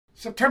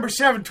September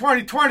 7,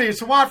 2020.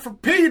 It's the Watt from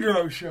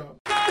Pedro Show.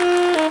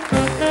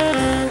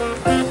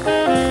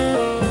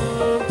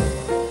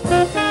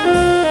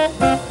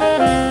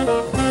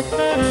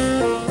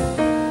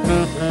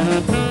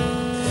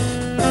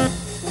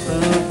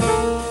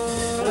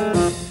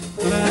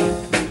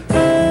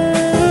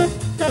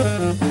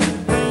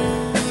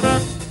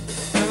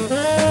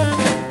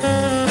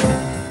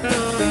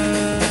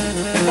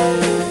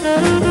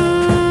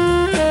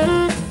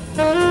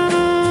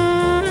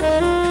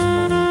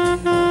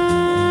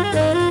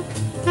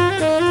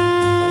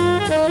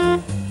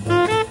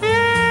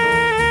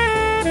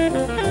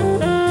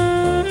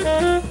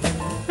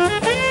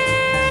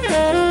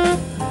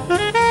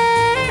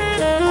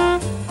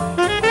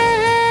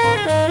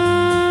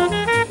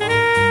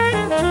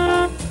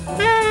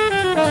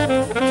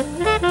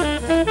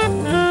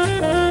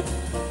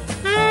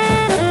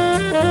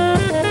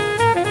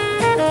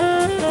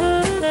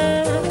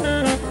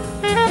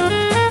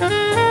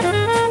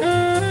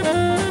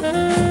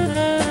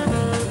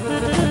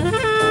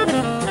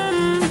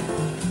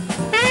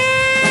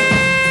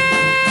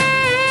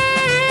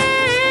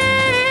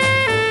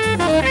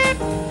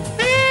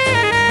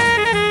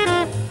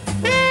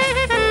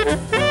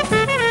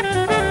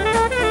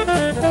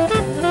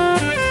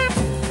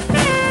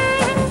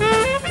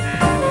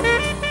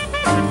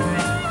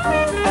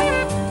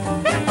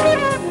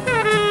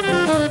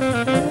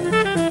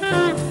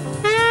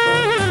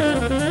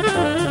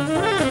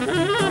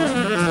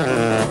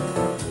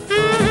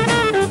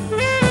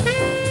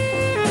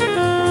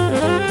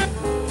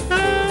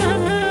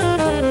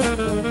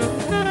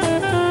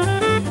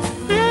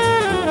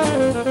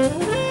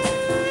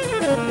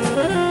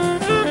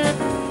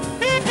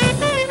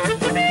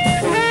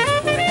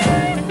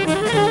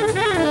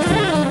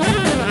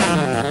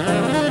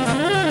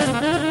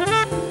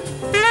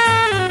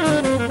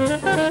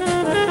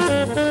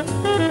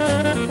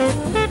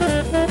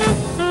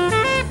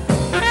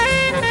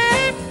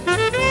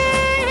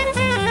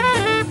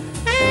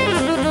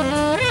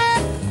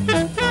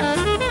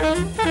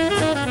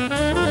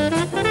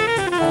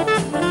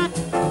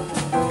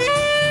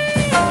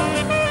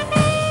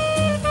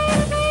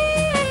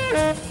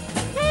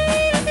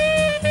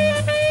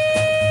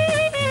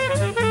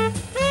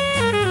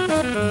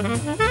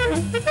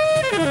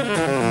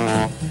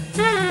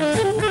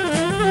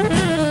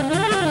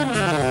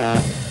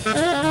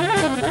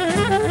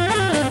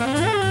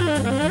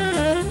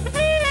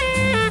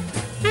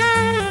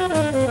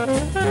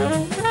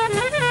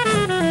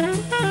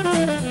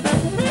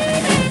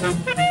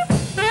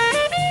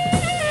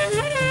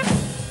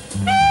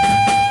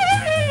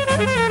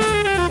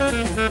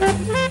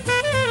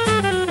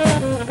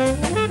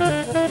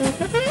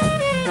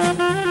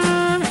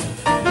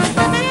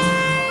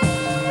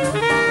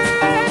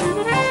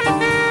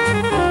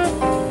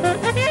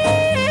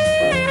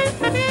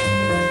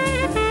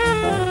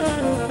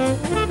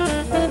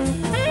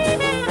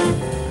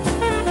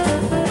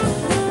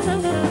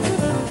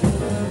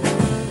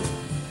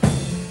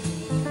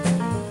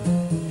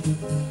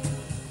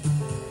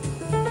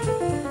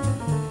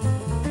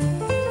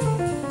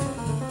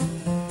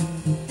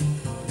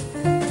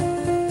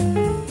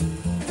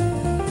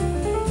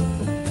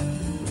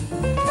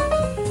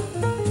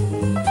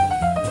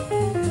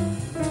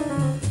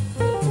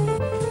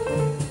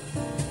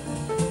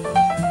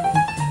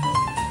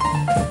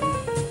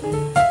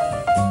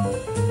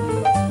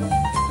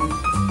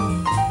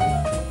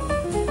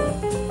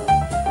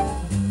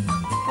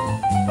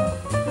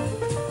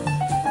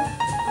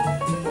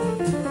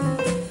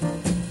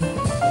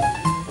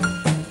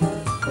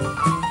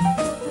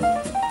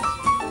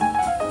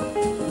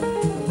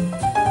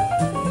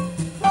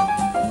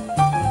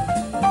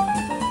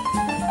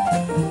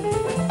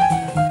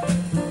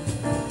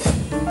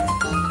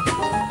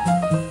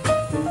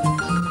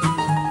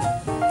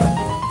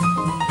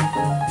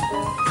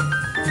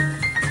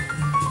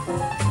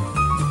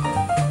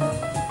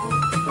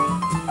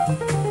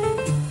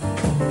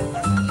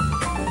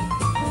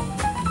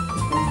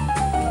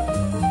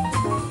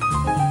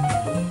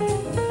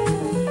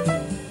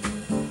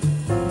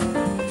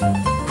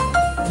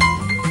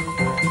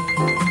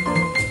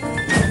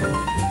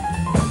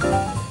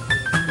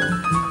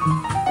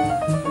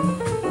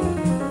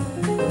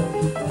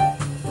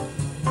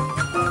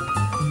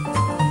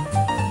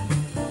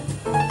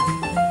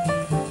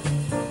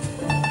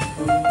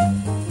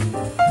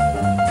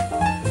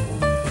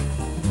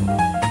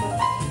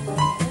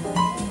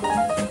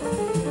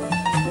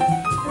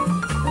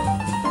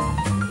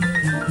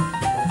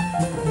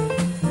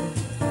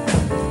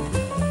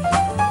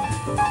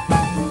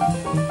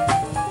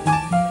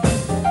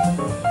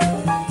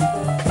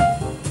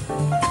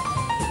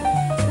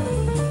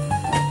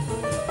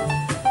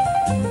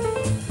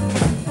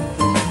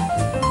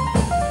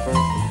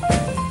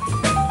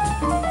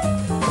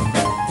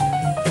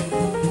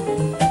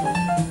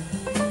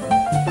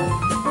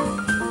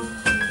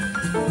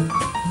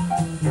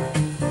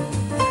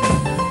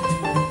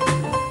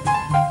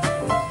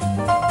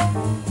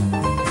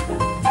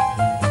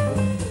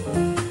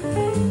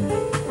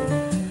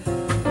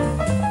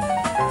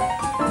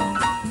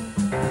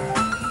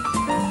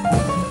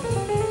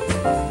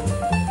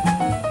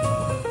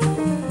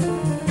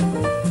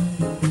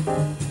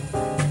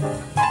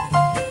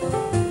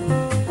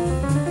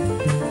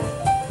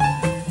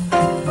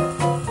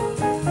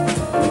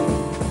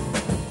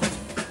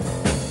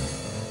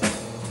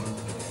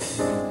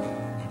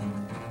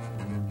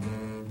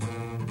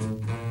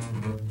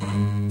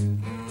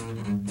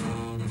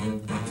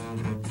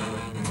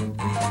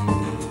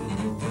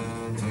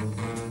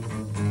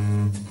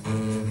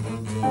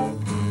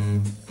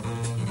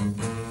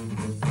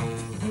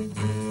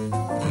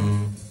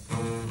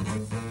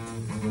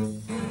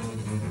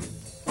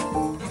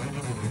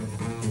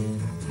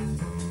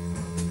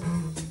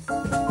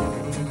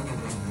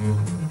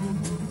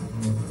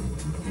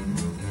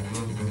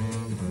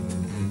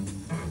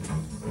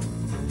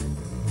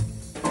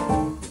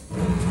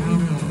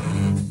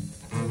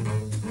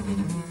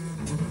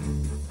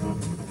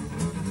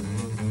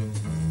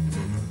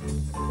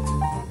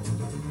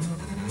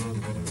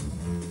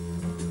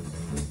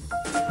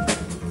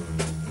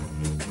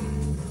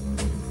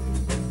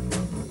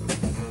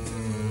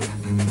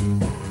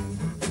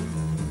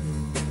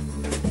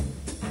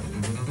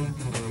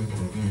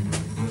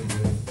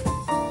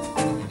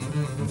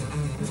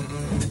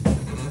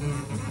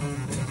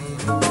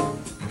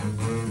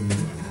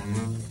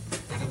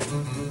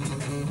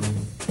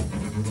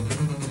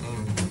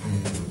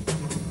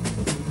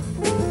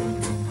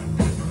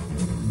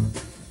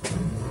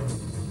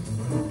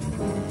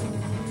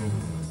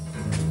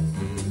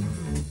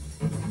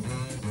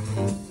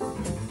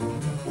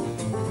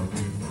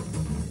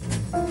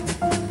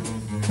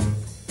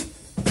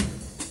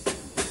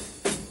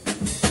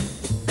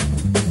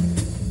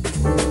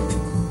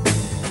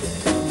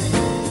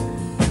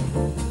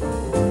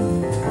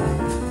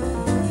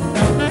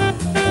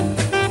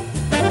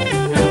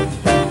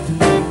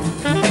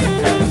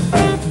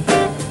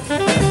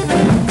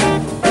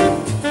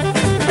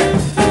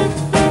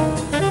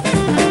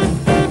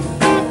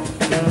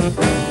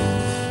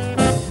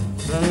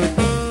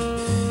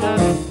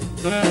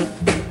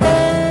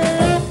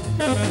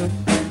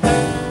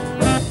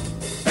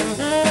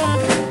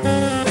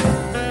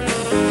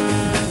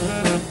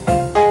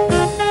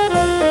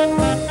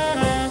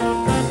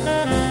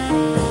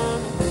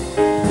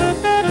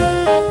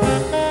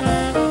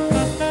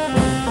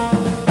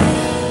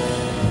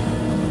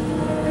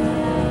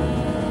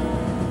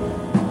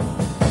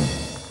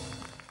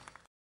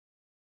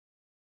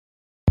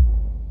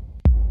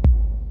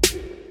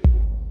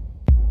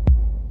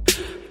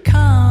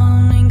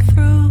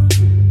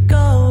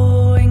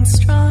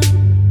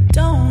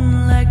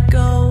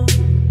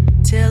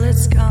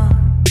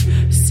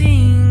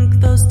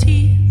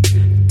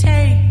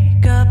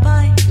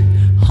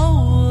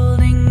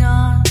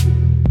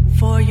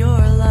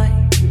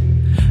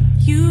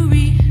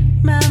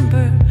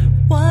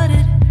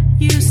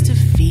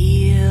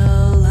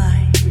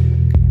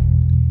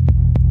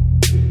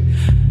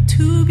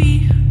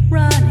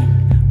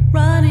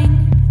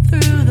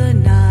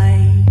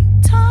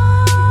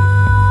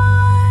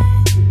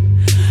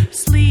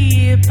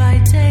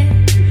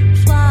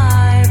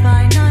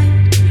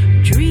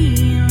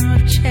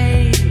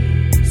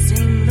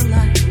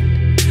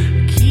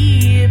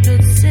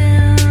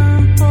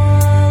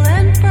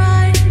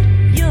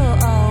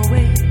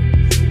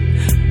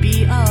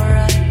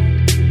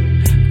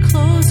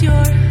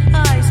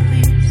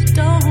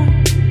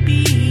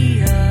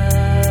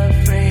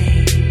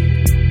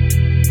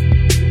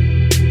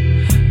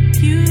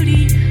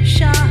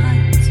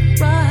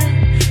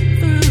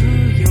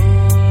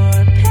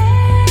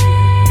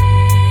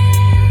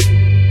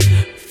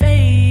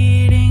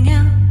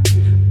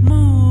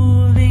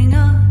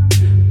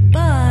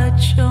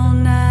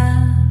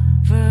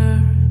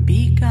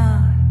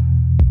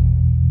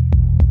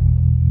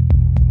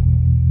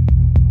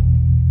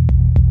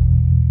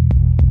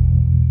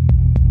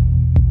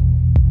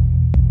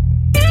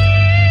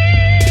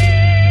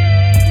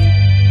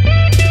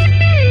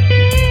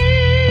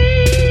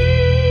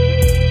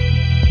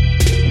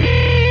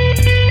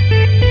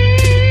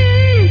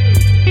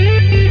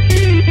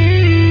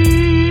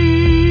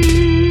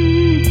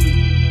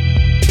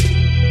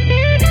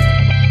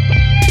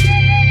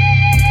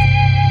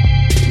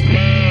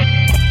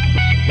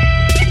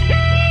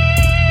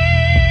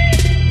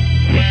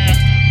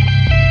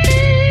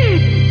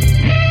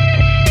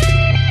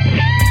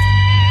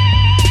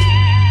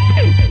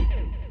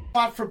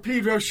 Watt for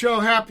Pedro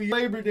Show. Happy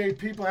Labor Day,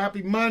 people.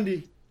 Happy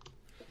Monday.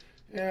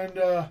 And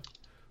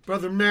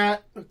Brother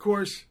Matt, of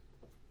course,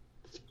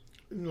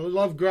 in the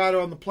Love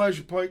Grotto on the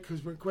Pleasure Point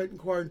because we're quite in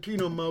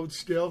quarantino mode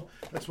still.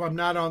 That's why I'm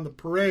not on the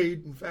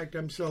parade. In fact,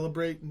 I'm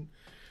celebrating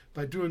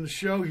by doing the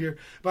show here.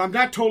 But I'm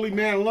not totally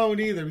man alone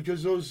either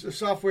because those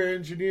software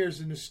engineers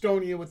in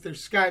Estonia with their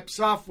Skype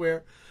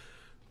software,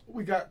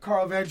 we got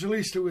Carl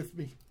Evangelista with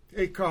me.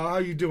 Hey, Carl, how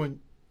you doing?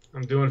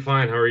 I'm doing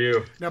fine. How are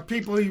you? Now,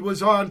 people, he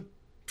was on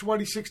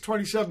 26,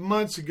 27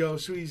 months ago,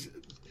 so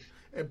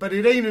but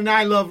it ain't an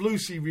I Love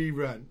Lucy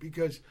rerun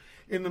because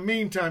in the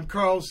meantime,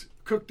 Carl's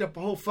cooked up a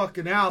whole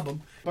fucking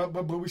album. But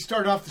we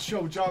started off the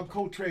show with John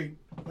Coltrane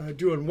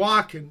doing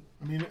Walkin.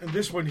 I mean, and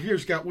this one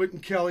here's got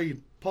Wynton Kelly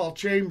and Paul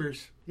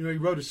Chambers. You know, he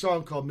wrote a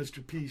song called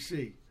Mr.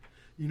 PC.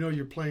 You know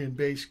you're playing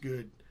bass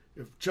good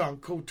if John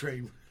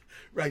Coltrane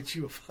writes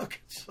you a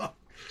fucking song.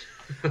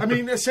 I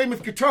mean, the same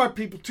with guitar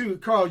people, too.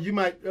 Carl, you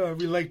might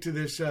relate to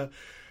this.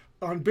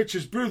 On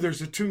Bitches Brew, there's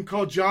a tune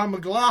called John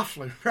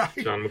McLaughlin, right?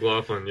 John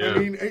McLaughlin, yeah. I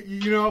mean,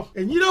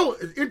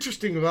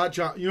 interesting about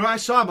John, I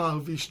saw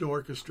Mahavishnu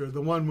Orchestra,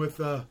 the one with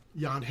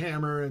Jan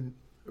Hammer and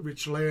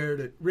Rick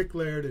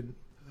Laird and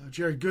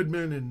Jerry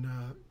Goodman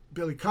and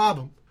Billy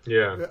Cobham.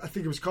 Yeah. I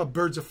think it was called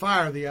Birds of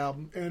Fire, the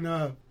album. And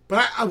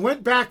but I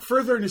went back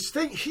further in his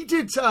thing. He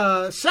did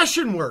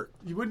session work.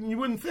 You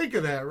wouldn't think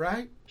of that,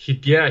 right? He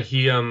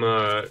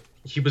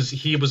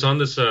was on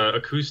this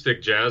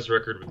acoustic jazz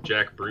record with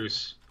Jack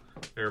Bruce.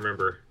 I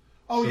remember.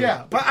 Oh,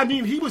 yeah. But, I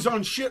mean, he was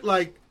on shit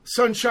like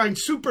Sunshine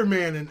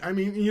Superman. And, I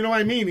mean, you know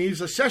what I mean?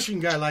 He's a session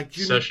guy like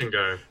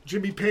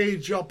Jimmy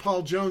Page,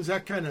 Paul Jones,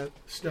 that kind of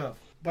stuff.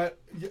 But,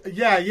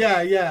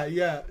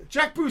 yeah.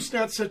 Jack Bruce,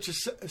 not such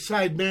a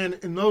side man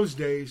in those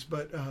days.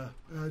 But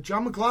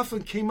John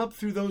McLaughlin came up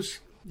through those.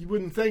 You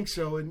wouldn't think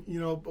so. And,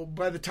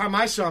 by the time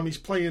I saw him, he's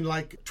playing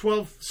like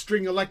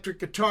 12-string electric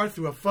guitar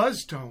through a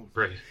fuzz tone.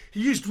 Right.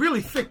 He used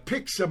really thick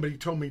picks, somebody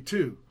told me,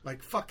 too.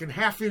 Like fucking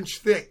half-inch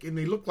thick. And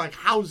they looked like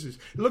houses.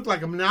 It looked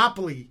like a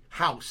Monopoly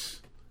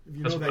house. If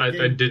you know that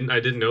game. I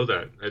didn't know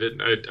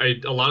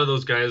that. A lot of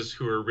those guys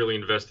who are really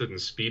invested in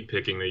speed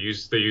picking, they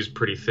use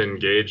pretty thin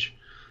gauge.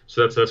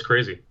 So that's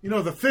crazy.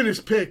 The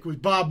thinnest pick was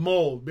Bob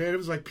Mould, man. It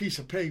was like a piece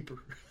of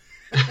paper.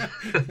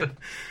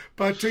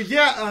 But,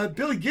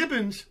 Billy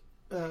Gibbons...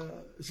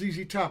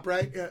 ZZ Top,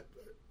 right?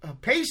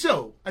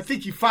 Peso. I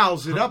think he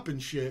files it up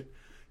and shit.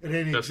 It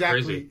ain't That's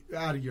exactly crazy.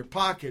 Out of your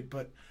pocket,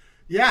 but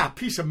yeah,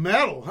 piece of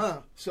metal,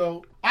 huh?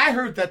 So I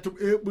heard that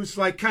it was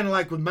like kind of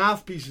like with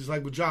mouthpieces,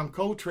 like with John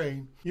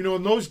Coltrane. In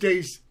those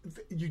days,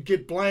 you'd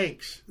get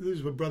blanks. This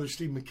is what Brother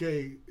Steve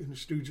McKay in the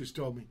Stooges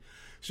told me.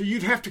 So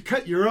you'd have to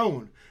cut your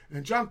own.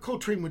 And John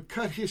Coltrane would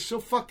cut his so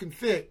fucking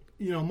thick,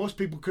 most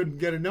people couldn't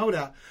get a note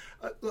out.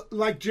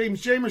 Like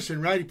James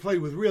Jamerson, right? He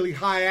played with really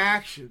high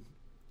action.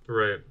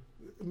 Right.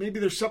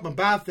 Maybe there's something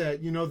about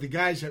that, the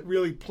guys that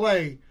really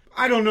play.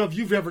 I don't know if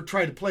you've ever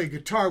tried to play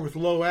guitar with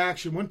low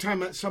action. One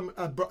time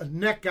a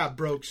neck got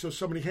broke, so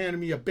somebody handed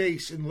me a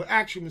bass, and the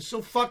action was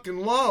so fucking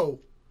low,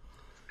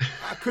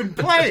 I couldn't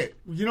play it.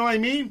 You know what I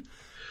mean?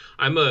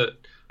 I'm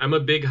a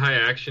big high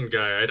action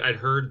guy. I'd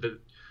heard that,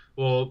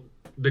 well,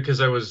 because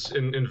I was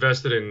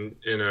invested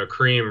in a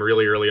Cream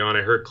really early on,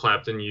 I heard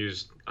Clapton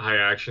used high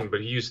action,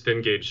 but he used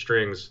thin gauge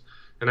strings.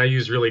 And I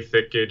use really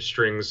thick gauge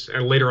strings.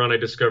 And later on, I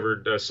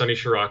discovered Sonny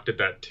Chirac did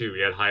that too.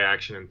 He had high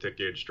action and thick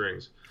gauge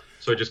strings.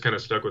 So I just kind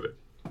of stuck with it.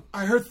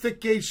 I heard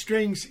thick gauge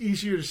strings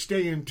easier to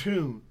stay in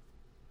tune.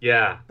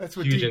 Yeah, that's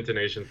what huge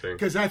intonation thing.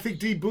 Because I think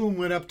D Boom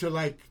went up to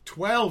like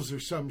 12s or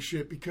some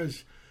shit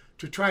because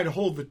to try to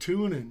hold the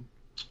tune in.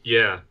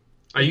 Yeah,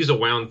 I use a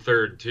wound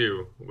third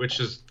too,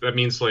 that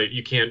means like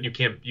you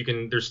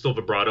can. There's still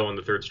vibrato on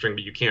the third string,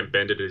 but you can't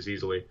bend it as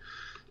easily.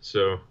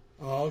 So.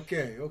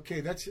 Okay,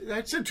 that's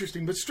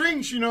interesting. But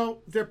strings,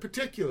 they're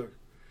particular.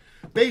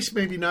 Bass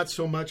maybe not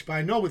so much, but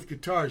I know with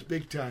guitars,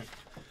 big time.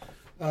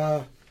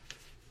 If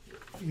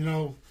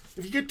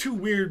you get too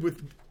weird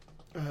with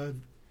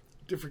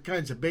different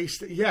kinds of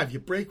bass, if you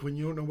break one,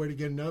 you don't know where to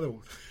get another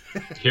one.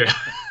 Yeah.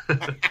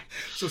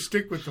 So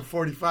stick with the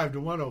 45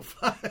 to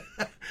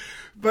 105.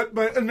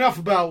 But enough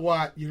about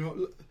Watt.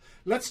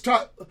 Let's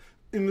talk.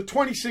 In the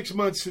 26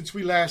 months since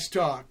we last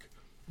talked,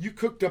 you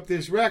cooked up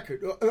this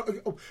record.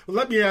 Well,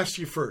 let me ask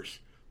you first.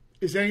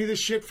 Is any of this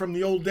shit from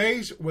the old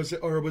days? Was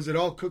it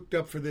all cooked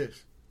up for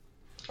this?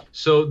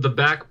 So the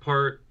back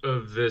part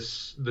of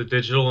this, the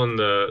digital and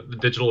the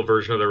digital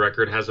version of the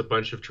record has a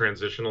bunch of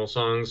transitional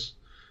songs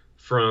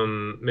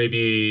from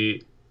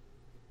maybe,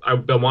 I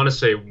want to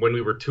say when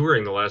we were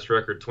touring the last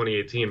record,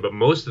 2018, but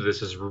most of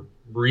this is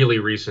really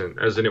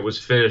recent, as in it was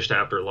finished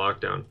after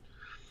lockdown.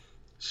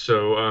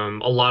 So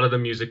a lot of the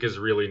music is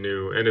really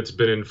new, and it's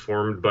been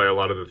informed by a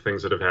lot of the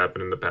things that have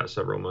happened in the past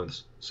several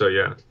months. So,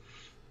 yeah.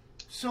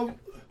 So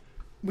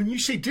when you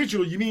say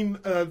digital, you mean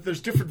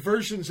there's different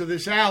versions of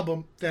this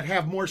album that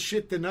have more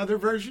shit than other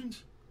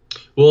versions?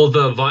 Well,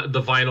 the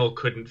vinyl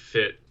couldn't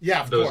fit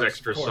those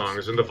extra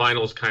songs, and the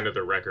vinyl's kind of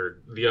the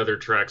record. The other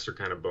tracks are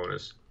kind of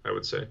bonus, I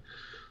would say.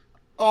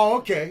 Oh,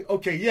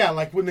 okay, yeah,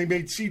 like when they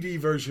made CD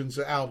versions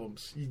of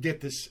albums, you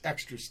get this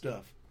extra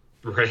stuff.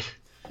 Right.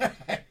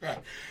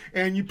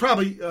 And you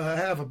probably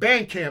have a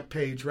Bandcamp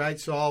page, right?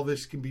 So all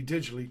this can be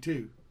digitally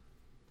too.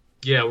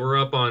 Yeah, we're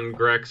up on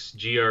grex,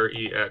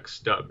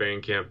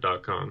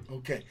 grex.bandcamp.com.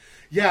 Okay.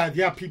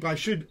 Yeah, people, I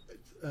should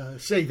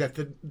say that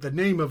the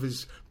name of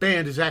his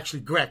band is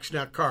actually Grex,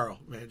 not Carl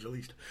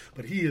Evangelista.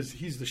 But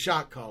he's the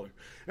shot caller.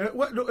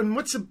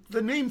 What's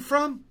the name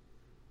from?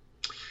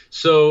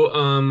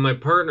 So my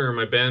partner,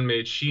 my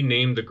bandmate, she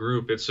named the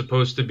group. It's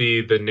supposed to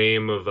be the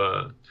name of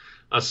a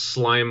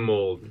slime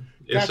mold.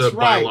 It's That's a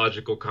right.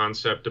 biological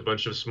concept. A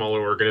bunch of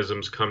smaller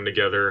organisms come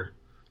together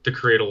to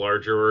create a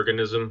larger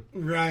organism.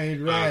 Right.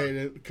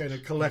 Kind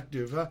of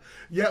collective. Huh?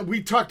 Yeah,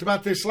 we talked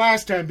about this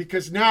last time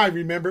because now I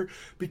remember,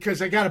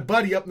 because I got a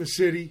buddy up in the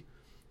city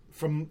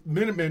from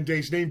Minutemen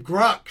days named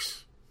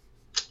Grux.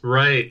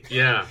 Right,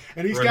 yeah.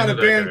 And he's got a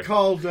band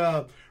called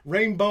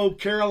Rainbow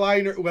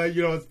Carolina.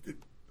 Well,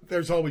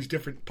 there's always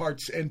different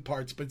end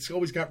parts, but it's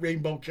always got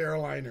Rainbow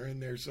Carolina in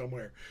there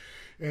somewhere.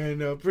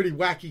 And pretty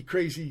wacky,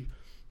 crazy,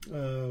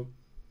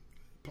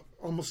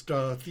 almost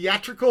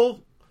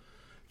theatrical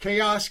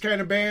chaos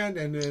kind of band.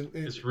 And then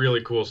it's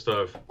really cool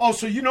stuff. Oh,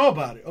 so you know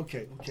about it.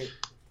 Okay.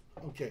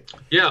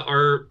 Yeah,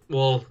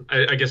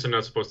 I guess I'm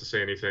not supposed to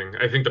say anything.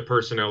 I think the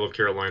personnel of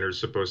Carolina is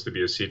supposed to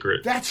be a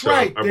secret. That's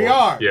right, they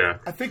are. Yeah.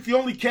 I think the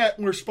only cat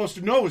we're supposed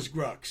to know is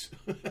Grux.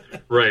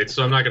 Right,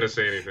 so I'm not going to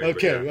say anything.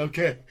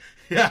 Okay.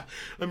 Yeah,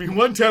 I mean,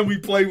 one time we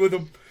played with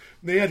them,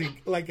 they had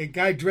a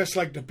guy dressed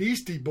like the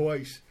Beastie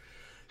Boys,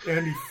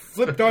 and he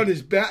flipped on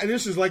his back, and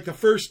this is like the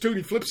first tune,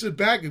 he flips his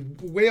back and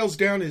wails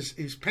down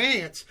his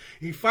pants,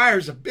 he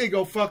fires a big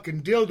old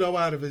fucking dildo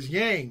out of his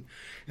yang,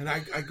 and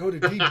I go to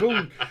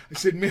D-Boon, I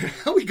said, man,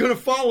 how are we going to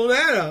follow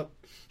that up?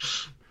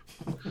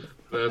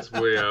 That's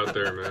way out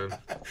there, man.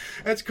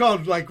 That's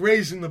called like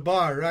raising the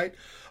bar, right?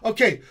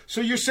 Okay, so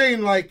you're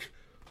saying like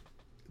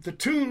the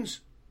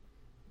tunes,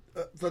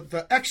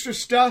 the extra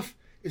stuff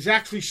is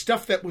actually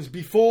stuff that was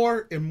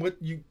before, and what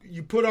you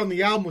put on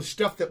the album was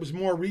stuff that was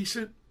more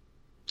recent?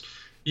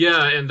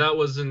 Yeah, and that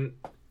wasn't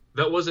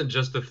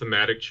just a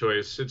thematic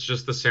choice. It's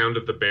just the sound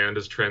of the band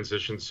has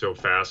transitioned so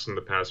fast in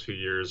the past few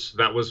years.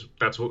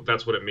 That's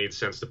what it made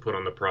sense to put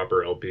on the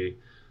proper LP.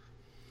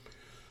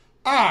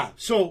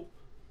 So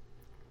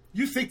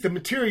you think the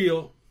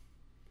material,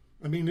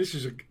 I mean,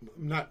 I'm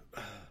not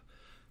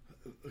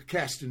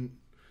casting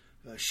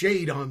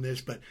shade on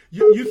this, but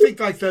you think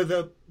like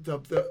the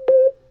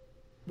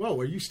whoa,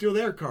 are you still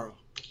there, Carl?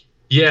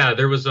 Yeah,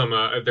 there was a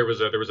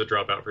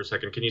dropout for a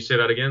second. Can you say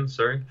that again?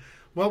 Sorry.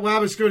 Well, what I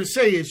was going to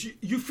say is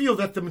you feel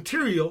that the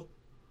material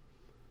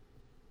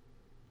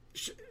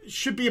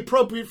should be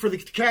appropriate for the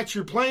cats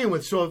you're playing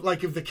with. So,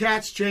 like, if the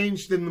cats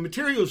change, then the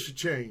material should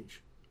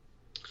change.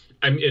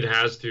 I mean, it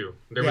has to.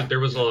 There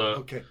was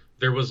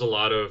a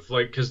lot of,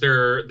 like, because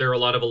there are a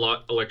lot of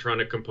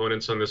electronic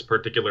components on this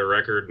particular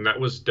record, and that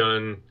was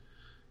done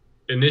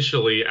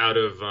initially out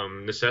of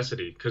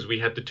necessity, because we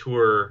had to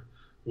tour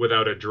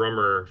without a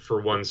drummer for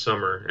one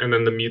summer, and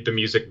then the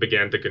music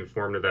began to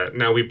conform to that.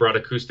 Now we brought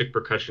acoustic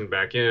percussion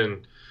back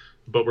in,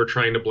 but we're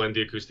trying to blend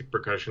the acoustic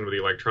percussion with the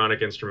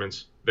electronic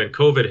instruments. Then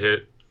COVID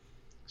hit,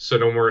 so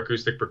no more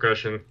acoustic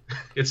percussion.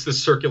 It's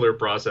this circular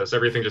process.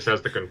 Everything just has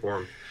to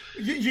conform.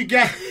 You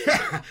get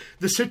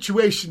the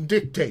situation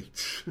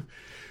dictates.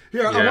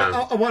 Here,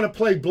 yeah. I want to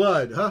play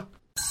Blood, huh?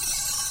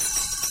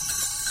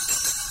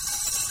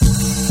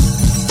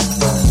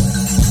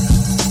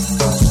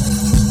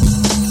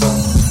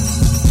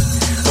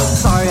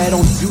 Sorry, I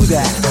don't do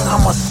that.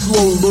 I'm a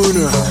slow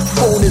learner.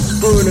 Phone is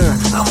burner.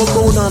 I'm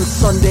alone on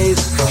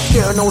Sundays.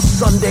 Share no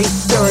Sundays.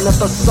 Staring at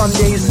the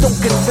Sundays. Don't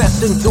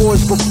confess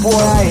indoors, but boy,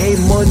 I hate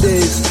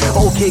Mondays.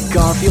 Okay,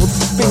 Garfield,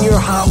 spin your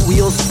Hot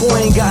Wheels.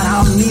 Boy, ain't got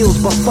hot meals,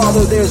 but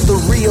father, there's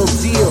the real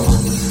deal.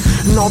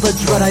 And all the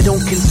dread I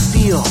don't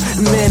conceal.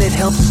 Man, it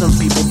helps some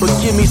people, but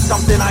give me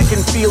something I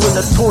can feel in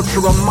the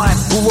torture of my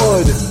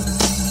blood.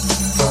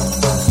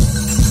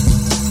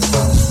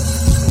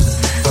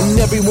 And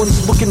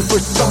everyone's looking for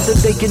something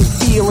they can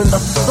feel in the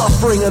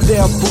suffering of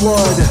their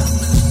blood.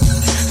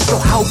 So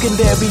how can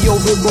there be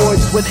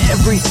overlords when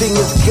everything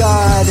is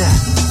God?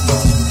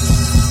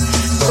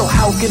 So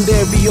how can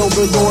there be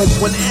overlords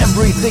when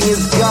everything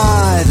is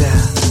God?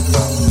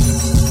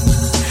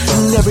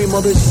 And every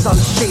mother's son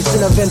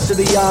chasing events of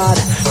the odd.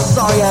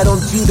 Sorry, I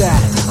don't do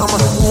that. I'm a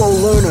slow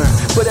learner.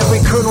 But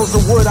every kernel's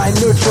a word I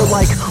nurture,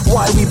 like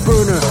why we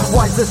burn her?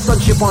 Why's the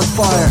sunship on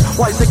fire?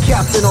 Why's the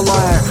captain a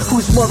liar?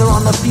 Whose mother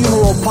on the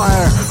funeral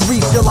pyre?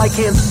 Read till I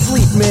can't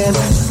sleep, man.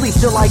 Sleep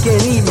till I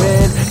can't eat,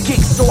 man.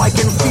 Kick so I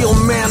can feel,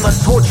 man, the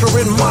torture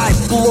in my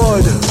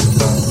blood.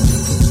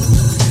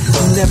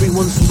 And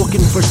everyone's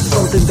looking for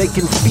something they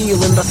can feel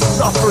in the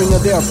suffering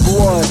of their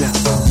blood.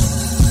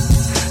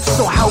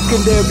 So how can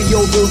there be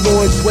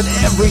overlords when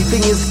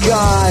everything is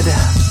God?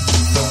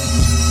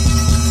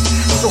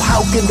 So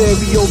how can there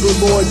be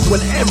overlords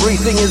when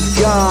everything is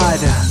God?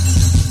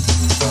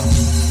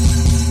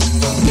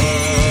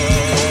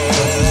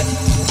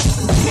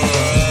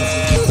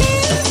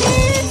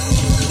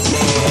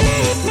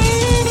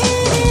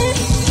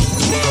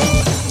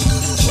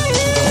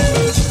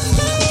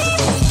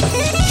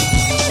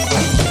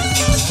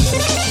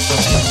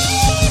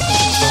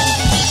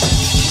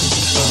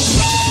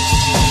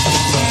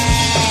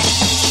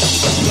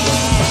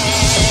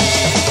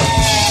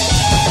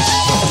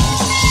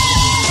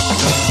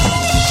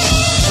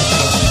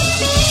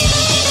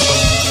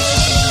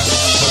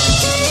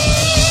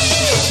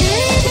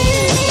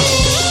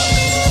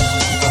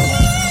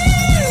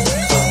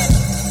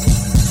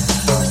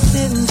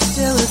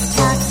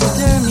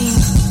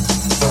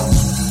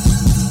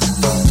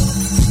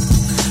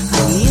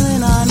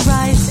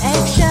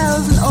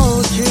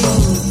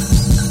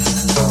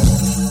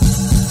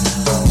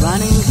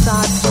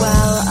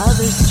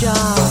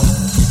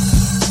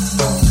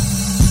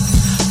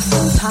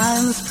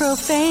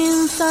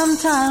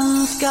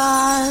 sometimes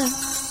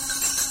got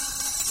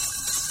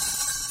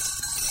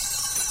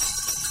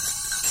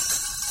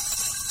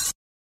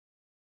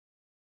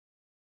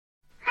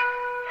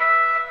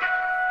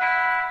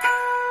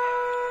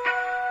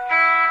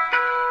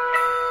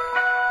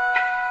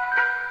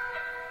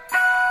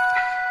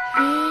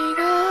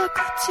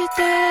し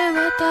て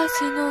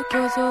私の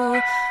虚像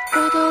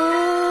鼓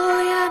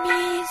動闇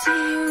自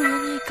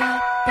由にかっ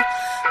て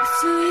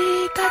薄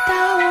い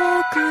肩を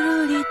く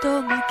るり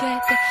と向けて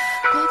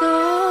鼓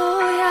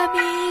動闇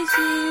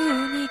自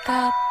由に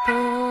かっぽ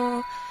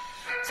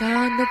サ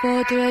ウンドポ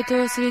ートレー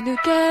トをすり抜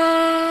け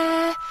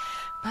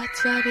待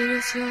ちわび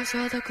る潮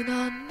消毒の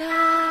女砂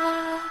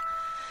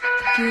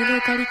丘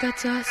のカリカ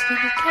ツはすり抜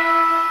け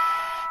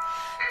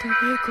飛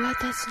びゆく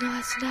私の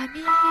足並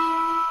み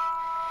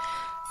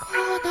この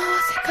世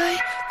界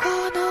こ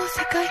の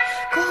世界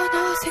こ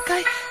の世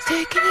界素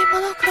敵に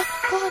モノクロ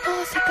こ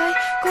の世界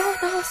こ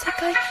の世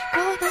界こ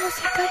の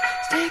世界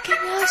素敵に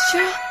アッシュ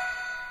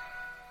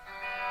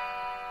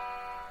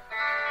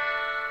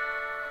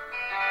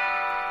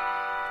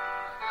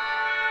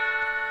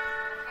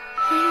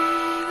日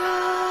が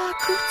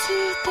朽ち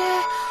て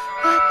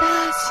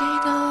私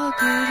の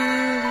ぐ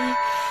るり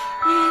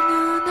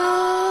犬の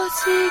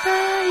死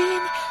骸に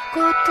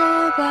言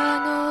葉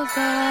の残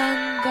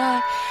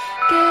骸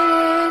けれ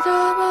ど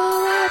も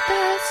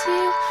私は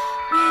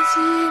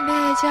惨め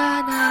じ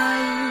ゃない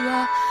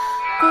わ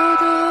鼓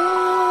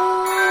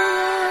動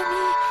闇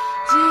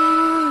自由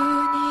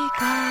に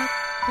かっ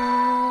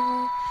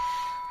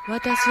ぽ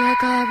私は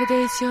カーブ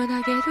で石を投げ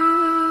る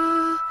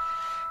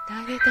投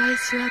げた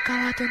石は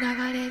川と流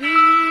れる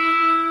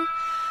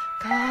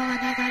川は流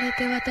れ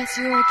て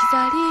私を置き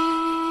去り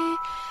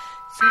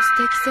そし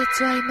て季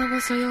節は今も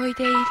そよい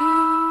でいる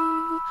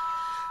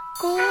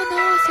この世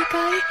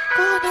界こ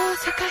の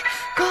世界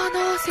こ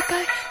の世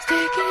界素敵に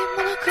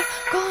モノクロ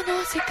こ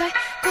の世界こ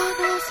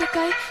の世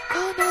界こ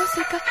の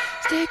世界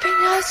素敵に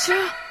アッシュ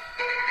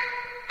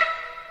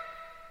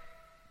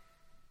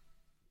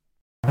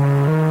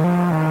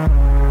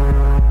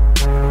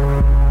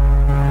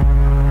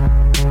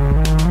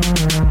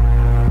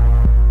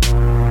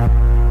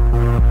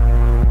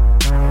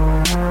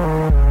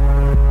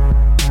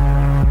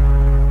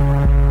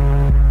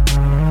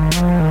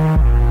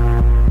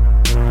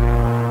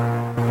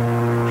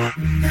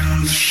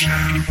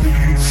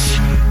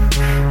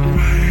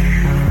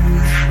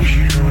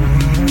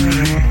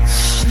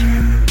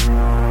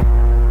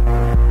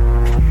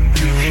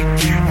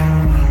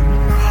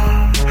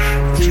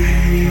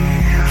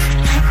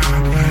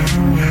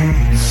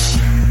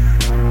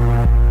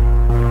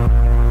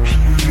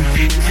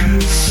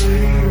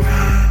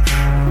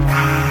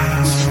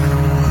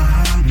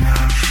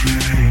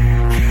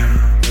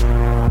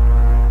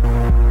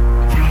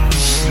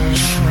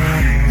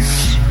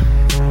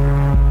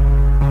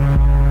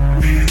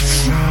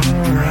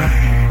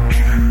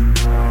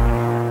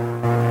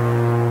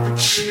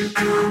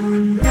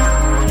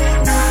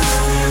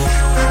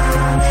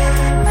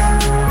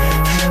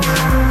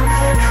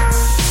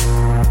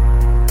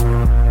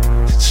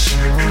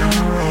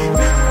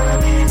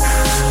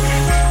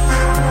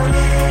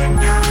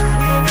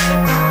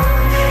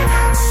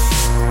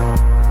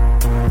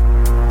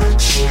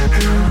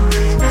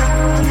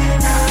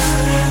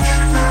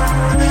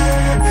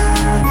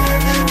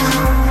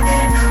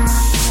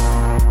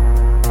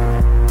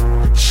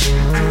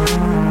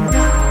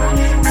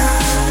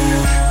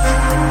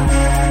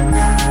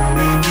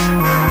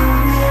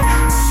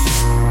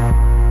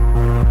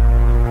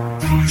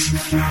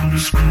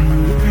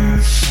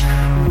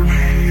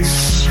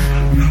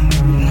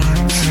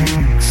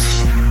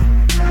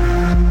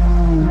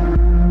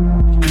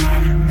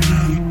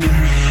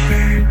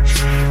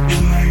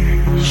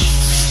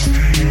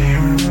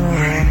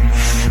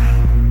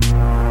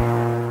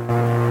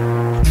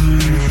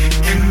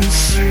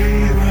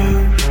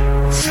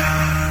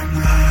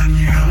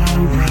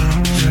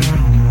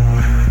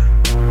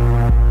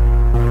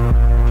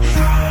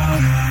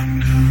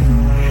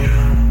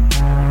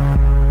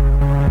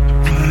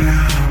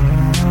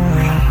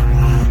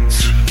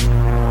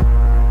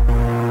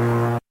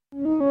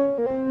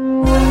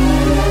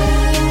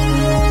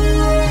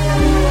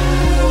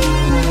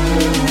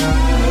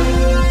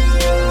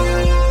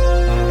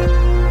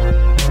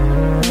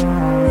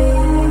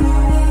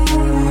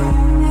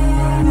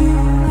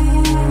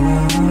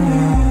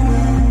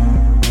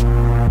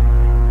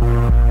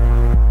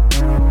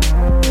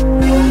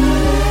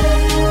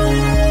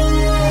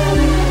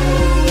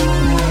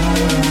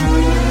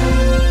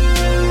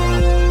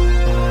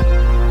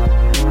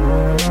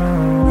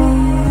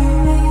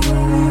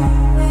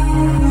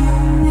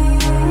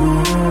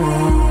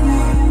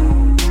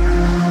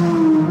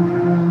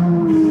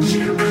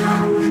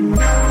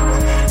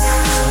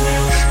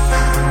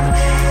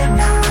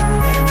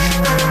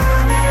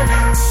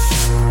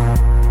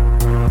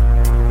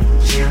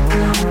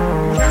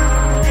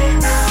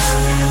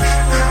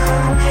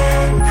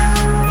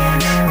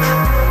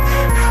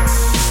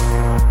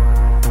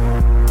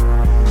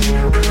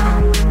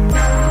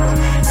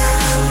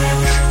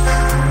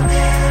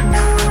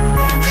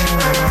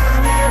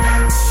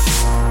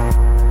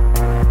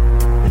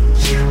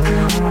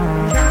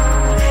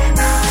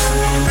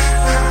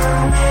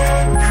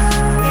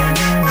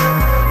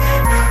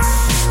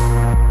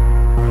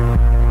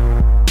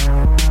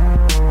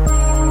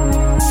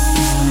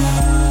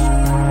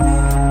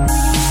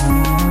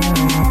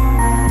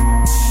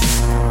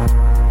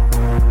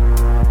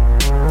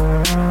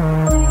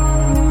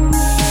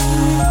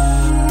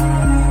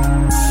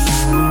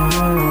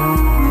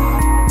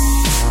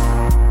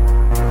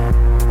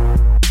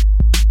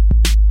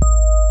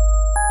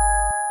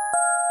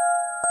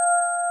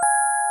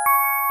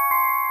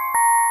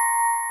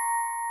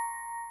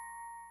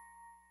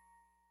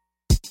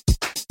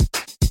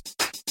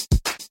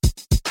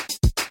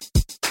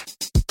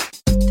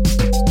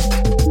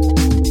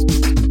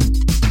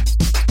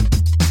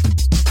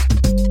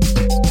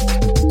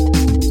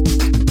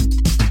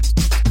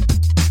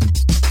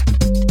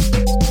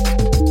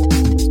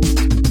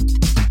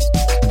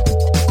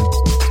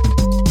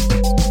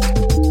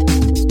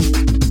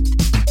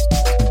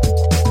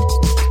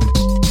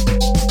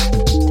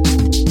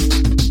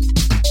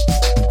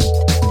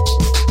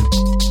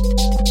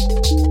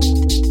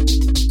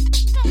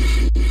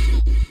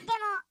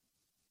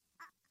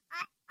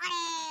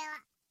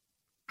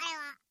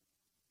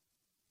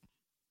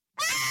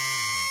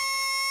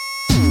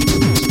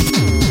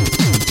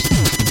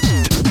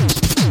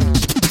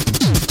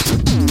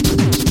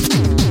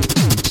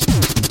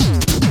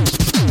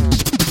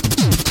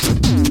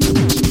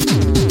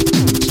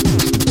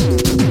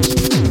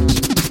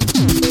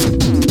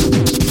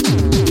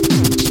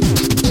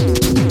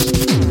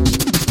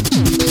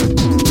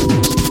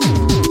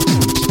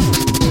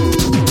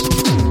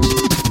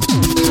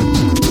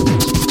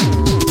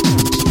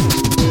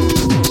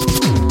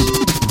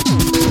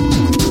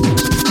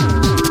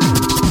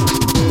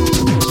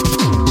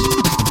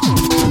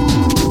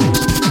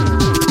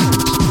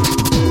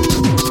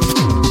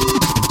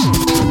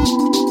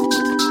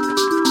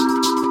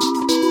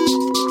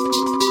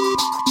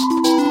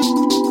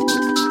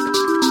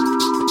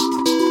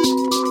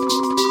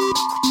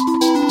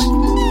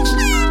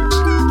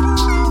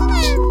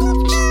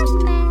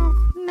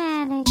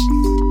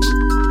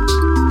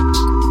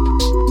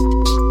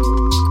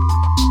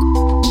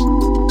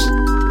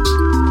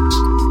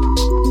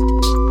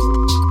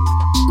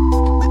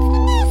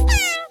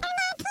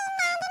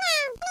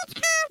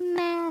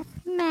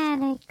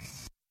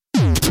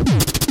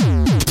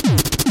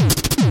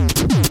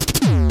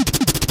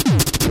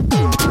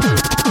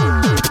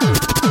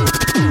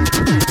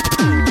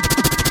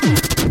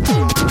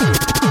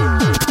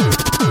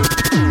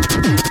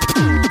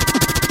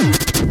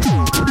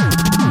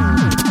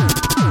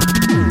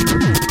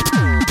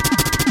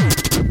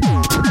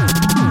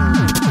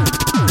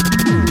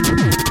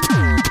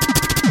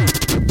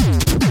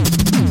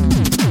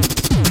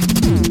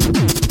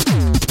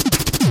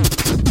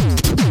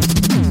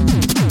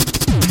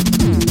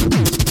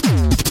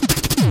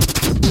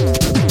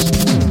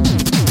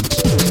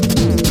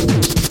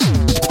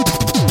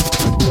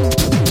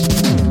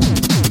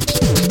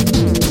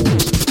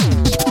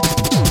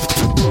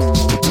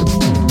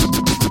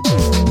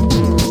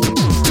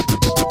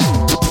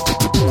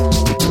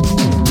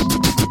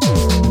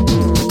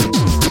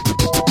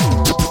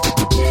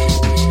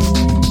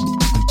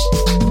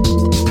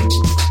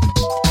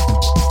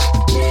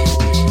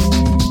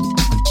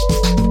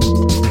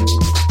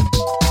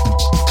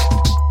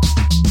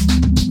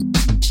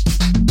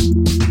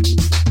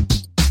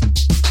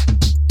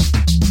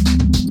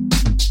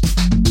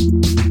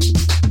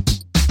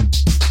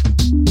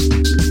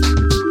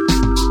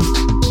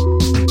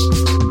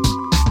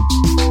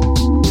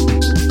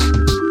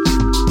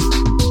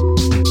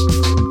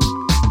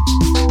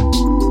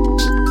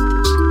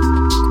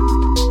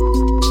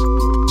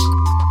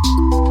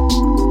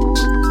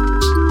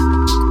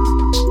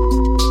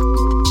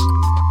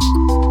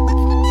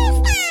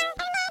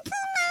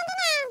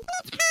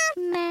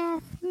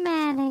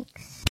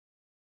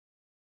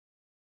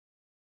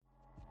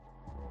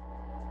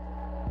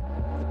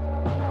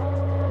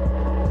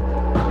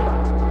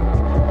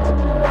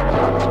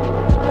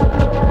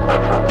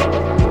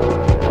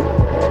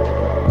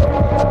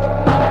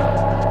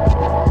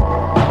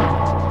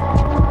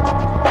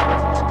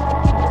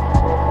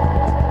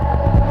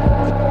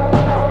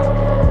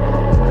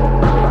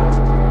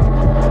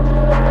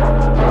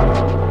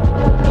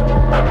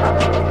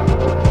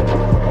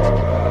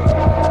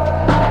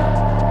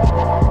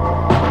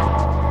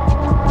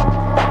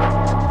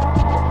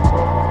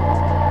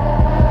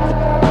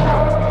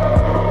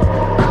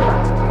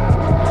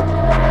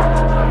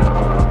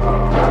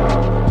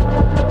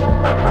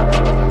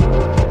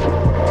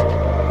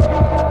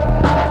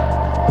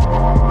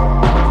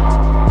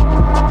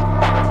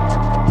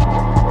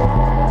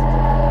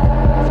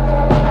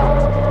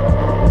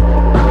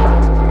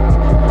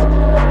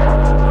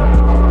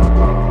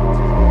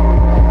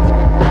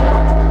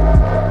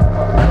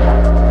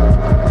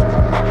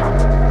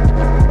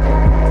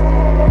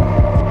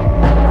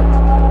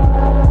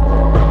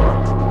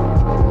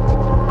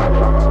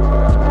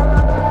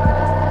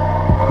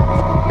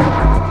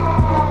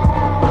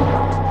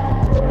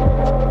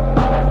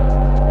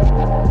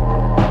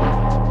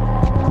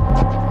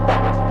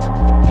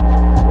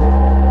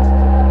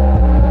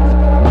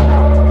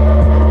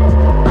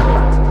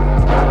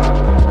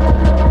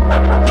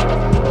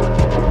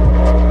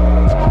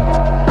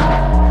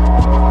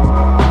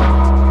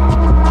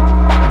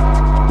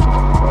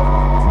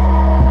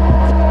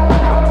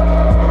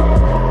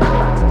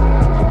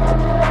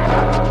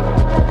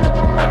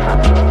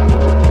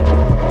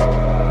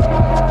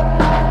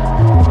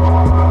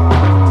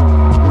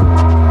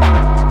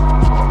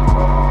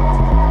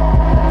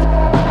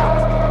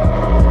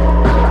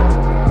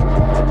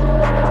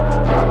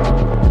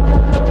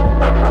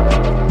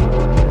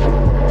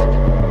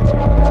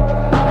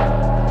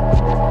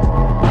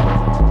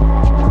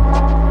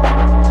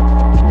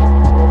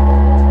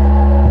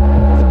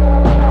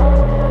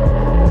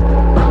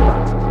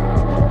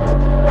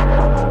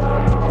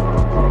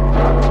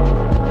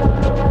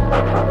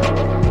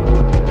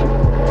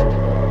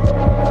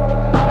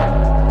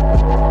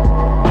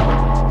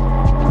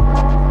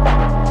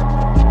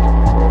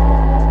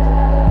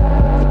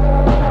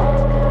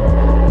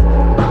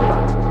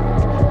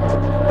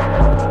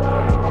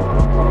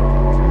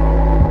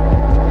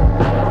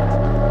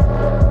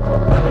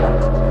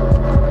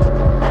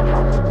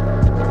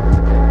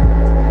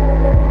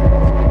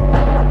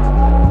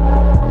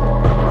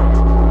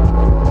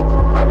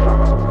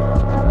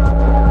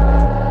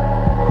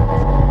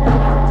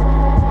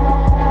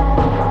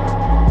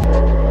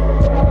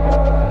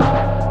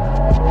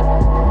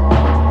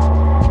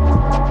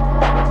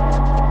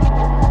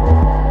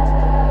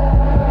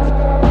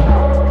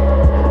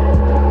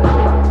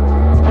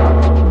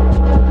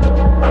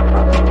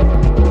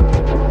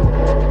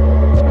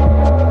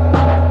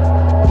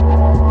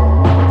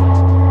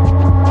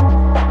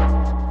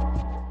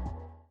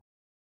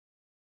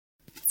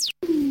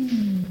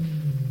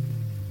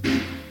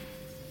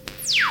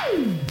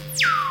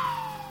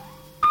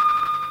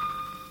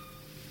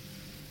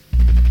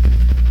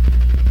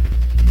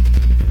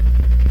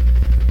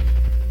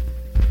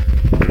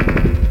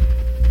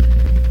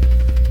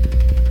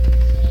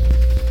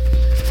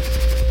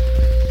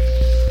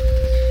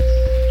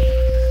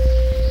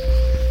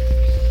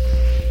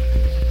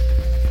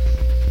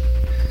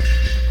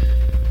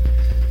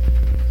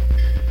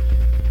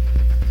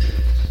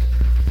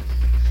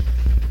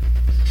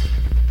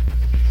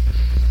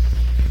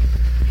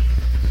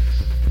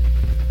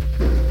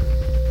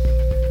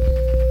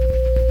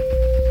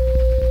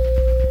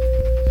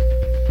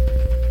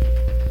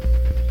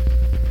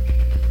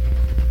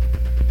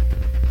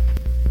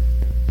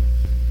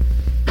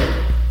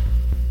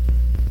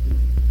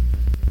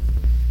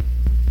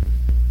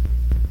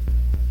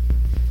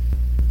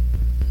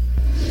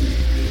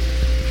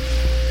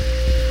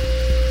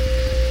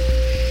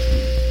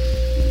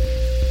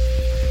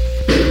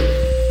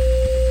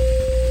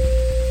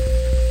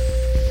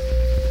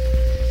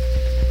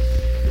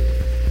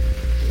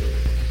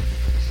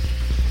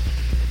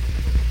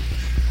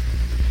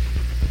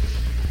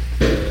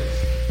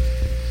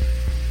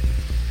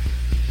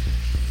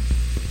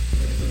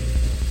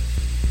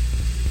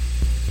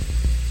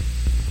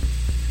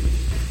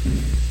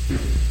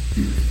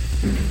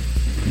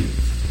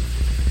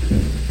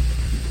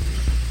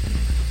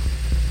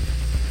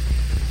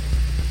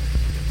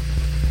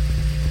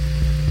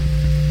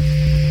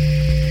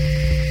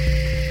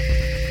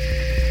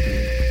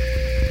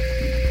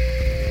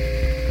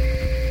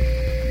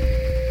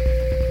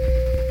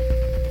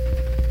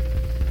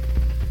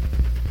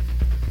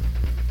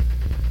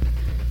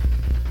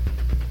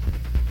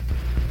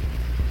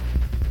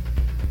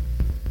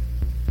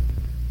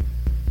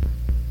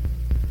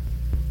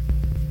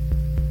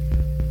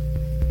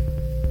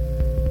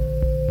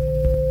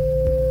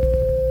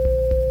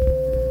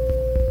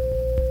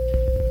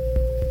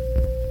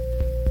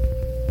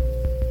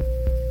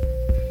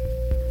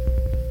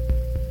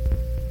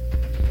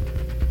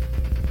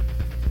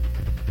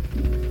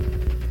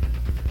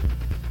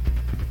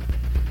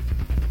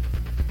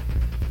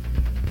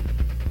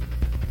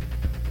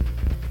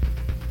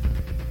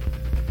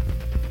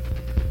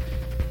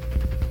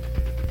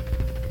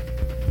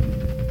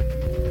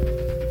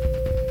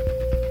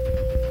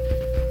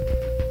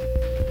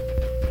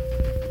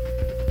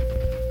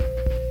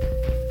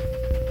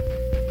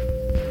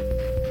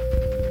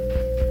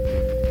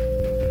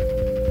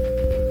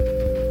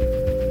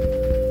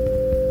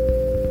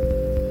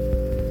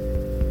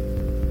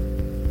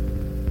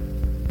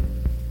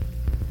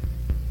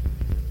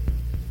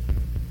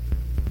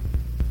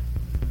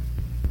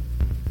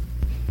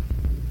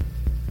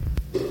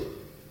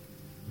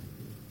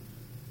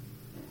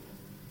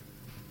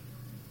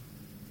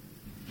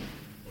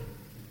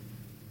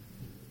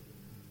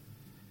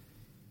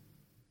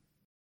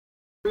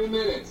3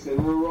 minutes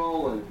and we're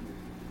rolling.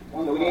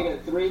 So we need a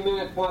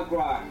 3-minute punk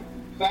rock.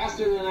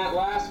 Faster than that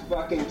last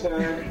fucking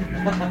turn.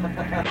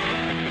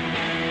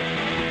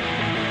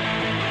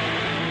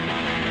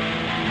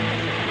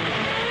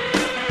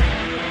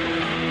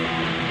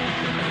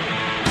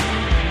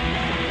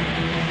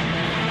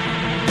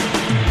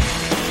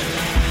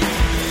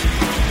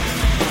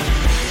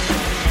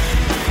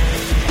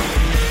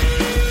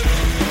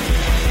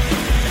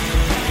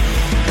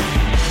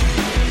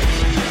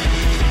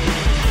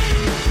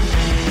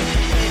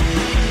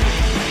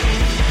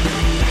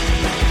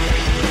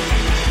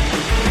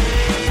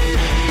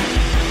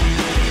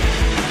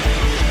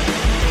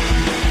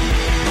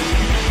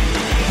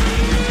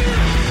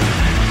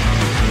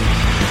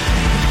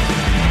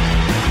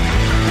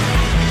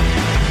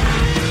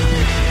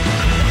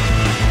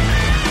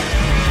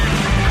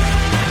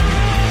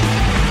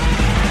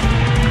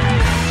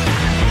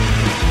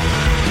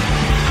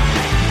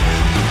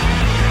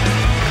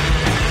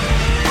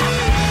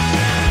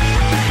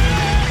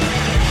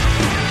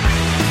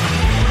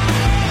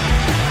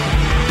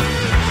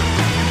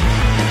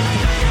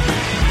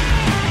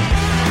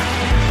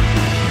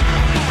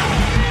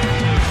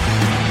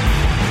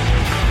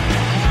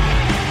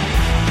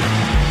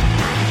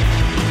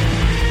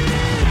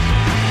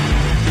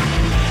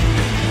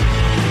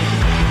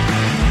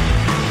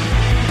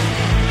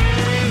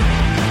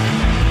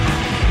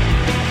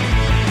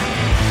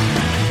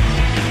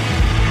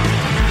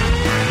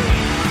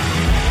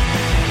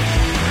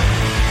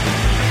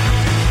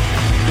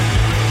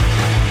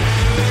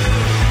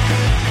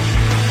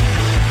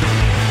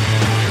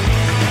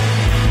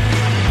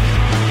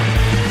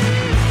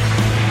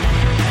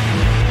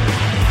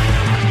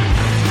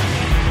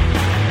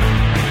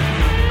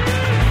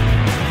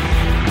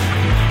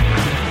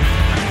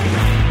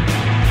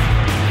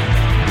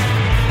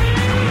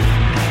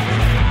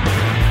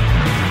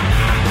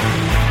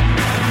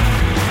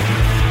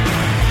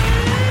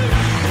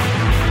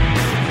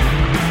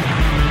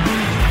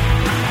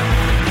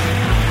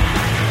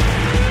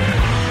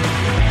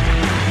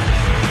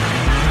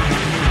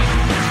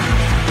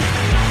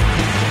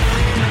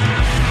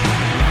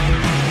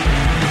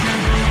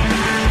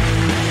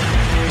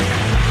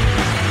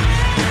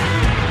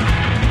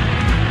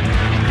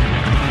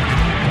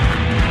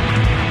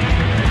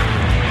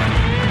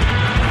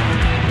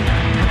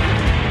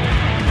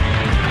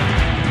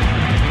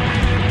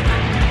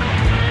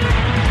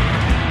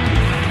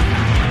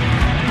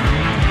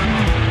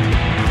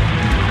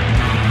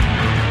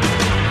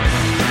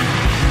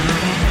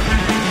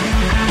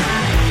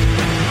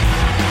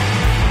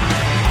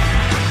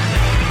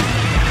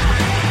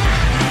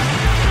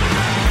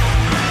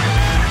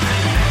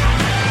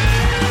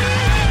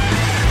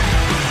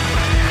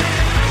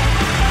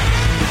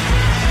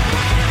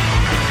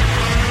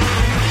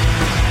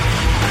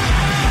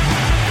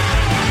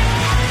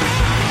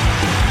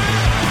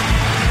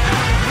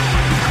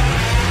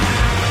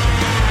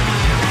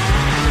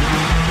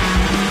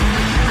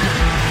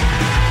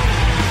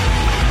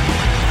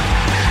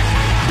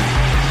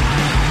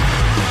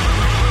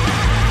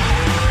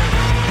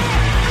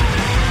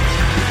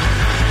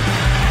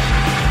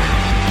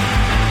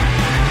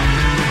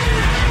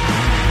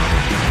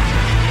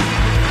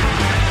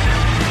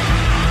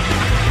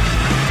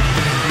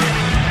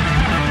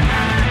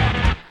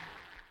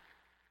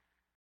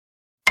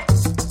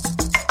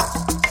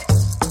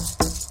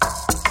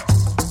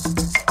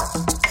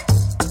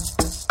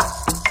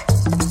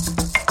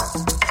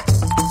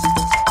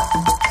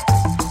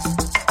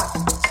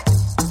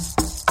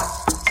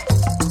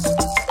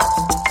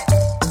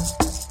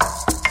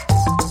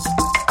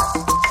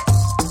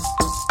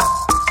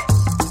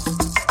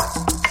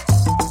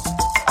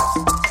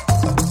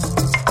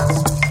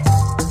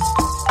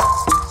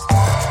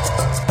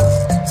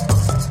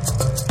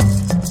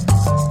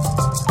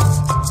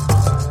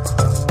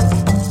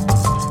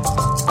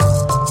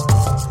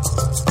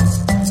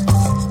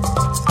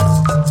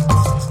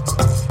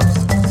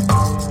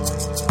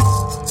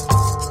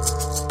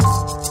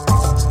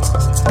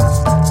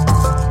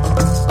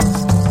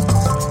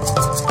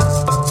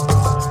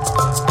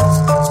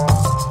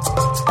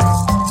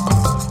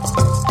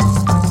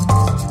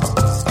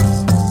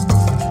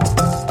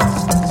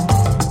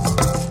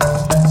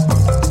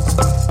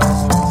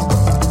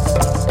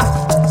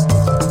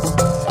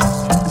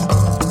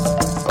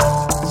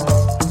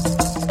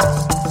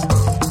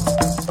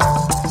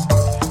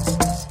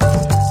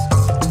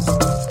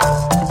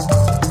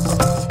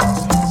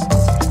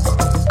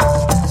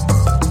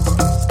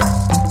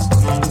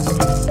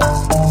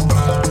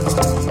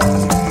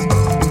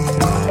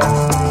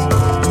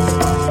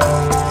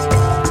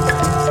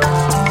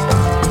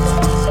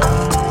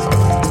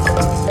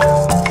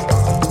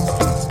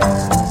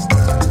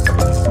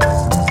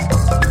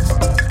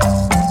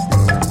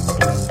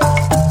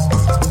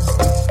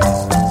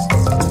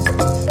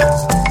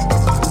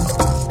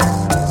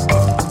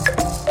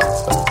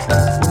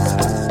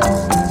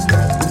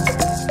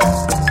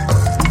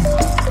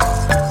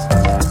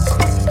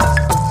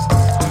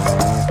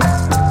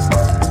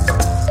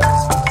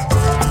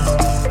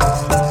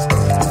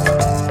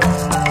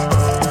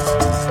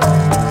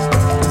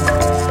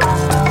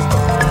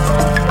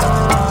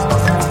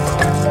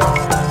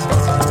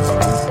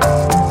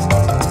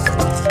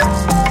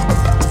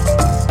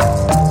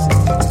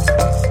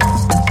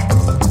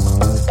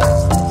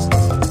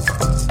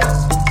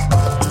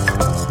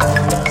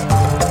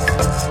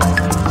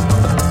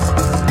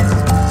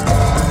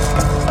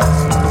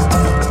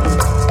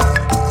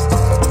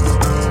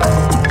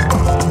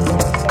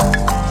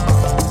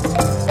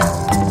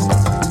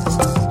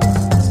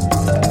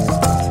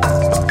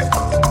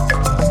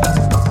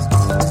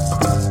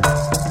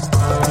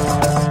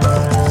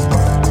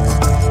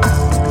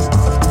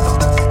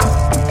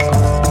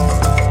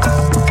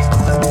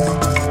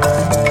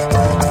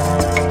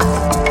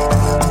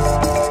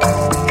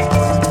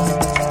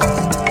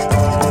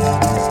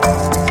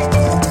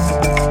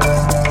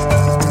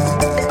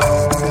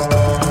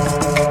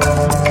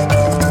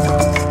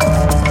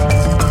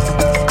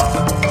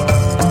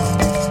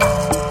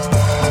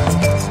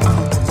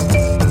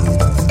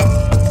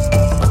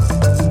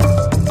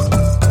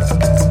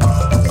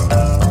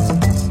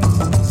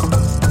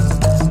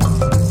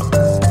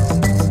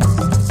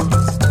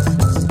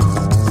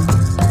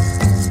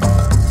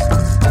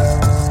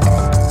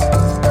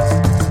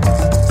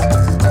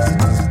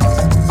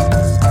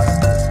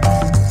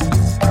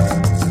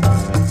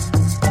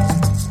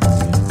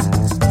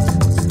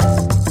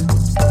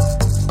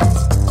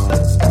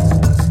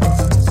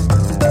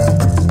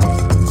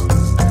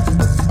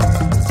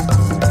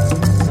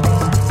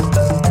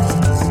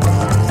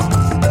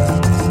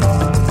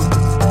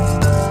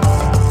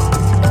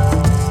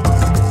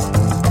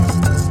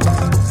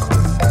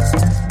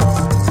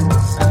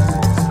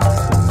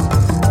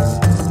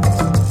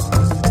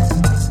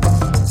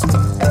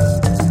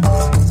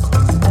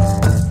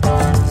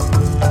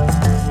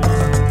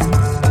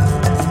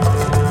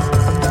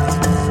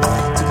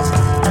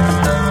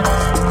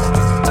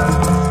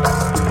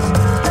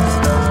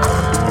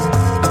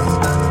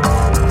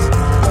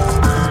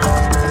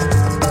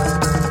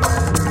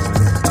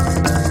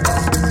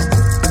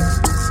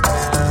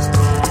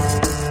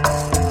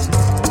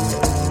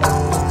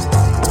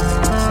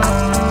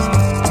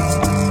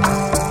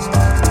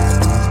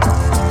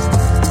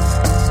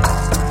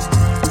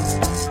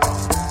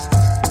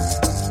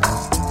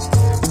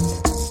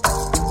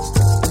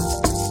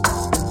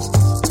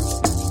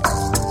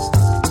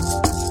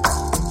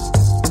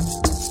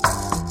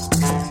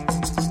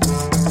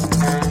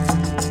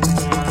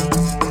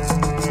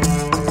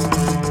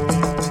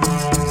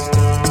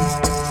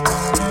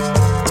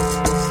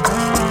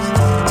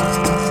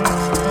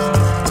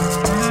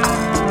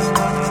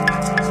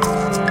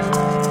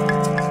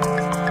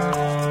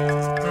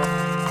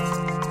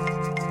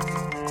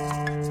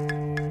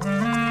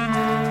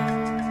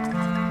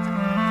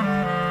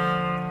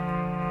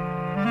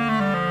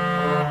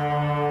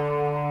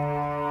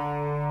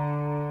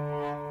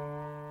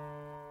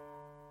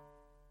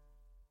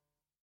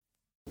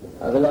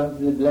 I belong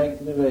to the black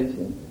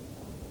generation.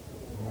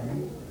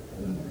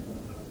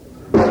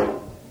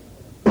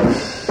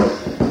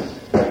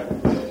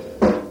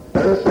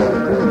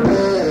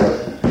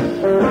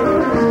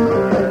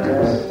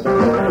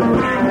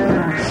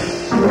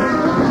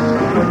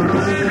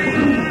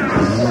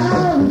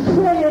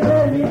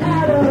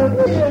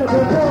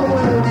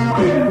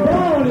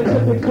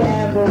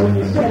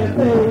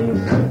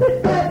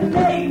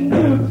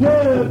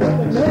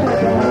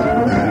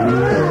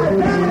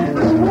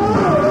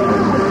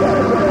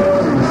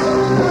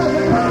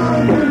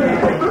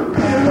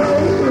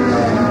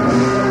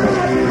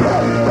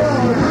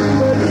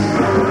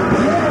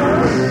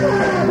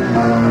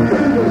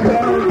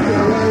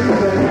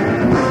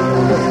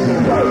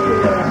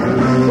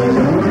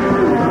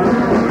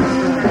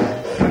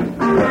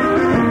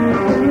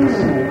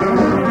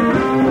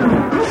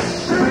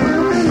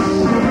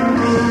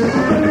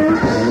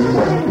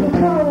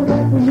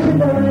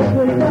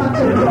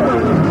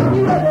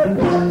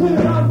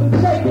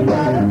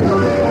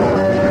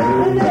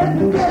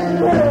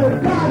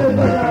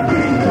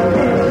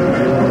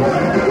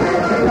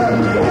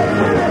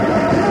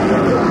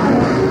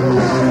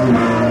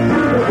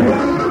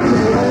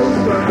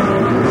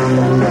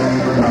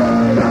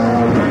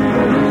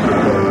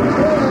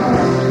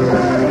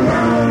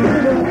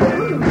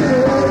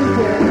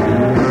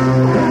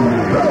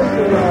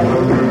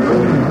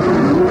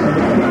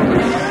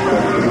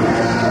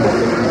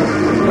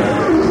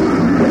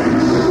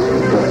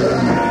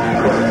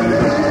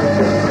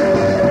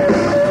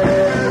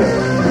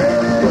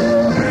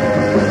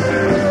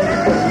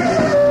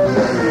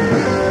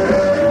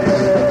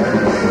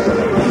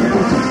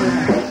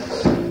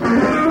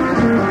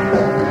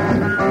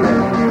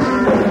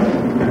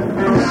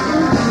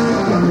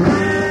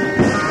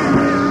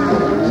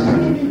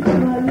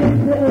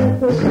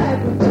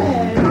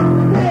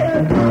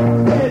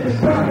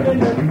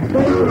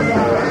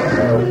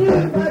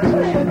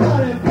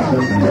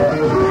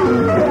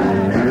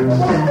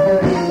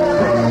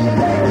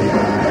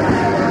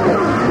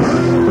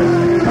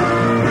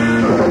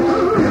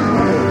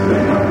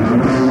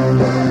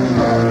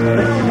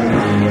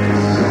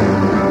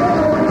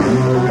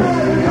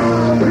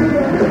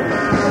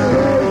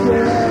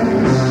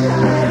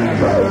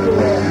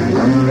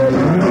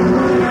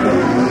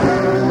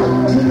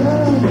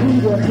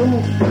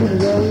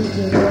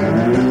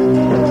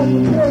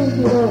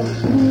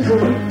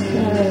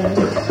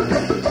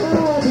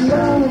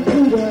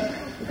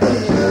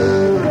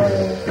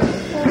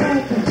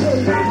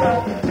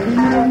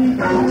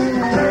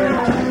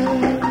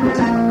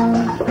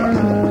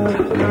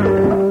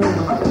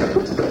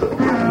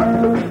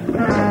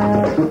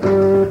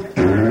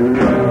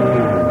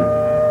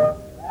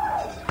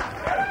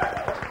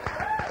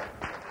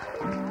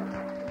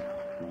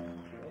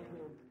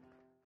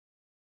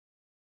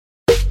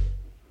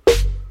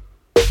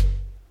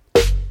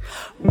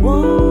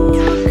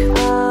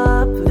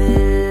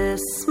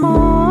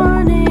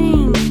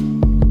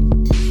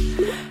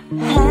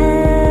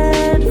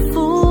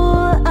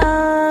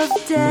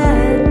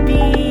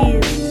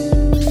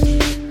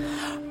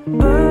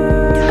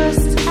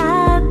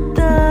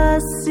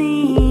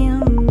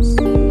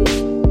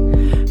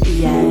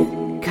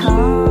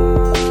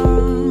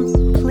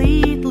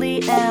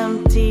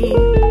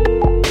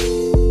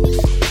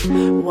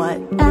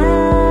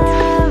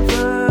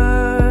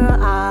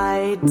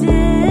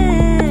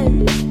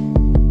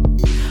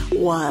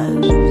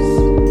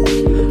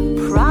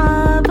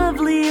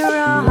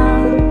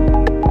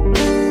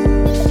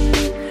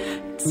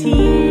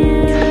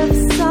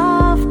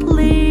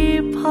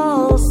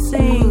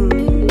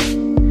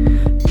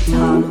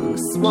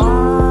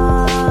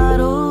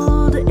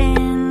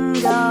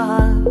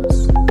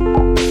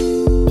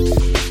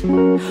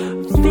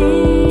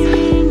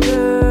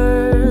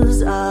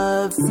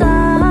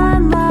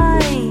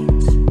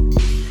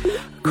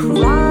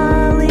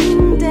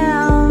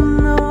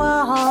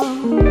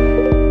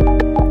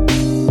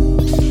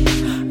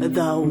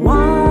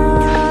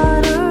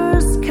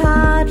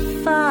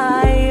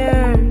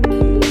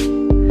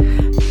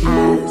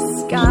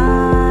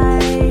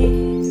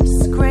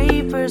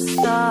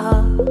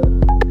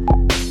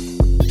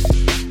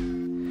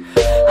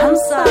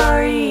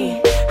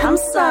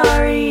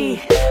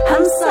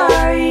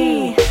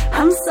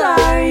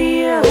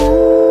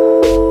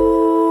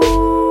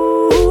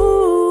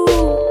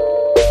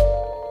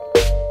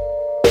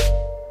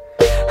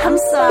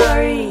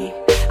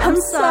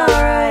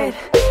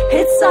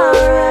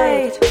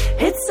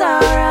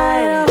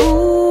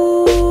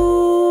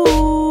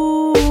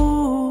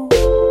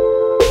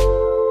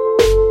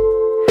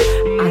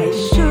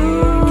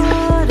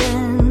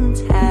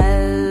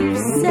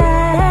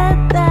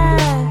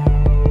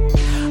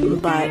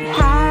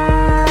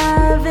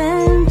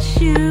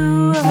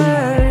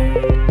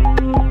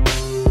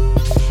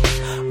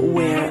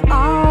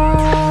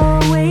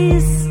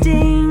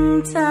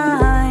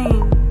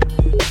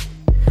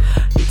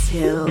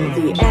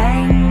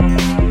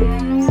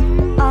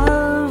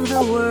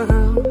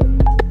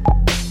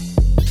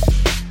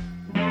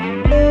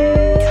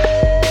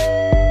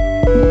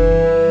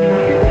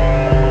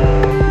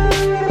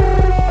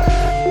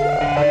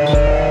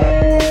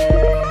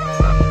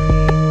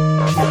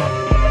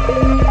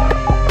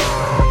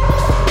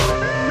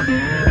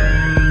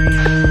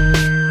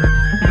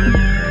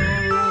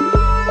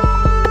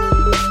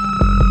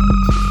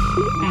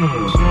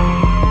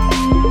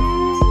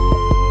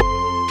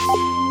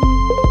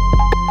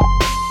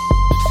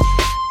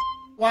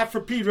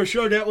 Pedro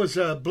Show. That was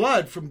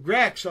Blood from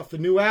Grex off the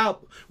new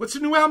album. What's the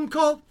new album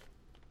called?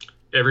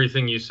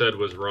 Everything You Said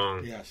Was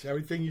Wrong. Yes,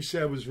 Everything You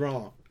Said Was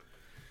Wrong.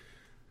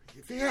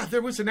 Yeah,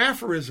 there was an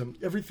aphorism.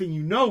 Everything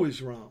you know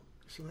is wrong.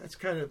 So that's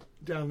kind of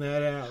down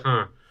that alley.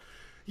 Huh.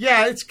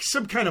 Yeah, it's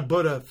some kind of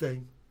Buddha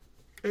thing.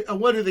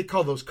 What do they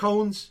call those?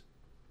 Koans?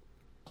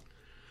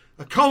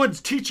 A Koan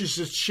teaches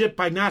this shit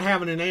by not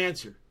having an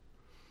answer.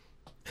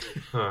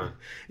 Huh.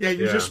 Yeah,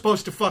 you're just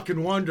supposed to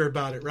fucking wonder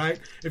about it, right?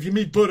 If you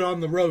meet Buddha on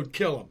the road,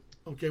 kill him.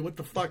 Okay, what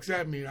the fuck's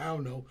that mean? I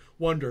don't know.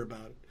 Wonder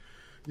about it.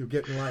 You'll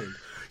get enlightened.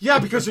 Yeah,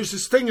 because there's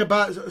this thing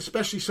about,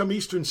 especially some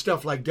Eastern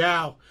stuff like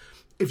Tao,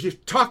 if you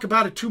talk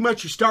about it too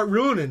much, you start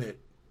ruining it.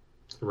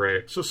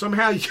 Right. So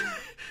somehow,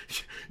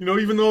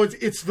 even though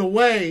it's the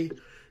way,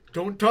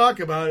 don't talk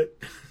about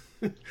it.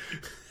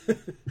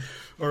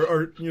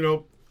 or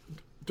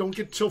don't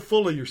get so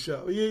full of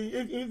yourself.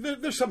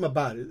 There's something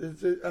about it.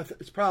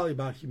 It's probably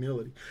about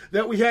humility.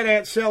 That we had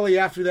Aunt Sally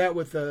after that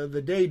with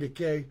the Day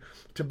Decay.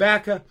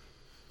 Tobacco.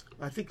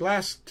 I think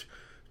last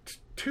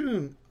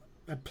tune,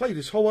 I played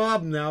his whole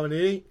album now, and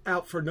it ain't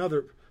out for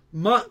another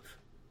month.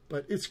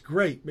 But it's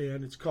great,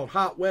 man. It's called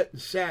Hot, Wet,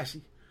 and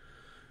Sassy.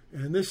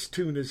 And this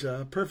tune is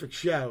a perfect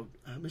shout.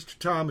 Mr.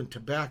 Tom and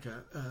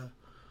Tobacco.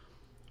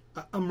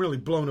 I'm really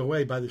blown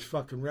away by this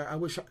fucking rap. I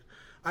wish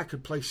I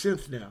could play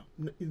synth now.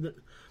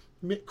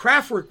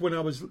 Kraftwerk when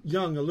I was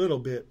young a little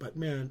bit, but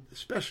man,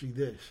 especially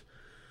this.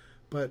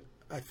 But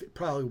I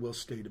probably will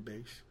stay to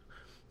bass.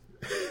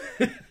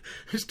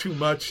 It's too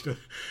much to,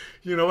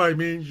 you know what I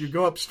mean? You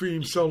go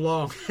upstream so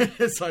long,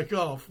 it's like,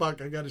 oh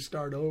fuck, I got to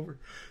start over.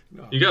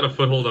 No. You got a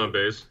foothold on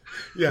bass.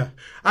 Yeah,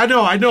 I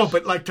know,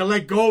 but like to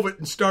let go of it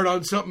and start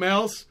on something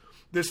else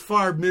this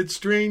far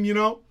midstream,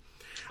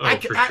 Oh,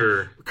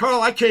 sure.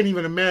 Carl, I can't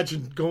even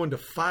imagine going to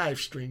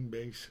 5-string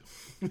bass,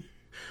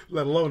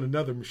 let alone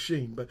another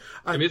machine. But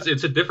I mean,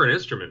 it's a different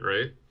instrument,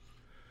 right?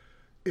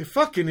 It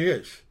fucking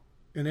is.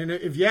 And then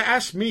if you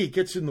ask me, it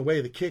gets in the way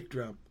of the kick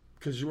drum.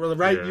 Because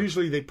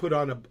usually they put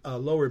on a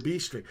lower B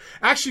string.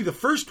 Actually, the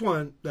first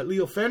one that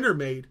Leo Fender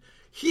made,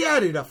 he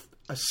added a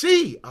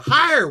C, a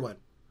higher one.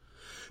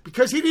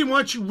 Because he didn't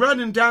want you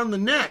running down the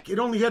neck. It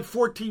only had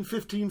 14,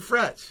 15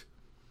 frets.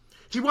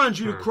 He wanted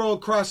you to crawl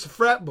across the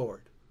fretboard.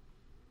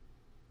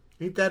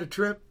 Ain't that a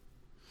trip?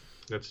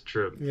 That's a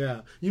trip.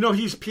 Yeah.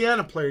 He's a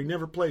piano player. He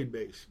never played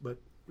bass, but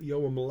we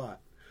owe him a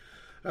lot.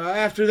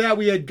 After that,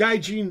 we had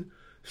gaijin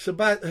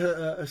sabetsu.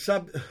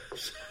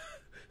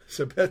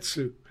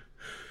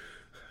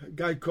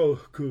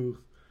 Gaikoku,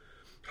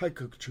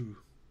 hakuchuumu,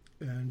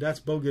 and that's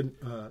Bogdan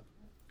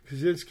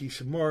Kaczynski,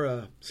 some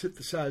more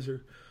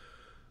synthesizer.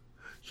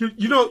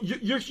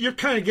 You're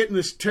kind of getting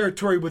this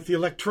territory with the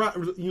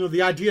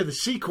the idea of the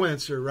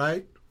sequencer,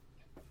 right?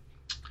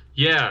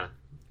 Yeah.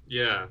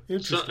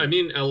 Interesting. So, I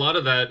mean, a lot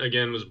of that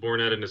again was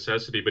born out of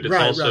necessity, but it's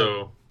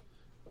also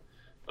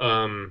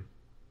the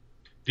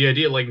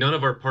idea like none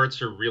of our parts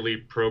are really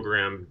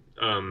programmed.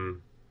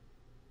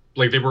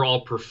 Like they were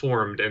all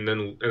performed and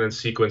then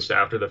sequenced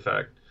after the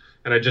fact.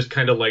 And I just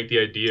kind of like the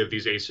idea of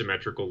these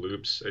asymmetrical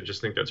loops. I just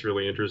think that's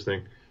really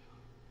interesting.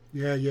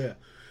 Yeah.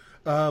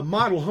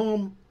 Model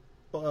Home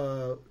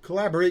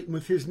collaborating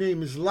with His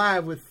Name Is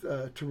Live with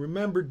To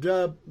Remember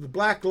Dub. The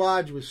Black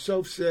Lodge with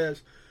Soph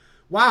Says.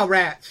 Wow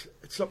Rats.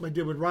 It's something I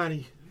did with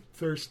Ronnie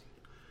Thirst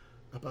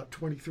about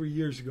 23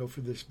 years ago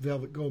for this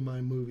Velvet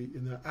Goldmine movie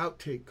in the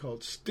outtake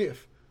called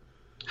Stiff.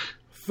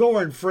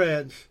 Thor and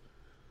Friends.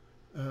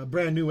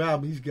 Brand new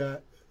album he's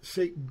got.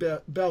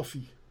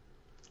 Belfi.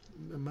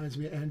 Reminds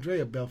me of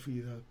Andrea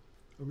Belfi, the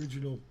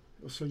original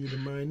El Sueño de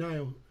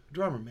Marinao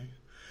drummer, man.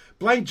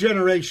 Blank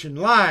Generation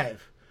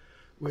live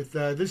with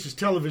this is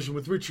Television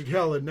with Richard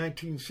Hell in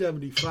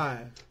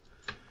 1975.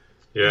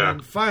 Yeah.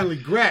 And finally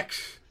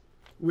Grex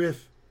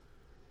with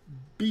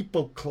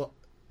beepocalypse.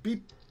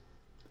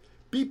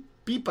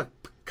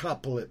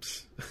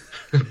 Beepocalypse.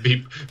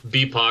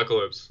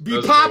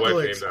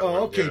 Beepocalypse.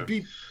 Oh, okay.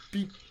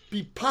 Yeah.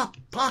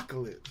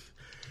 Beepocalypse.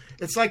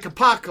 It's like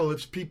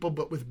apocalypse, people,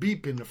 but with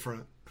beep in the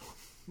front.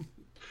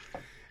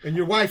 And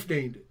your wife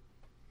named it.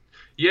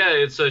 Yeah,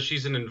 it's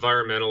she's an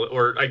environmental,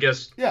 or I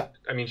guess. Yeah.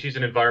 I mean, she's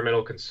an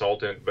environmental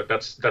consultant, but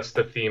that's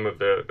the theme of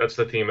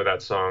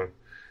that song.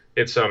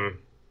 It's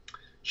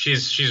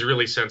she's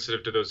really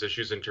sensitive to those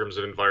issues in terms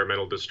of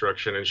environmental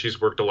destruction, and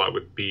she's worked a lot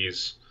with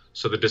bees.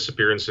 So the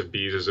disappearance of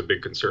bees is a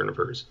big concern of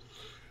hers.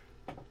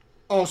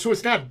 Oh, so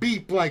it's not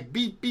beep like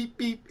beep beep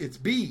beep. It's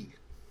bee.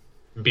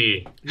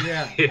 Bee.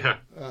 Yeah. Yeah.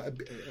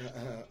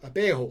 A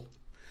beehole.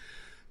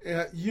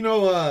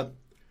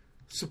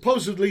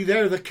 Supposedly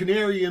they're the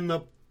canary in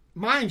the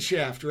mine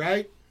shaft,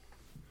 right?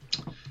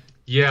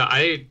 Yeah,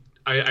 I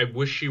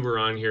wish she were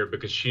on here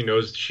because she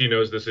knows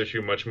this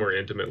issue much more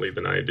intimately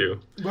than I do.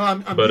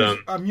 Well,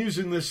 I'm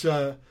using this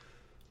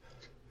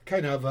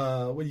kind of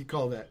what do you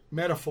call that?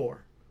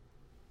 Metaphor.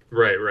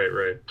 Right.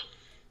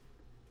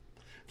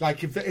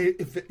 Like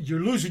if you're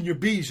losing your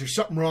bees, there's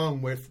something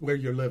wrong with where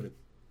you're living.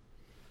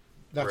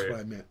 That's right. what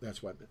I meant.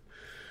 That's what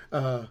I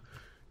meant.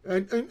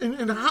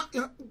 And how,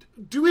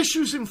 do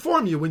issues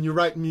inform you when you're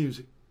writing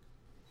music?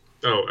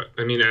 Oh,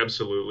 I mean,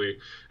 absolutely.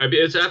 I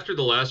mean, it's after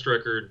the last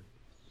record.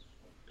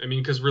 I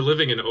mean, because we're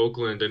living in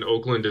Oakland, and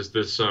Oakland is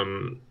this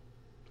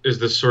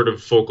sort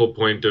of focal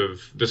point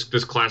of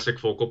this classic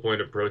focal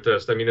point of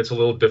protest. I mean, it's a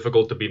little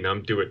difficult to be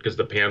numb to it because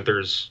the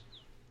Panthers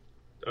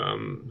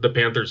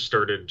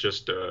started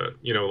just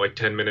like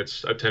 10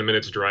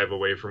 minutes drive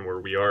away from where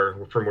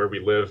we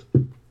live.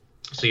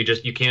 So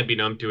you can't be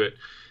numb to it,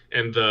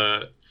 and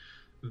the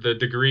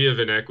degree of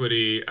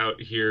inequity out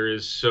here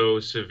is so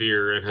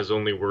severe and has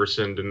only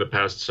worsened in the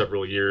past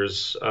several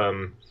years.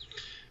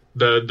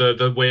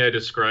 The way I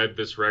describe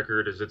this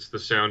record is it's the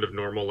sound of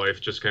normal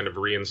life just kind of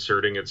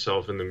reinserting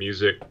itself in the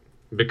music,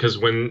 because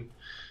when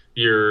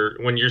your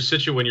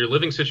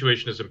living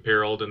situation is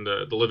imperiled, and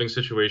the living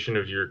situation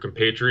of your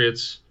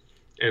compatriots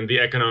and the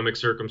economic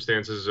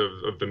circumstances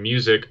of the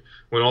music,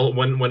 when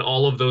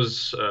all of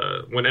those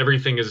when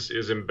everything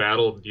is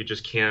embattled, you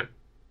just can't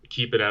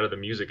keep it out of the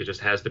music. It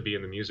just has to be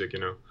in the music,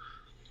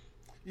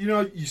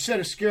 You said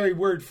a scary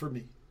word for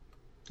me.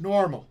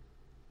 Normal.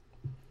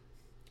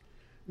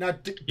 Now,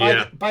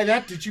 by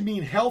that, did you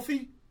mean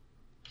healthy?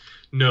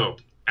 No,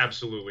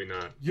 absolutely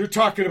not. You're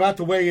talking about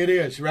the way it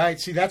is, right?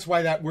 See, that's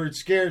why that word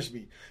scares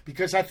me.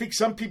 Because I think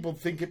some people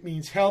think it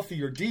means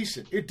healthy or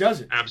decent. It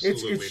doesn't.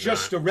 Absolutely It's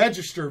just a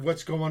register of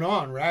what's going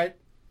on, right?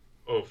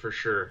 Oh, for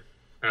sure.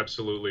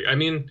 Absolutely. I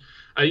mean,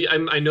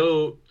 I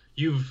know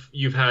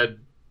you've had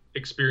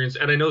experience,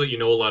 and I know that you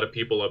know a lot of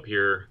people up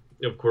here.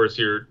 Of course,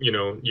 your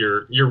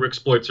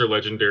exploits are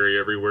legendary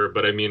everywhere,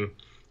 but I mean,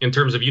 in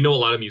terms of, a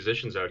lot of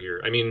musicians out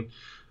here. I mean,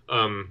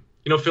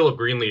 Philip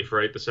Greenleaf,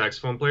 right, the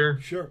saxophone player?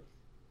 Sure.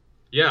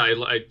 Yeah,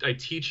 I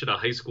teach at a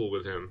high school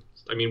with him.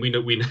 I mean, we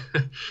know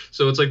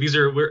so it's like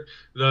there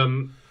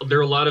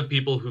are a lot of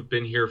people who've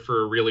been here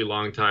for a really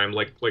long time,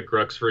 like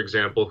Grex, for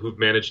example, who've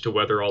managed to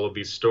weather all of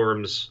these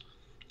storms,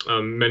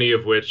 many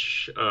of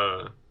which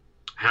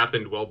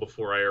happened well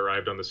before I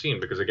arrived on the scene,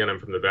 because again, I'm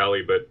from the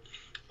Valley, but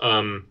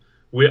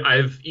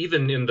I've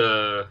even in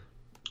the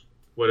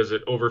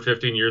over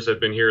 15 years I've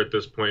been here at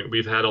this point,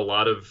 we've had a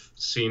lot of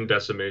scene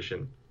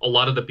decimation. A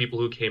lot of the people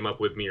who came up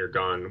with me are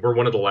gone. We're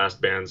one of the last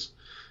bands,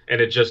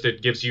 and it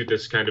gives you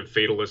this kind of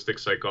fatalistic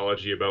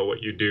psychology about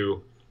what you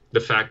do, the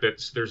fact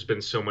that there's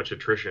been so much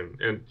attrition.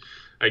 And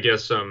I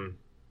guess I'm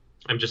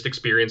just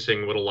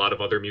experiencing what a lot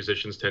of other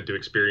musicians tend to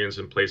experience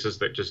in places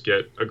that just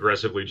get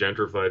aggressively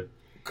gentrified.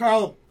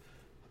 Carl,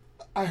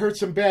 I heard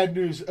some bad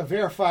news.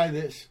 Verify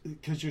this,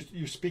 because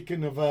you're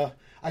speaking of.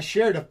 I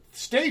shared a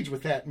stage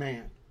with that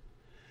man,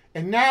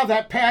 and now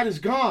that pad is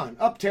gone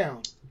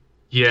uptown.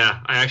 Yeah,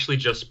 I actually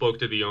just spoke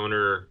to the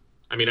owner.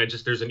 I mean,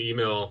 there's an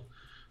email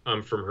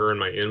from her in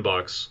my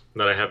inbox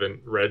that I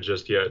haven't read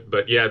just yet.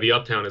 But yeah, the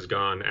uptown is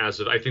gone as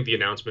of, I think the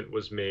announcement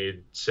was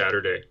made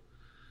Saturday.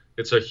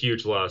 It's a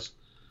huge loss.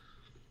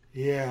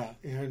 Yeah,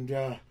 and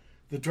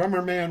the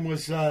drummer man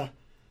was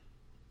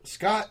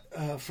Scott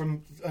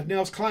from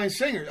Nels Klein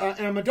Singer,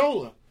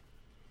 Amendola.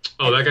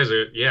 Oh, that guy's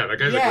a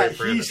great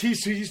friend.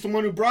 He's the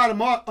one who brought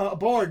him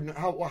aboard, and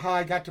how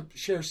I got to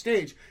share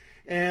stage.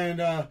 And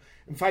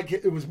in fact,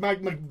 it was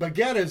Mike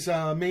Baghetta's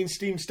main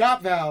steam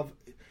stop valve.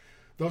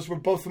 Those were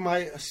both of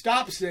my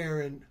stops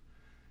there, and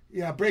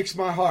yeah, it breaks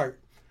my heart.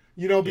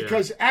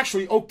 Because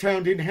actually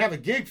Oaktown didn't have a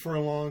gig for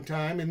a long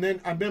time, and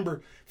then I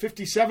remember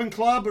 57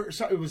 Club, or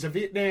something, it was a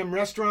Vietnam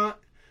restaurant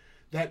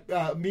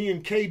that me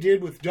and Kay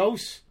did with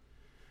Dose,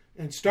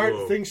 and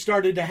things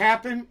started to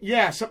happen.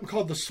 Yeah, something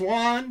called the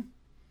Swan,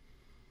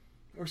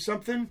 or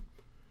something.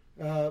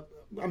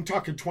 I'm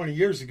talking 20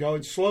 years ago,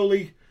 and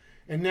slowly,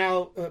 and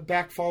now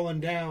back falling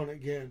down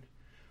again,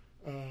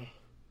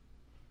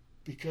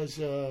 because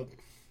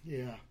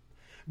yeah.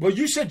 Well,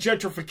 you said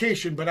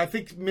gentrification, but I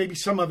think maybe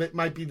some of it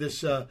might be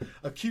this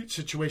acute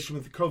situation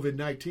with the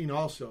COVID-19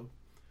 also.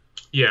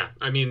 Yeah,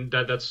 I mean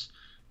that's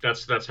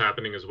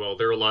happening as well.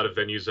 There are a lot of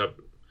venues up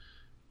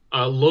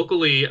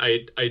locally.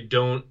 I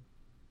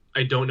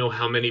don't know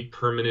how many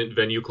permanent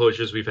venue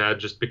closures we've had,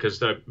 just because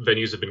the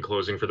venues have been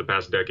closing for the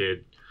past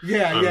decade.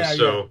 Yeah.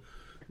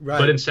 Right.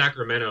 But in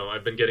Sacramento,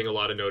 I've been getting a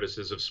lot of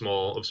notices of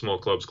small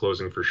clubs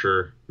closing for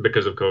sure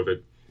because of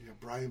COVID. Yeah,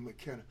 Brian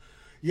McKenna.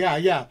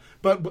 Yeah.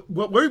 But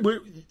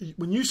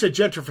when you said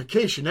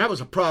gentrification, that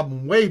was a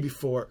problem way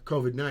before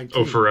COVID-19.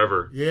 Oh,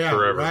 forever. Yeah,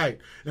 forever. Right.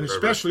 And forever.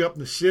 Especially up in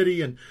the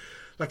city, and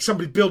like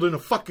somebody building a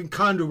fucking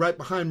condo right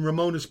behind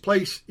Ramona's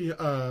place,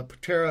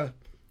 Patera,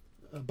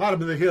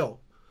 bottom of the hill.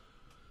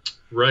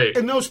 Right.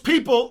 And those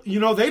people,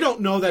 they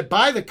don't know that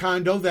buy the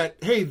condo that,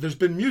 hey, there's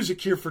been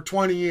music here for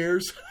 20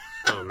 years.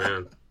 Oh,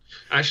 man.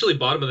 Actually,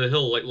 bottom of the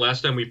hill, like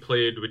last time we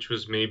played, which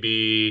was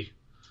maybe,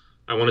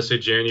 I want to say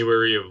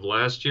January of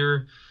last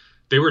year,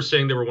 they were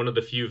saying they were one of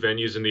the few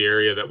venues in the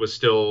area that was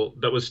still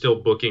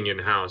booking in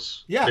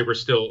house. Yeah. They were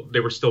still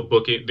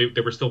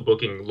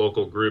booking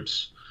local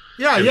groups.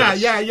 Yeah.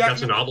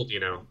 That's a novelty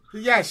now.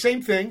 Yeah,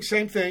 same thing.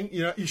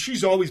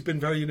 She's always been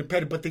very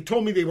independent, but they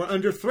told me they were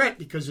under threat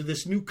because of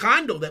this new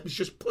condo that was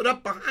just put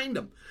up behind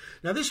them.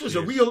 Now, this was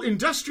a real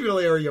industrial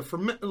area for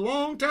a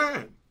long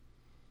time.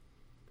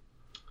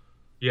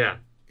 Yeah.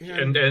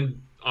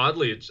 And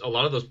oddly, a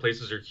lot of those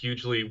places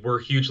were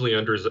hugely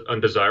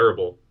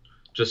undesirable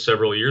just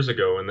several years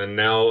ago, and then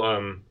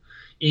now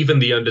even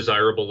the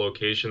undesirable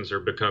locations are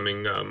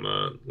becoming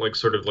like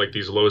sort of like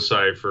these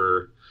loci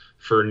for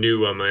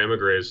new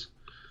emigres,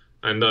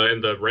 and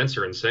the rents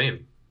are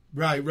insane.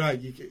 Right.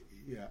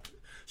 Yeah,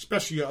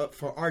 especially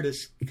for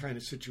artists kind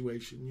of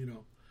situation, you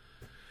know.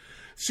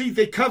 See,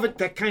 they covet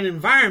that kind of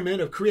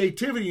environment of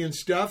creativity and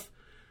stuff,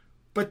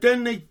 but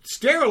then they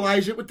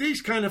sterilize it with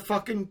these kind of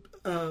fucking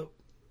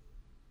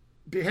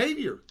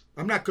behavior.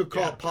 I'm not going to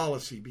call it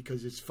policy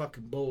because it's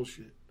fucking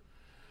bullshit.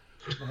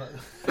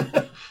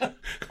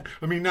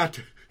 I mean, not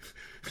to,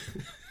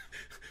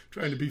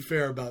 trying to be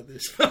fair about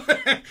this.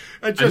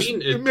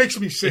 It makes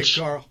me sick,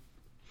 Carl.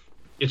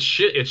 It's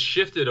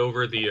shifted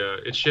over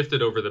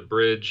the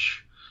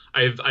bridge.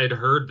 I'd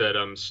heard that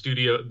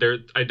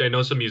I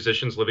know some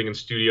musicians living in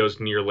studios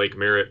near Lake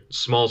Merritt,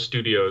 small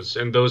studios,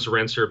 and those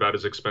rents are about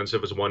as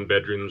expensive as one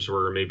bedrooms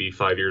were maybe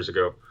 5 years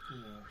ago.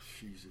 Oh,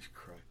 Jesus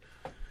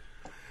Christ.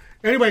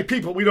 Anyway,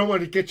 people, we don't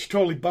want to get you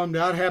totally bummed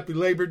out. Happy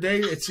Labor Day.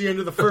 It's the end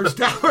of the first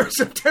hour,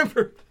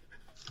 September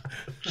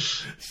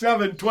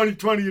 7,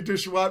 2020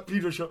 edition of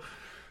Pedro Show.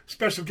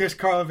 Special guest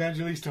Carl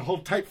Evangelista.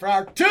 Hold tight for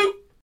hour 2.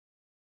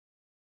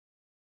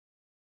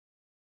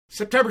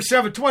 September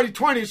 7,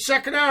 2020,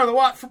 second hour of the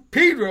Watt from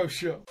Pedro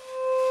Show.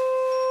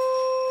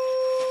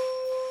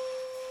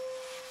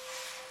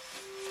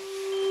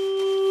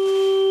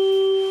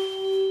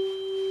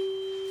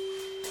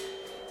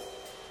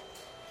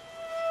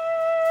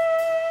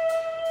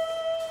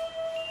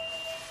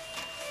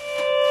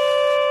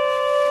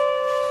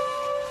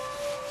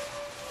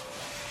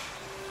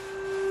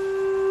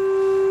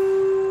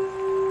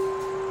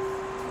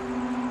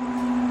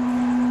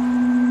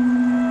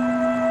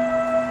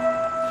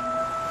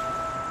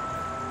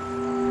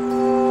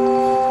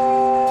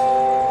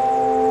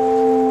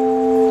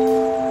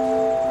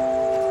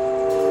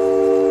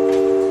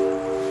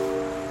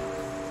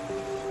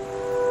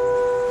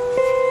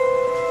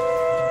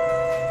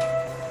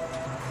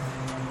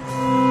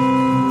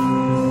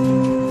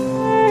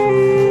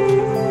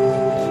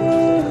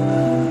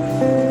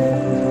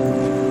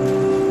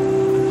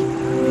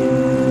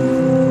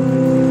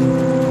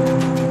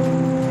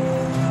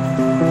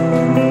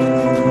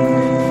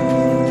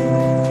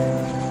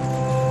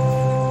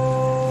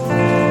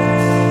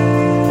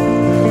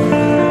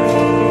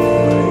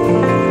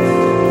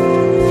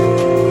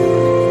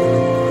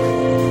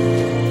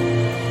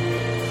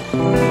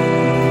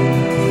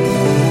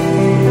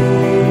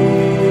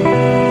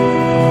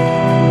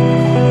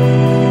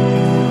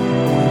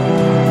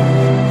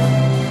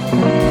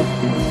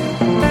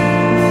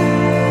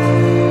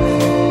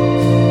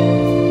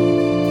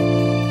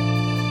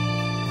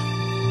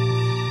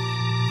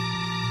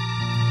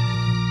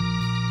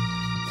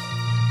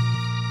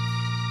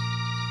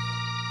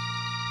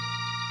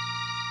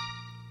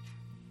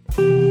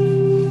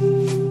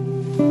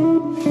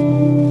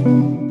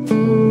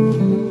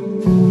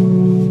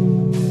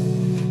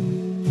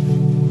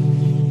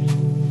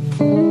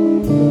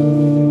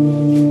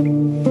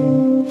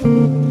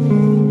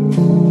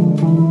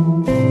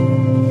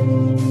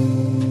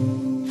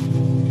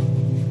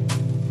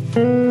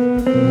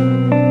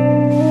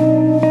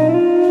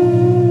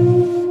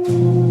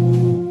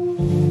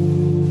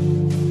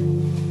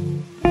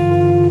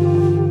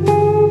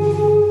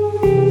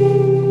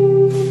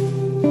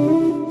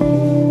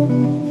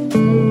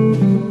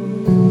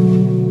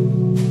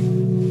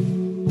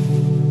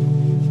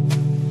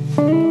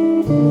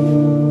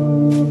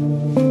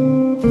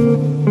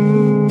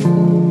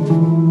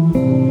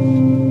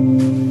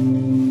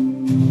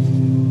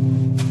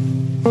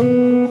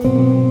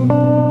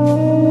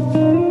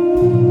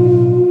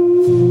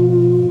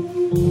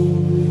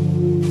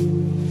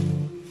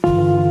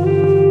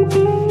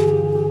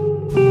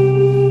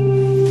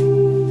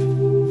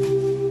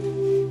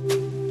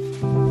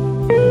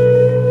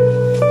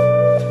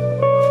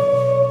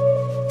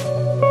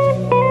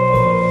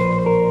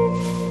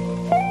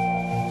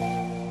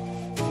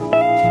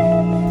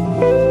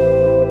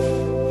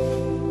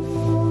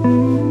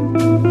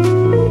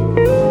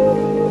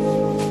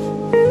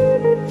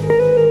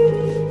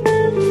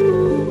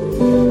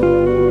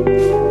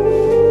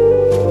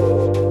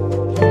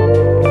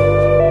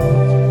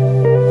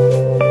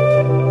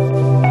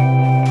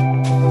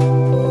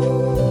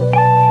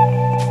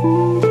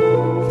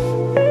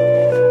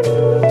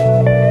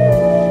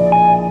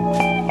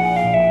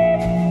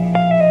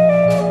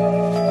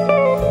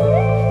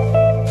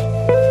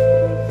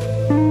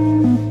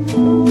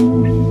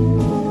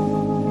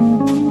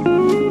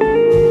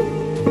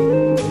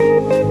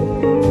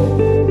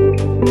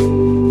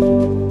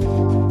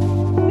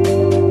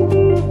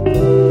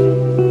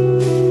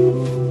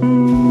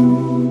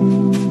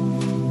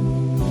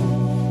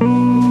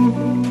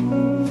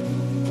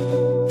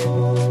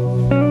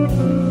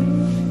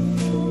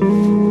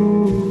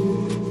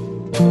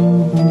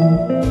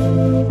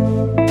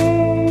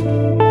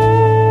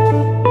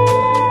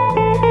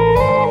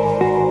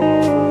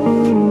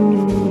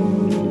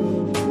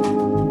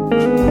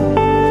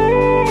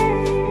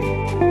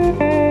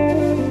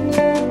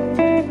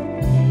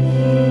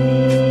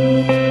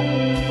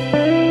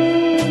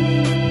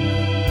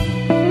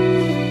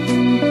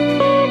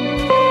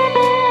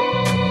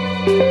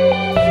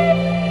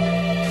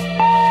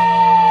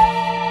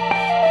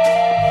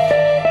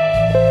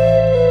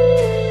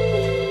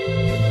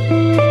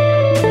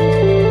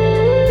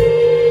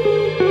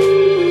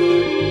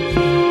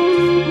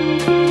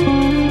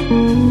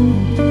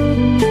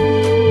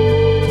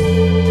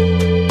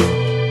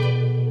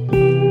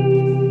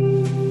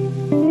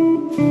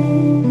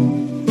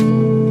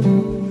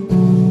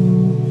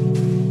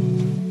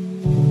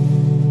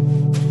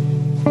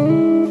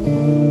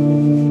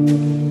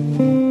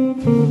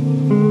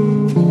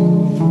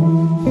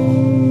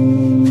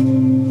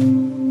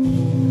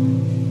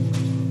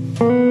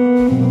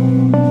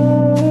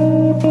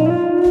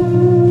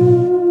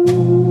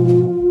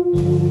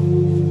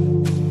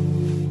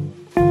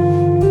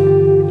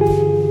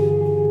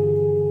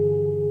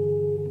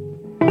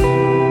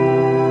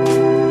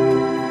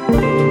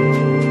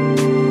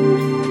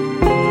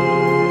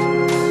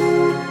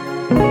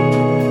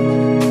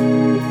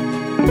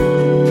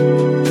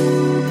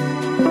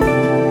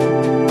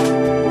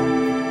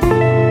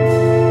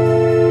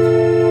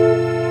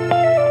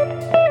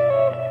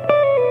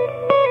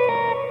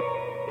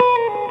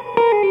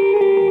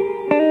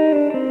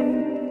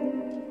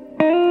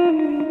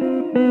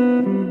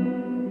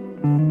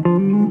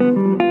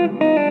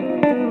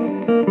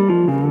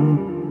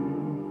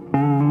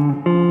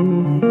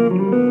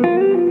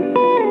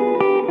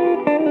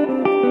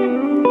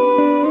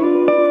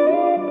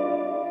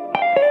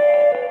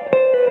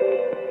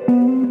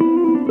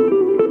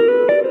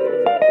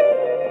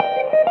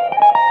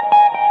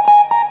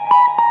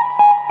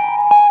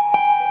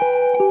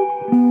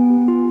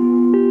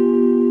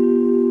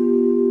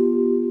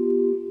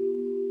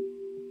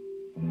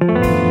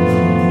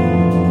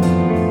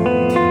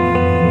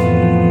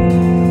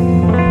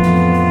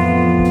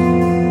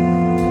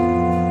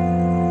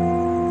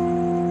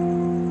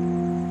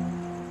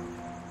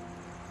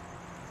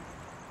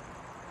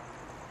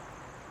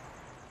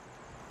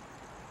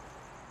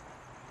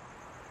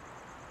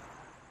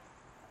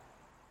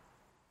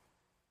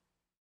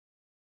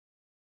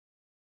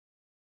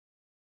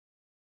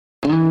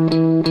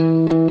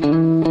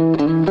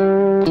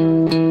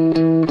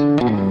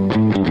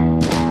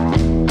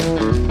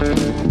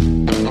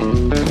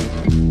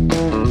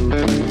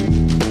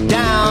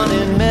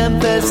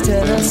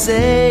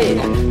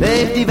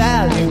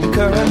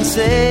 them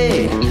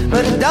say,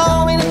 but it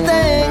don't mean a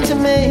thing to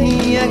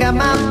me. I got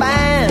my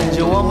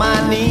banjo on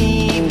my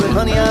knee, but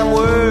honey, I'm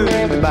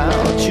worried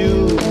about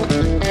you.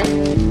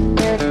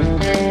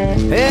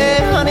 Hey,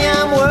 honey,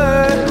 I'm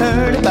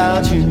worried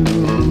about you.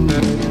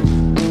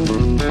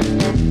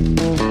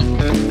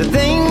 The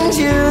things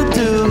you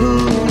do,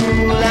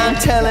 well, I'm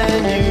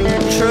telling you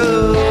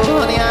true.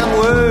 Honey, I'm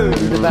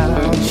worried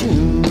about you.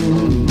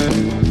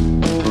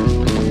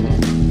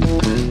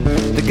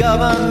 The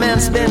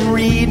government's been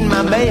reading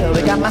my mail.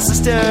 They got my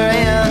sister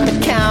in the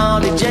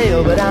county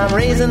jail, but I'm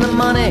raising the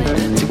money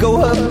to go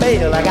her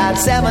bail. I got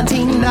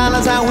 $17,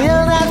 I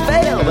will not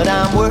fail, but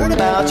I'm worried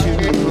about you.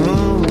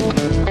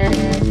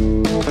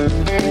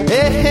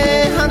 Hey,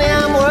 hey, honey,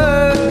 I'm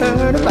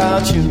worried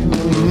about you.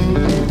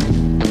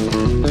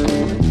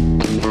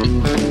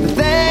 The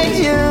things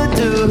you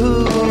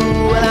do,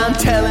 well, I'm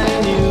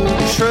telling you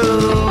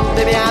true.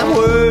 Baby, I'm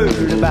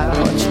worried about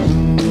you.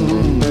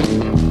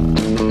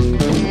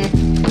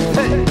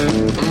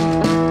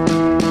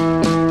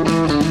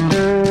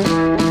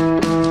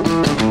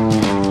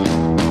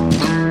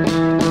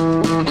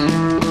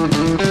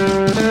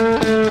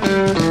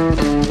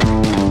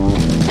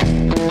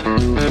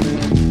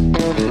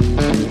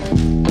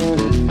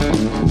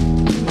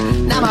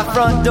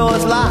 Front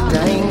door's locked,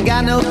 I ain't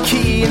got no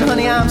key, and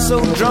honey, I'm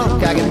so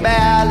drunk I can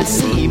barely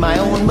see. My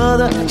own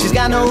mother, she's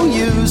got no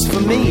use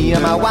for me,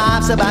 and my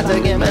wife's about to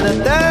give me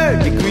the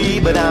 3rd degree,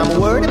 but I'm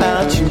worried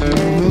about you.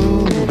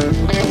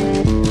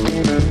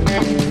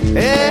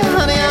 Hey,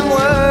 honey, I'm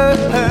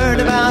worried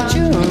about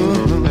you.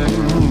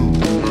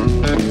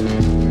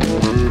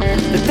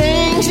 The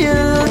things you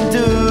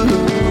do,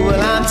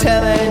 well, I'm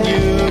telling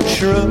you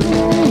true.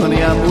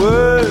 Honey, I'm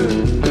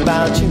worried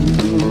about you.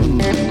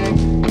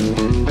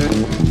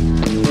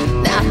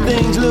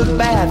 Things look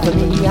bad for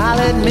me, I'll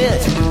admit.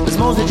 It's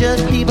mostly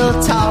just people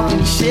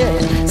talking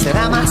shit. Said,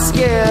 am I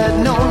scared?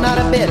 No, not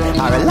a bit.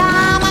 I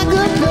rely on my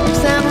good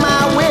looks and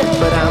my wit,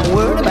 but I'm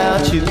worried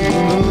about you.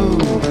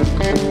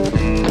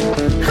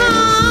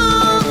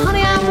 Oh,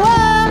 honey, I'm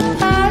worried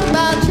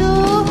about you.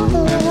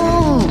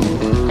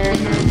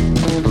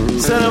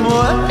 Said I'm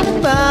worried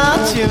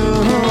about you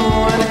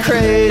and the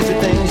crazy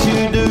things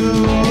you do.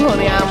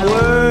 Honey, I'm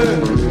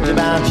worried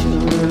about you.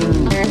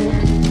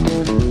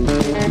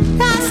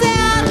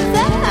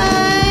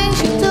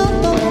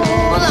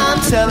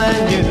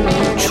 Telling you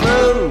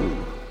true.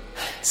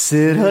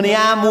 Said, honey,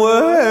 I'm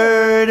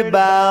worried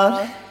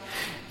about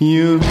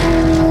you. I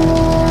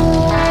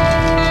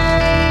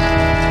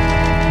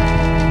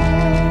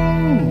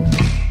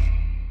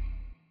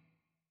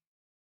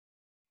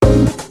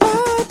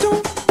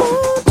don't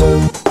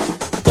want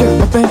to check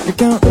my bank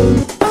account.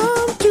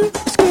 I'm too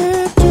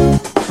scared to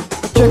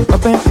check my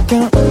bank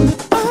account.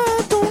 I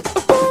don't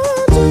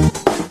want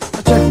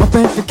to check my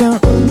bank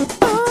account.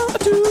 I'm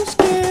too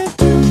scared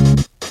to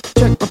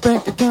check my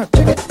bank account,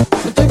 check it,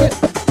 check it.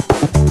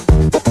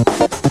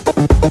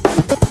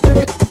 Check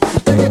it,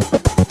 check it.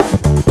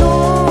 Don't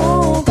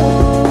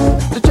want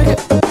to check it.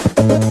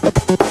 Don't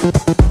want.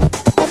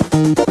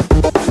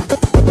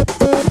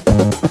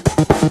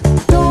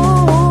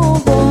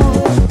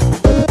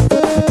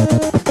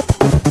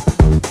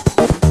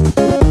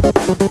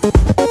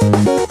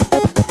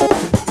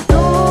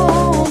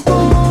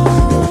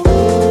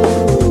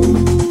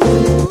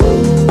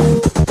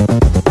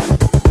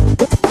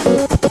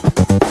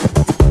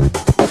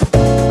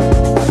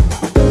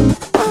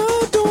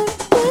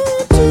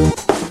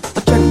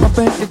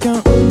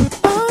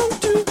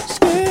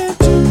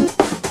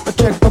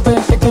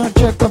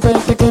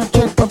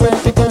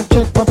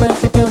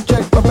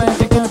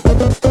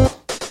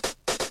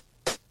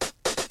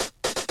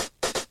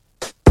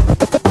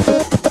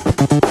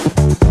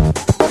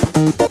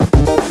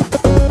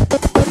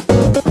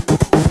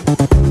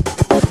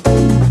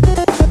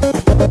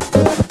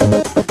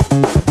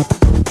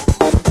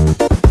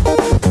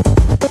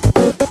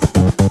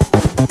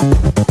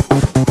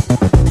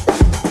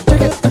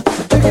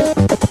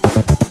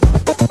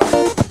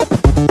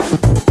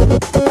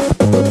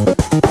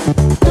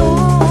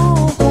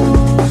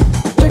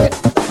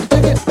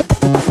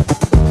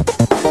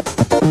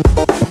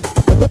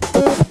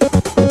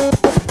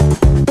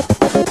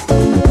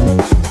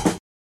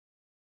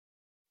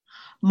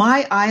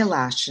 My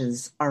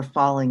eyelashes are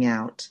falling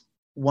out,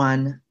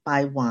 one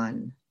by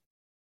one.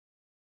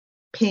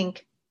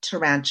 Pink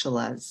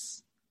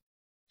tarantulas.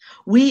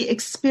 We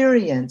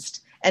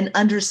experienced an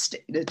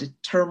understated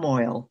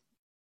turmoil.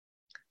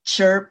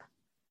 Chirp,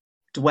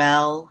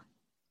 dwell,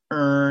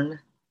 earn.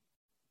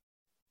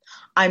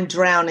 I'm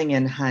drowning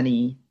in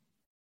honey.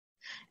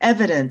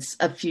 Evidence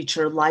of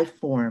future life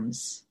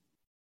forms.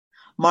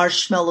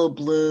 Marshmallow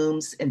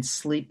blooms in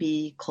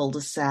sleepy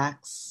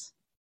cul-de-sacs.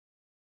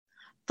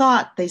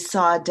 Thought they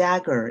saw a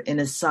dagger in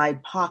his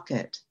side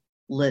pocket,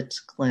 lit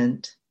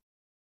Clint.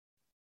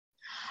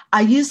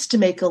 I used to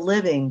make a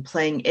living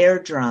playing air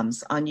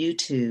drums on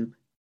YouTube.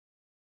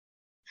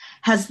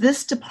 Has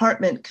this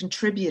department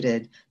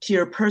contributed to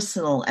your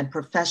personal and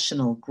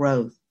professional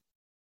growth?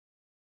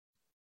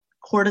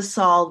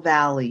 Cortisol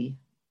Valley.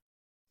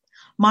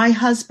 My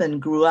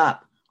husband grew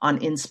up on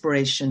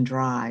Inspiration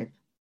Drive.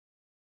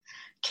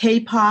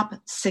 K-pop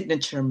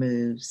signature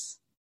moves.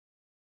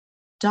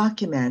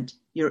 Document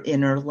your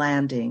inner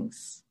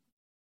landings.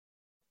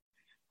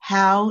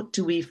 How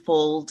do we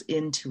fold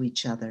into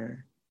each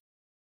other?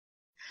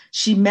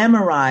 She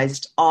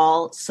memorized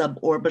all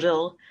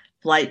suborbital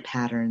flight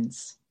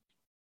patterns.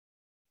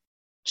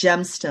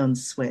 Gemstone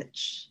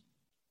switch.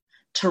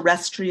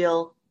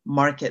 Terrestrial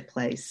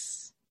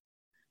marketplace.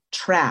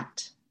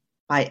 Trapped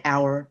by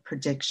our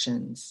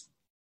predictions.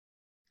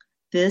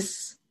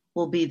 This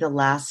will be the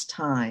last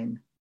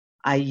time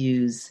I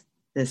use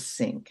this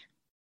sync.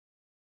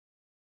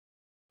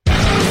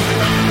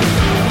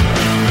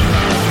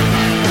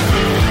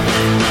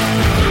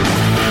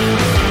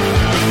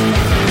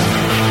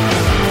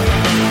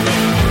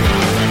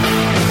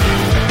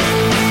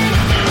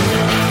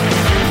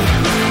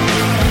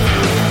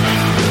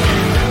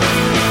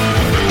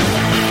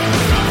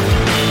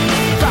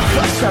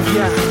 Parfois ça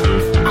vient,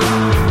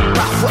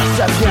 parfois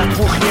ça vient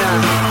pour rien.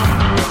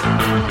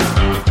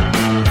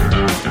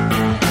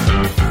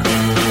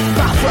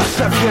 Parfois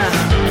ça vient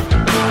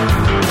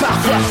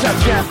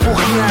pour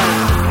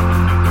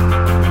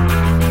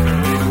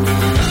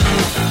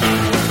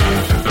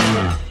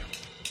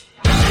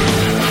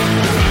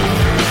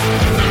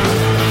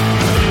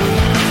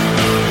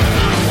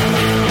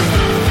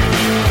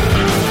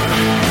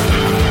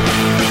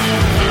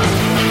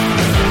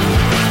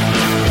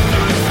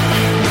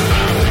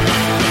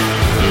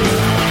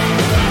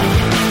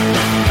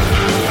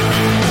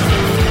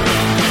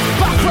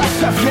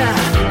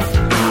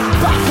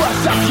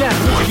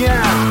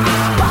rien.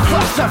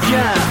 Parfois ça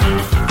vient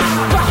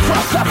pour rien.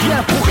 Parfois ça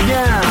vient pour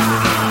rien.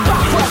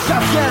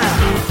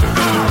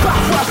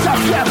 Parfois ça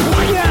vient pour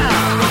rien.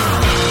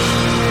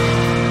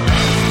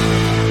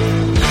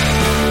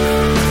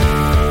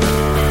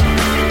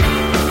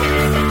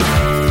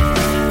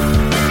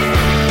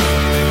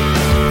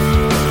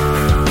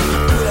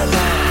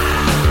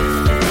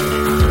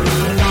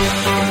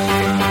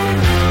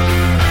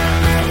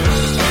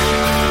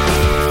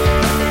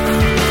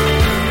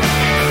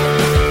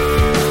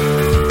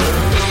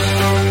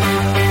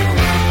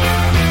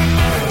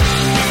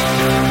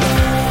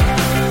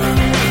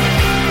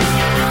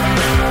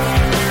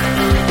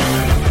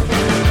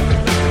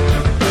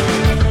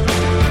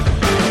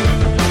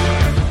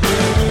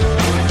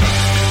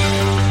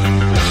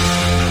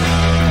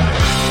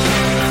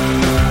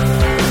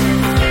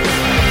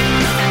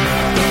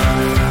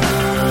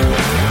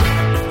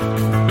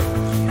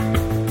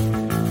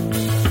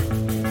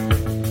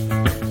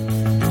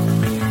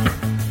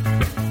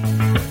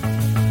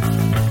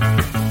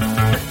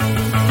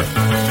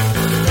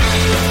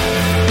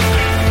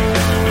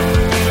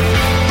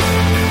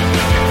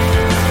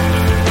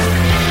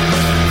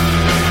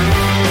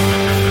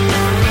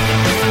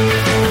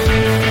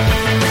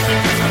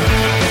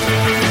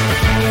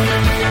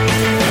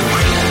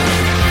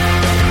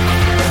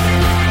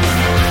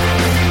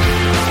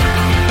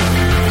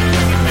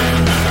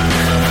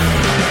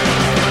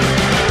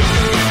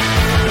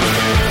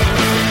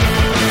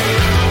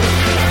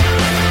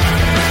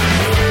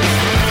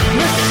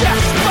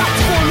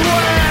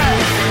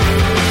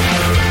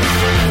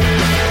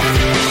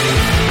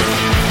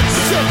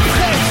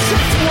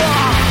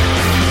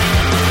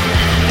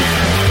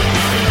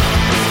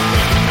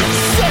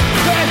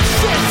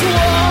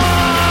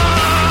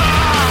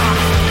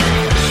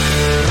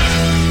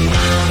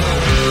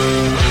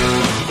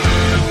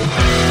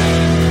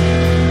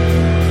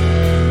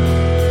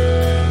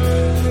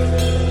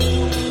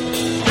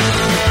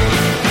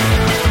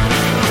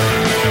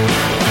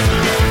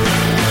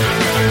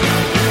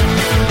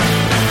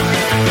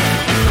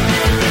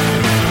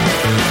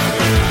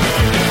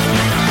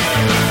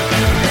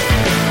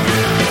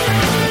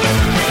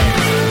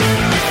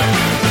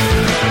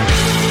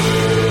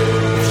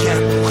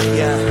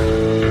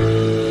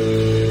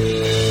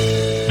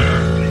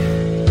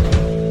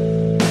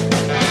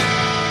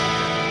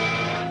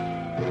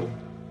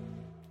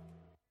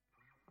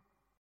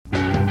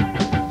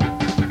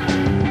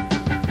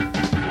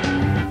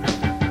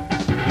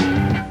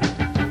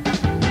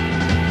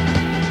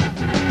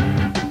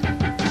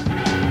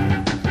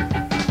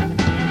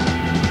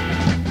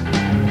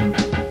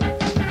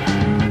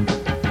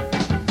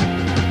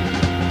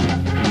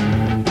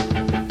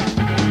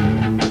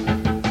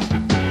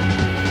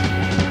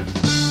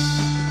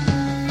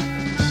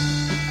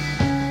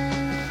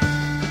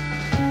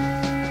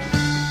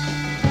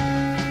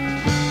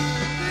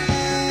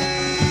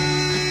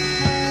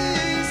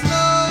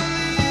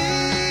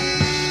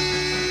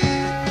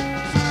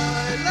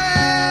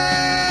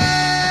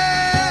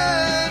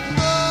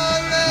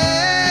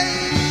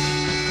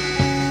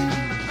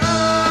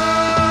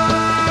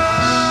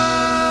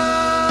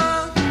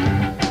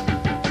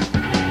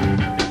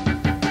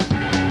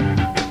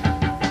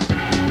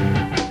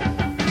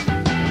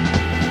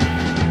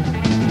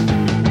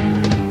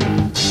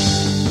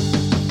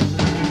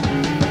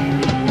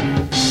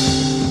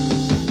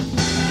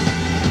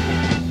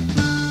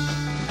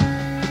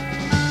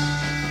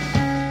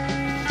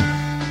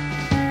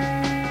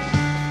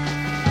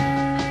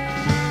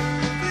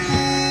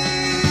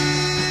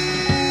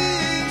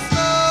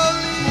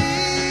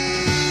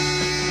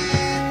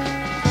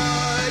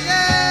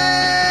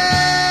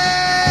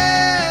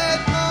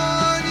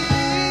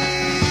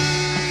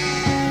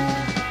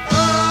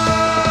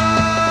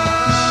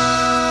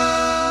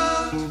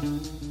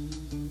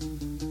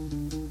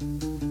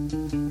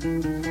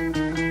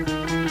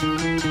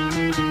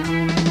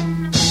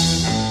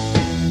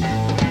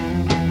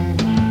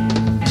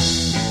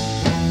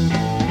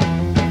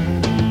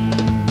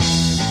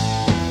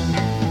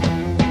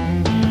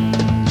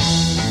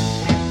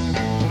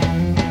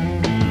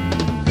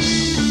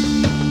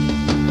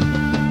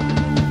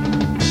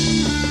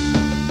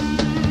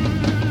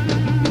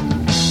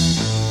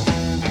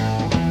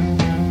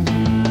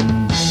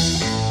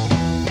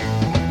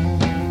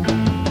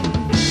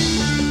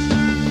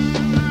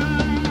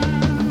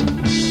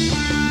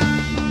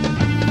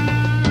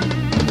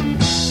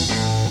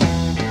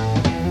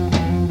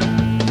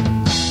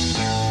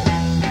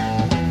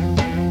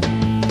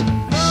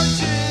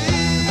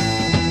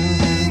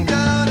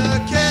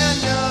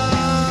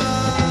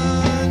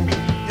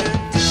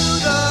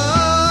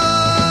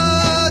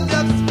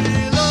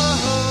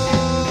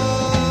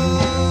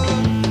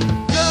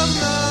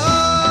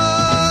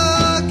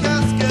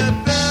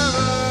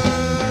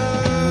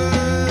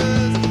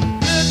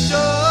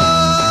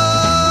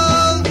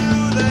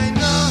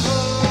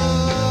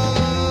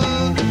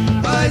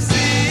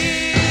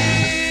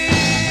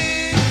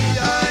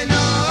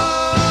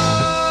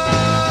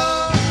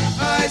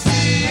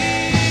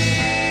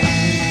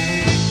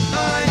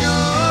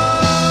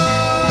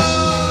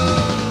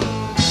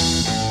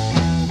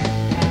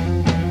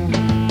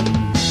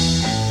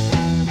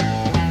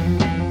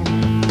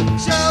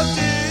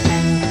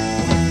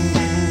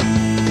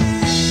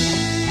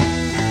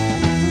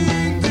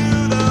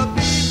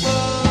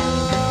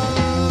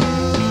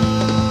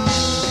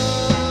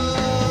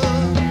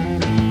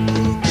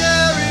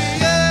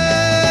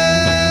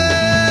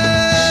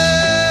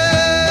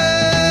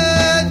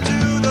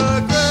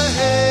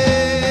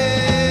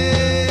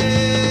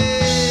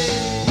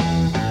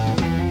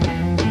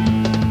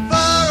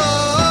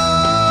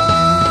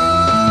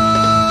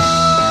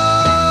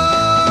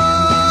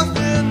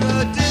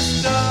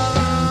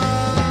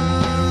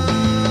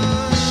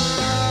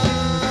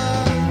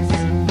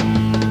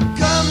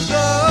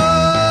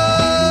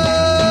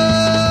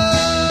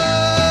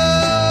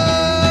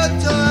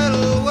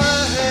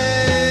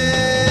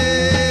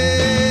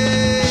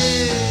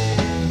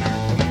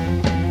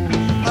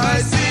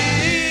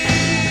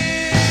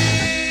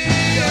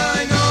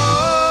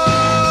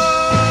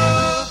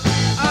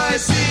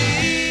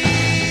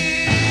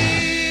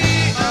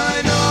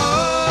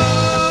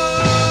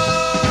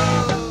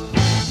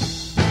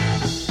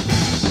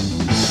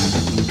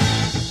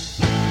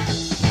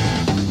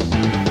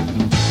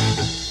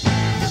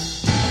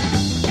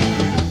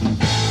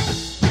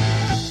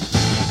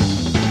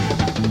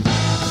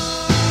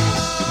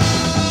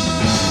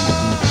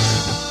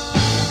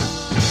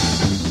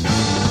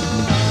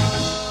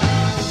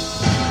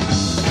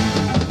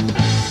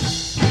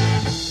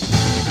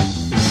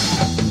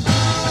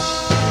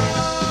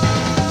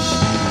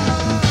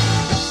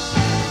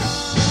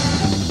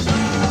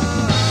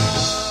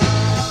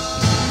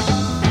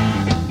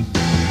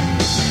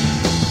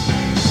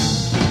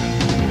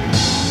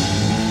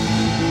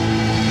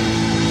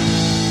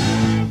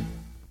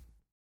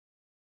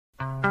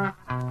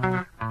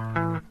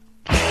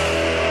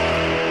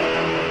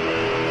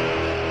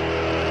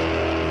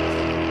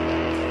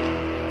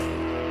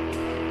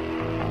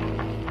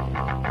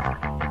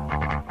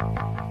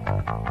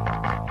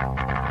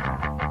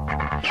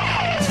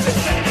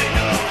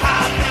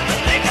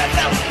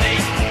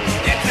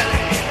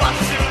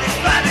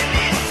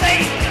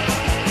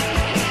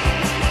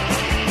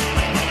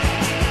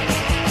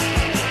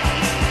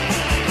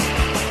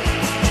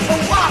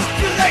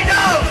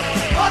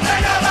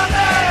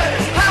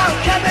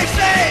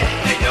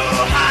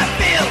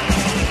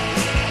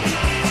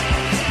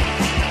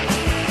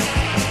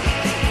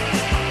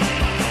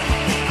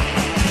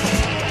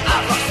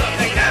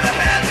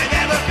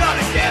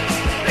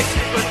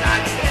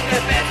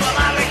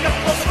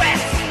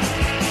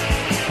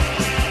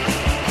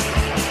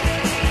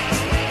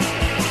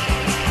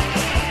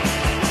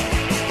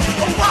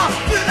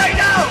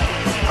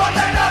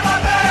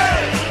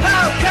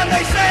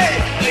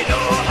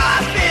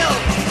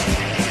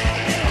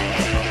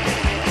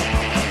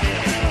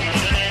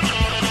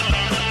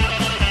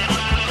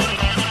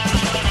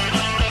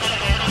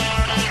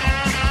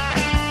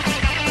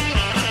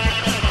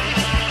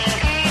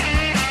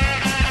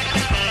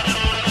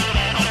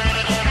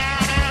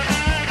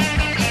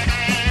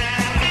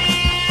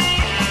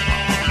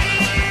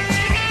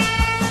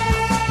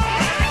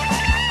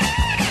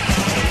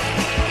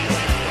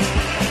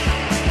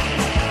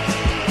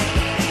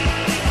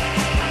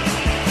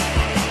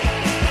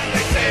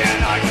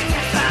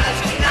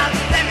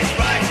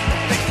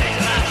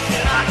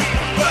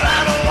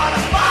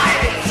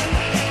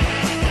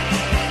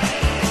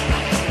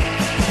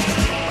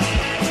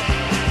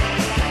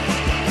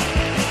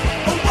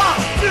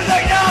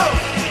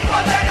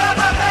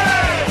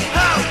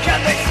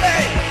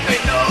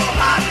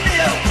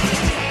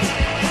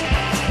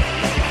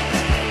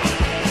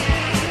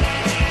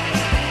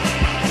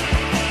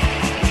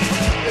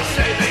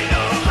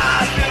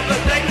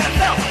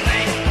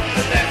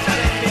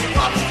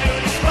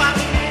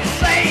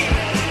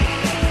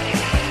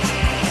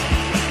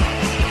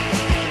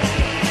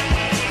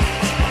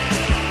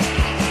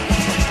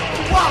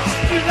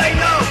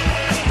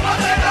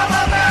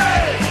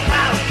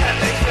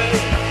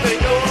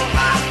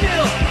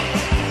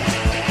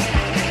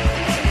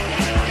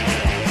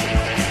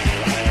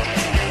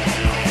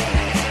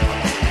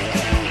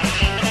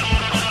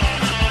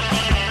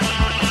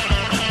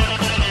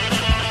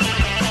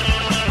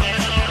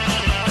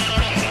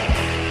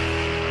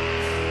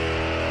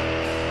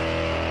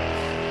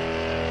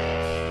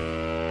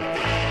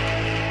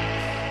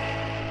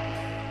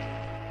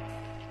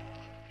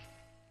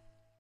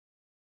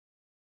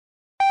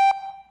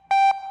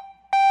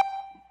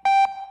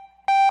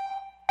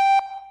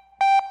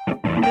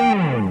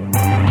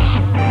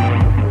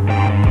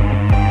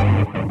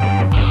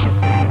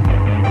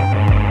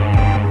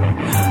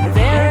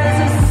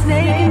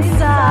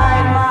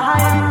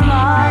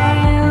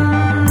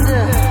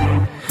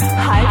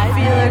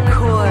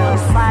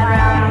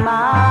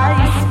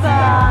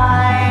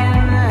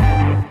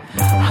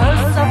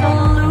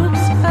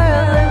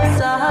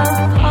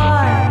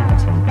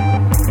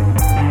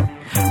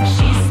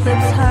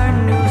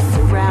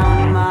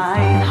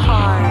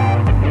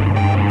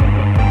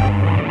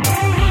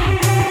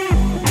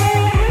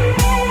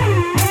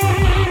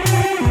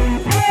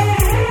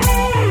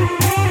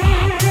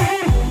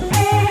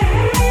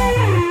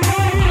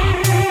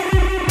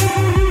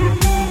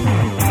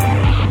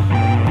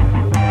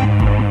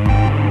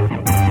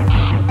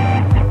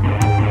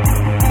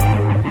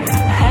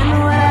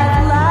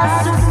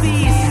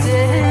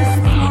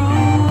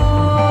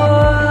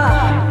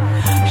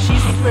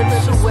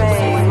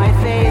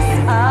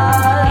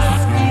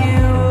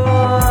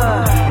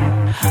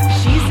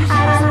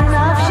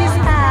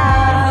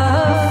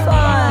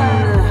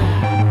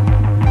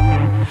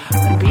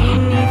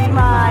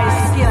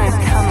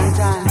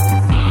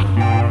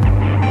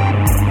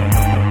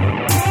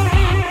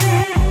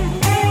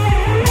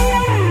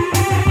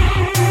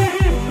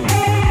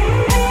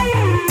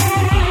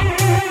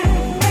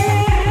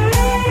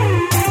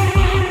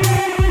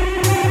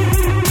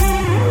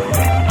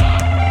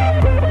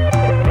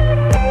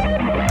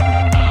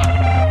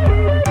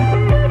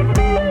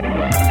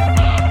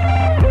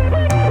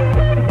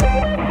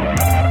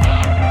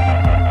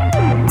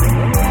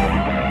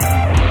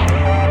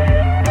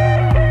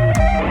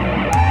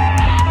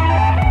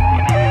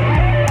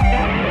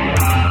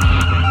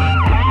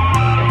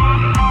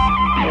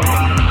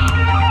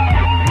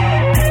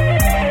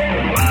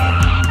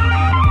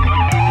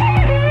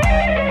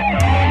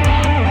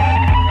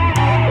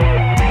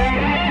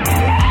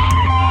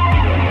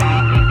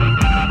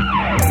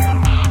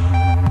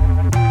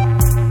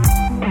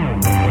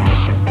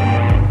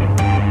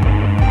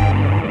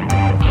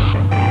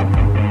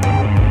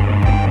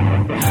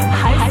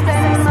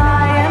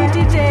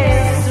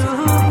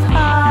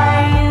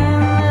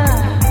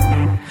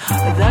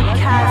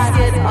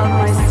 casket of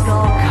my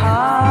skull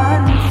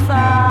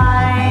confined.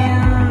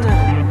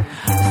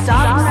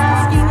 Stop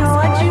asking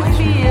what you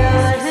feel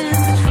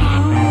is true,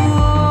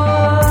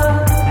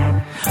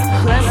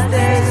 lest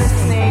there's a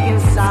snake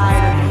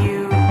inside of you.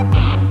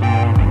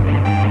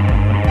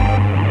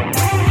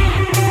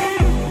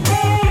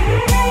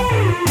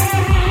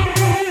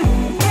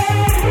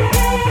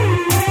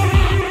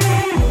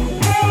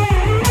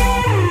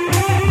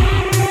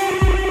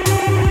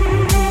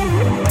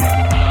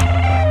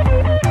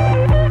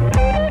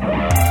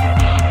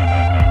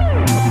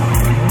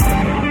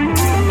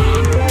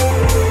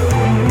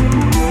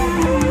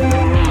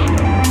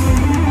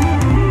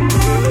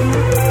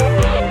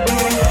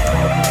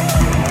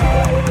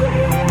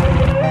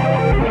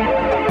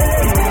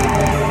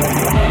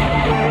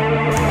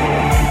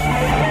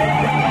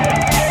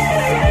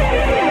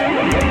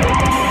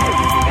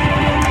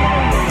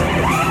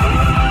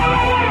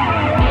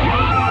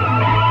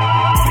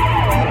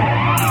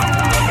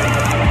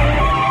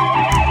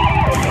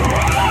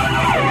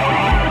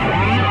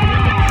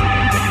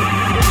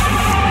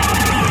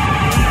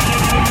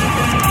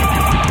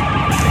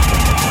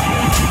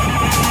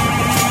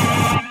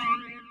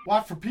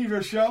 For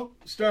Pedro Show,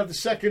 started the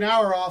second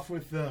hour off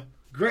with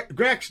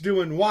Grex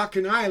doing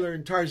Walkin, Ayler,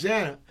 and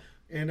Tarzana.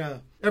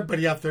 And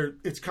everybody out there,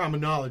 it's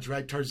common knowledge,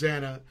 right?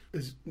 Tarzana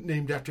is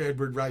named after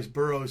Edward Rice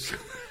Burroughs,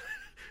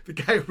 the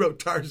guy who wrote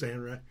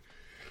Tarzan, right?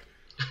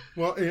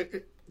 Well,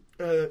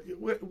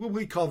 what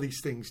we call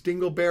these things?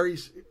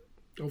 Dingleberries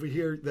over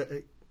here.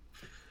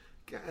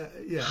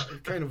 Yeah,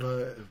 kind of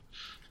a,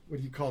 what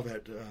do you call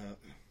that?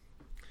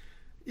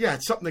 Yeah,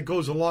 it's something that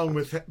goes along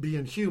with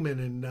being human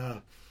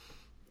and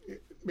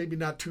maybe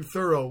not too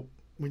thorough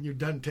when you're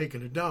done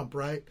taking a dump,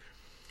 right?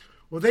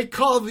 Well, they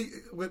call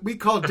what we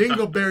call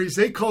dingleberries,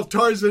 they call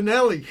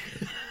Tarzanelli.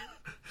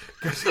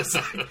 Because it's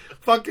like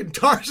fucking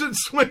Tarzan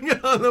swinging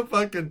on the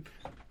fucking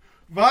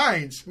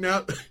vines.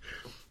 Now,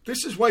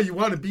 this is why you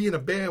want to be in a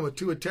band with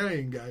two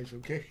Italian guys,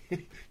 okay?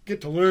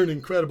 Get to learn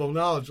incredible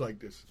knowledge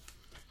like this.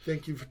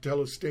 Thank you,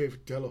 Fratello Steve,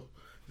 Fratello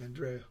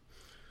Andrea,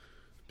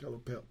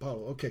 Fratello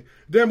Paolo. Okay.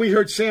 Then we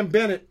heard Sam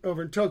Bennett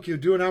over in Tokyo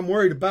doing I'm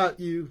Worried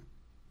About You.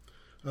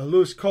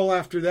 Lewis Cole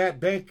after that,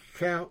 bank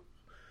account.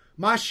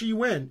 Ma Shi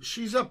Wen,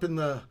 she's up in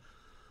the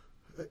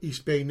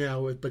East Bay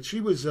now, but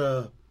she was,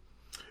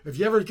 if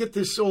you ever get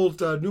this old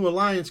New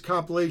Alliance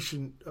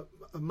compilation,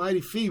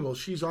 Mighty Feeble,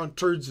 she's on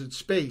Turds in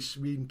Space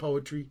reading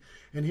poetry,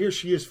 and here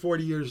she is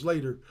 40 years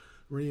later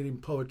reading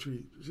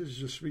poetry. This is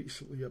just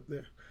recently up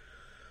there.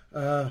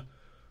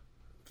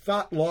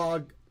 Thought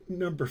log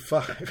number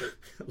 5.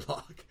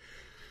 Log.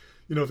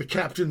 You know, the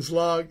captain's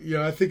log. You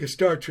know, I think of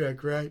Star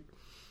Trek, right?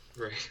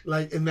 Right.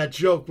 Like in that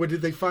joke, what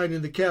did they find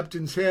in the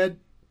captain's head?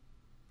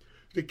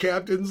 The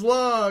captain's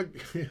log.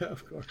 Yeah,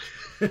 of course.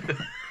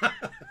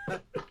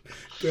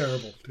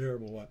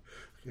 Terrible one.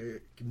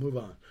 Okay, move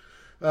on.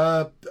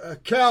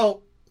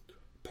 Cal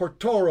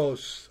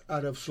Portoroz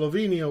out of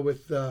Slovenia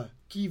with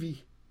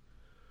kivi,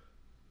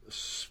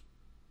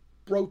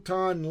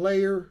 sproton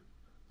layer,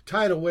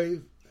 tidal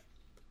wave.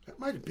 That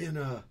might have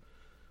been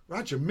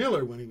Roger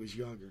Miller when he was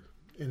younger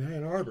in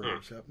Ann Arbor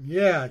or something.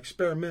 Yeah,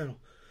 experimental.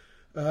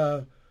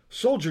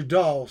 Soldier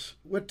Dolls,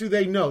 what do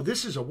they know?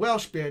 This is a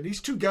Welsh band.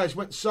 These two guys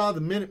went and saw the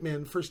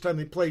Minutemen the first time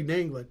they played in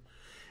England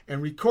and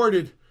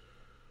recorded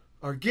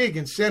our gig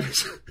and sent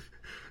us,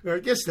 I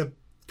guess the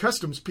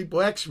customs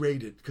people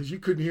X-rated because you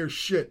couldn't hear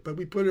shit, but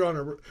we put it on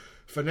a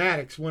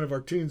Fanatics, one of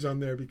our tunes on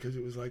there because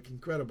it was like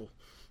incredible.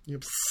 You know,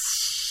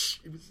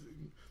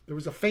 there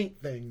was a faint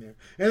thing there.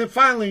 And then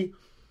finally,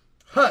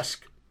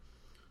 Husk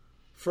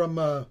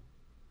from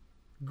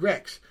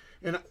Grex.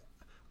 And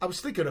I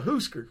was thinking of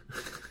Husker.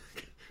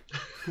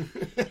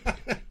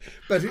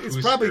 But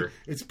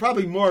it's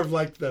probably more of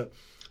like the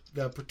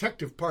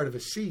protective part of a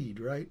seed,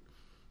 right?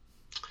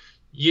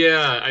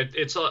 Yeah,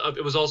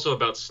 it was also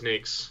about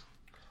snakes.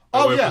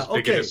 Oh yeah,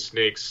 okay. As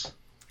snakes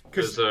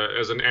as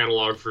an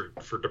analog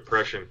for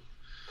depression.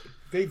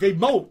 They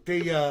molt.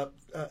 They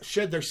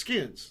shed their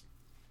skins.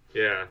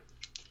 Yeah.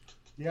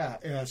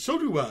 Yeah. So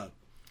do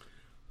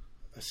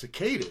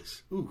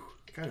cicadas. Ooh,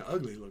 kind of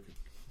ugly looking.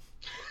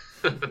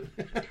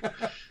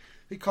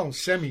 They call them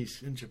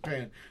semis in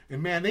Japan.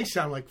 And, man, they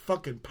sound like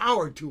fucking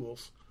power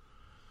tools.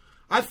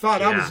 I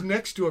thought I was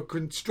next to a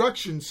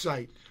construction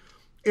site.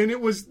 And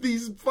it was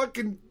these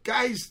fucking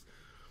guys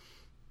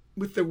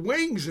with their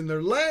wings and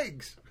their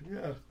legs.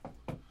 Yeah.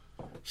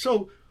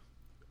 So,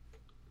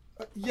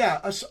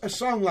 a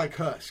song like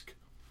Husk.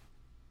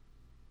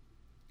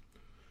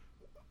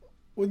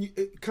 When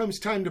it comes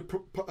time to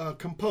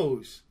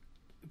compose,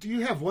 do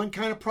you have one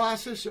kind of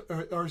process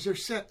or is there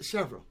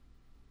several?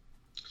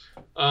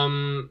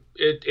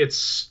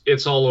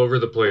 It's all over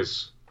the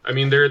place. I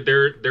mean, there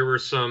were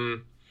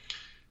some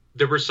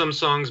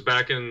songs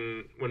back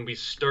in when we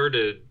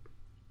started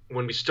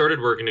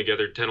working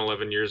together 10,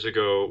 11 years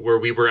ago where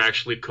we were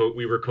actually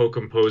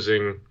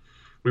co-composing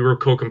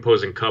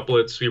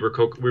couplets. We were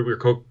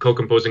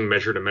co-composing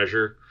measure to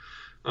measure.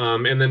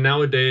 And then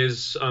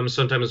nowadays,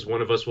 sometimes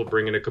one of us will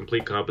bring in a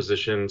complete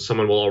composition.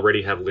 Someone will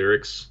already have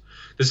lyrics.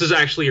 This is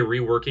actually a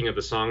reworking of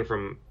the song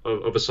from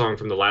a song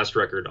from the last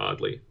record,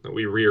 oddly, that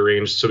we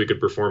rearranged so we could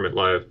perform it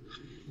live.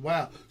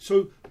 Wow.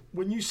 So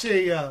when you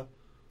say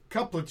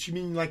couplets, you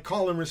mean like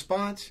call and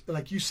response?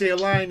 Like you say a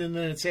line and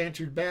then it's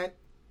answered back?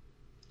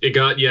 It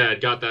got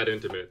that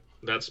intimate,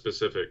 that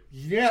specific.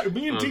 Yeah,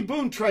 me and D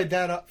Boone tried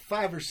that up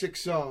 5 or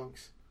 6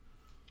 songs.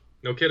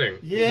 No kidding.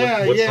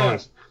 Yeah, what yeah.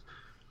 songs?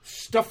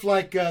 Stuff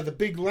like the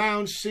Big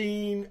Lounge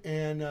Scene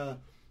and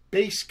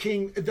Bass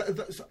King.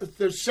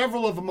 There's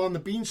several of them on the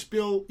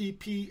Beanspill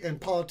EP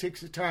and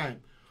Politics of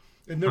Time.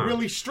 And they're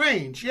really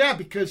strange. Yeah,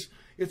 because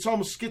it's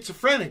almost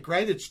schizophrenic,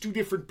 right? It's 2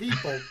 different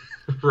people.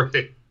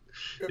 Right.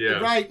 Yeah.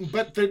 Right,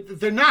 but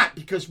they're not,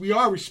 because we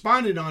are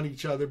responding on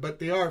each other, but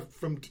they are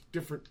from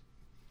different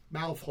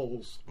mouth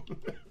holes.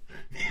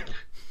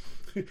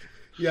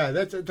 Yeah,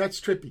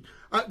 that's trippy.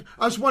 I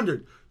was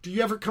wondering, do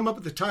you ever come up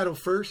with the title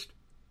first?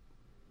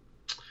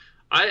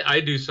 I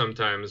do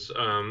sometimes.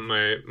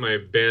 My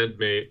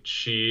bandmate,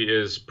 she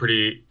is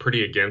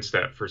pretty against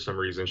that for some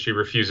reason. She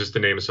refuses to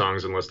name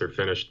songs unless they're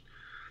finished.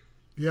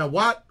 Yeah,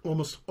 Watt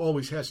almost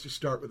always has to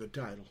start with a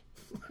title.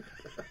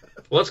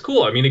 Well, that's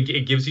cool. I mean,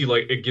 it gives you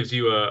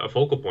a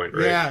focal point,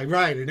 right? Yeah,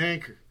 right, an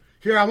anchor.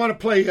 Here, I want to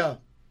play. The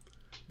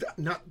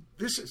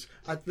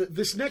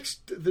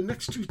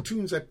next 2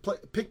 tunes I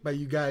picked by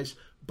you guys,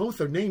 both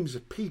are names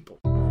of people.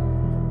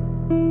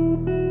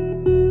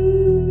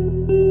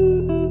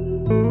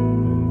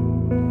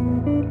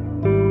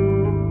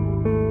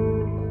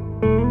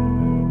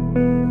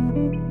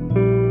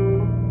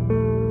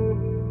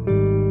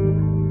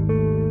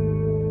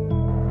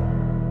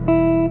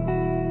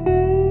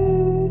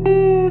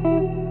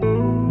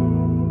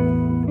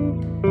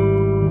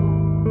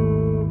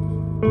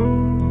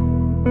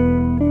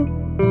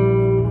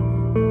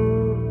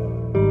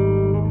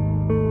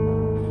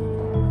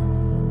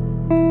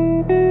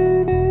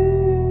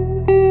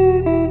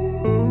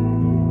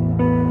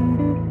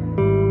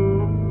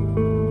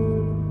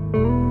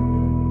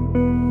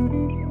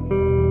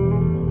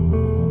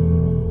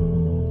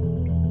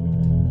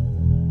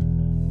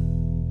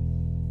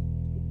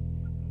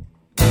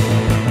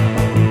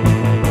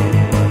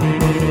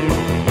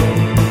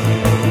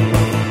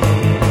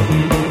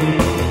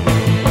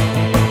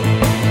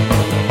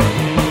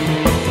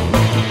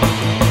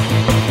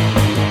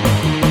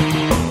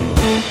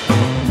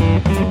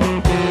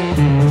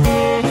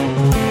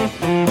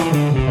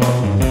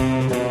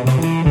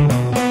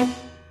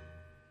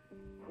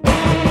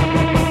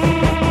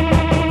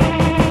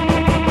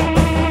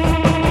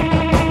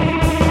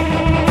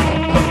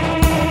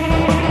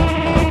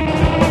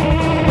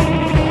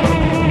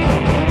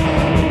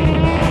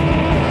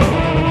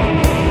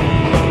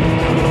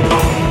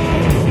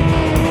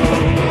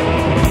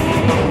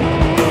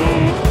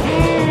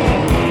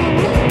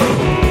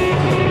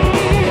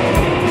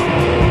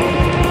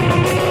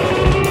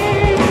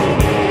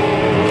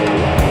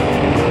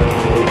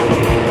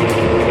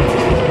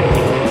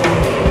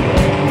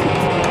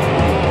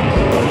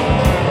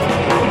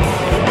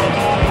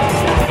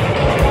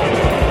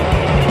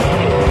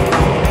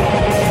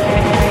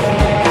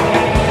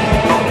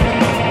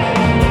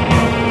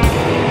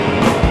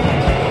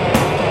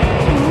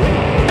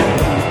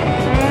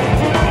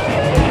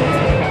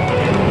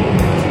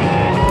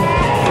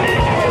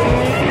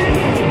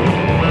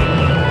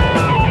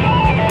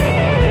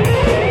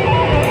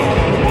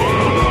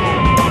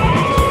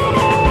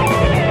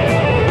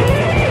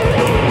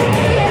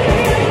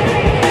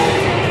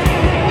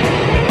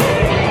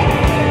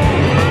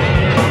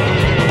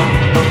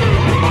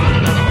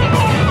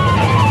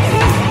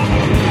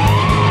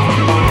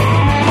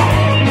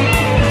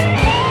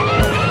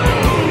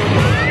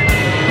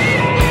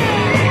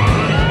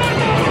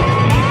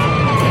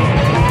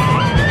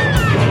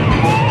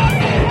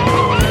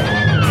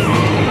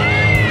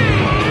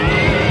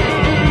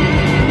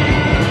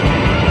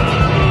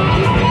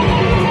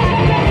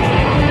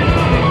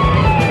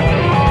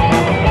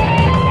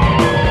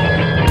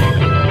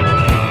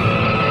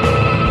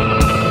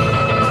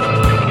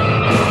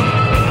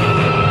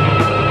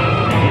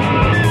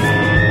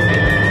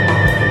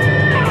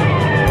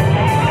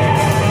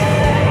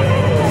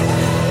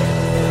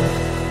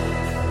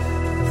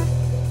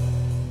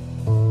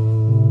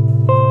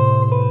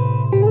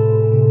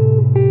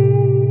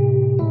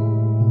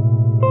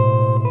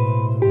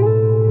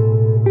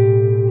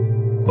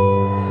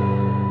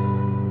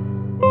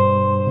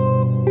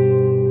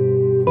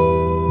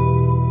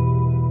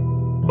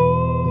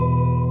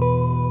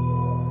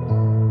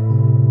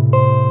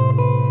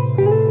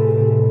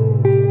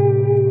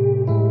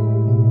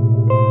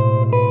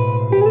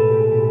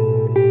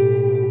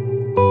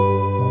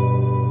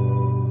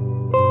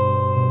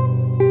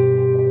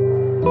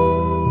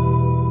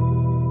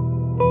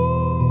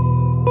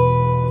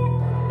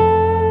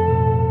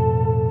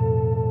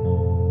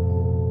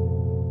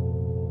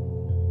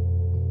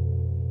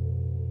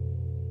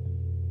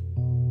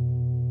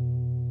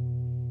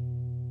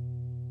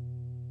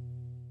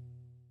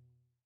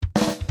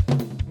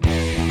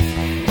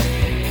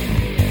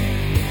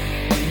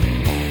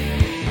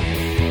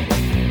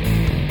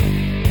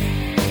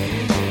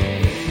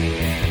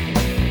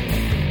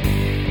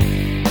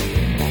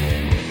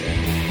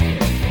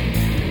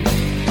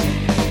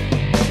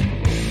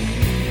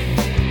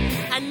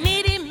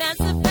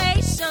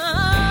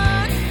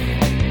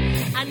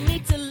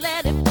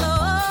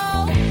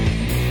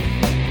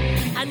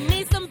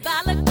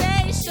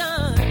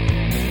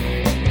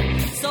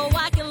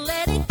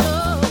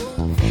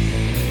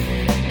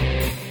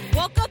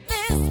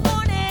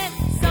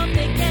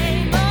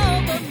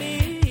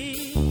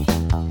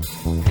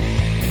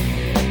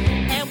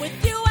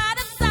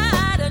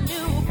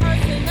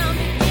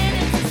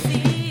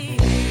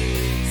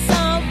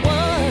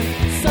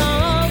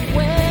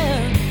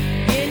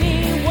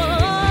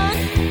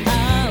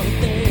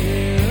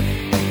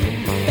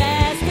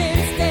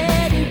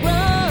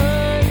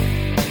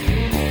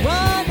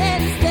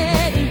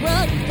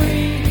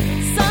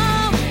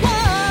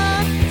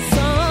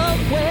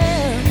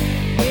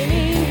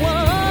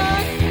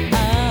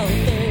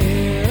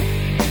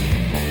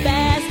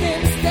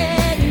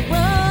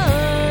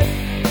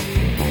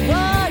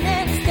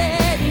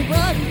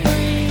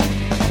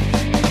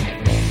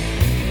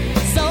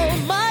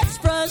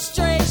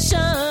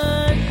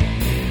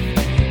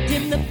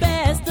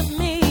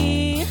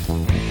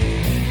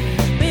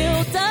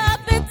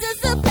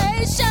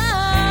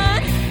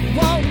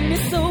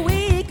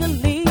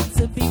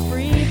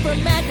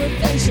 from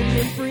aggravation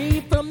and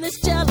free from this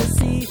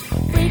jealousy,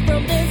 free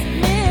from this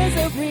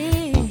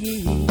misery,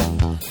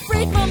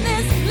 free from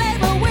this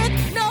labor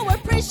with no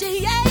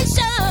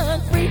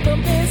appreciation, free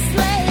from this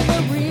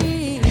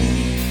slavery.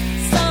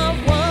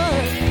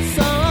 Someone,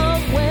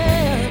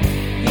 somewhere,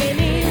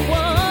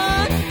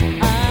 anyone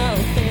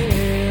out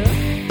there,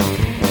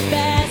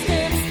 fast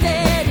and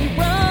steady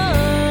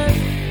run,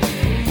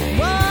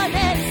 run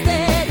and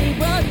steady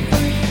run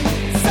free.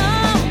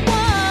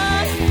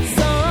 Someone,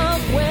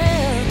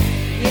 somewhere,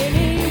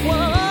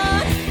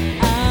 anyone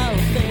out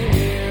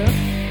there,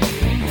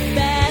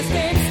 fast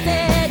and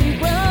steady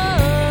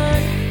run,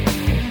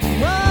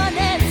 run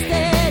and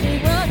steady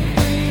run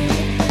free.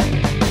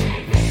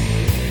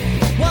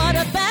 What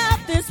about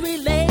this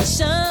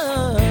relation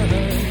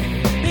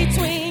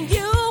between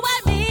you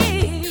and me?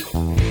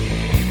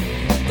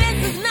 This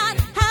is not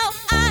how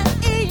I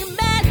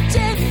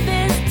imagined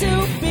this to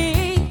be.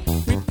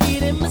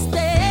 Repeating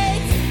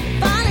mistakes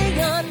finally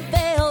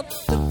unveiled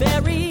the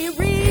very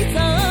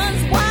reasons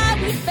why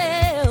we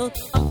failed.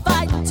 I'm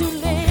fighting to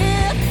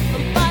live,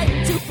 I'm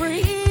fighting to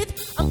breathe,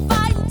 I'm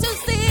fighting to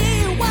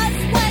see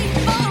what's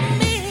waiting for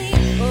me.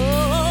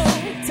 Oh,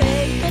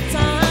 take the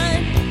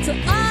time to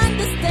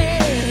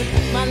understand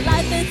my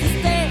life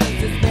existence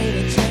has made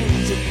a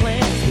change of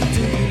plans. But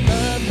do you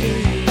love me?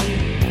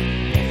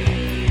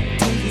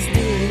 Do you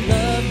still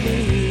love me?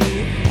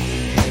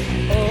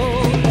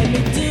 Oh, let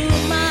me do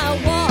my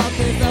walk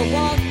as I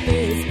walk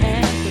this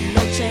path with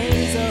no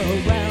chains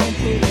around,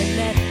 pulling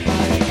at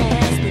my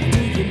ass. But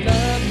do you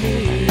love me?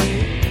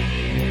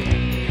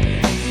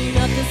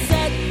 Enough to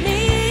set me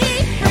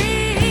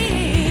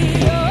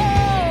free.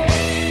 Oh.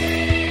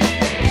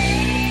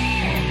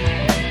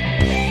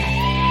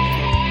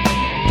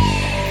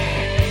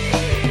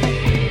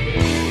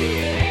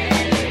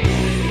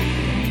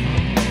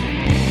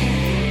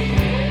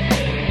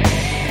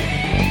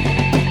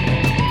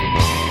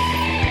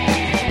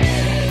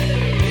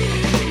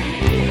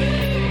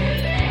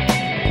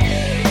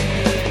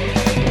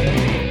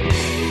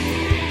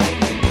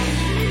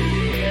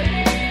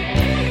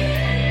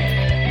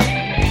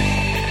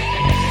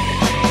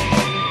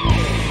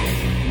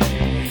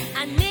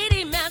 I need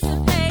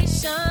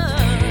emancipation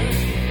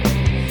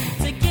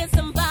to get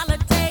some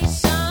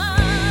validation.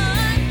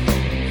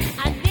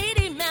 I need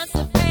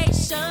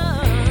emancipation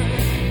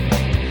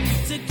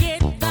to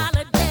get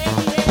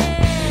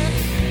validated.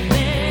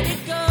 Let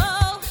it go,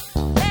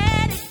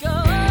 let it go,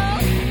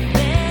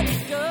 let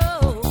it go,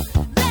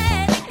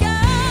 let it go,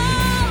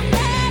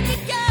 let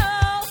it go,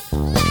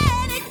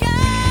 let it go,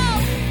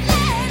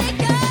 let it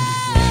go.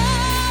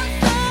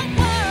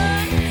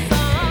 Someone,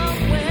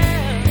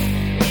 somewhere,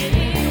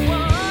 anyone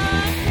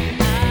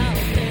out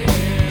there,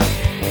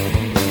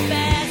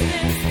 fast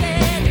and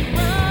steady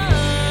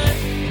run,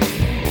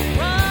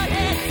 run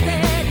and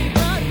steady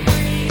run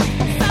free.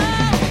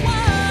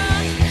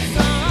 Someone,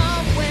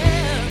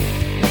 somewhere,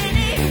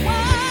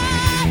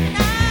 anyone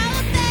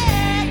out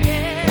there,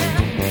 yeah,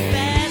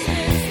 fast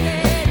and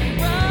steady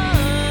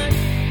run,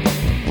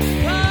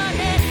 run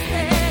and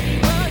steady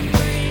run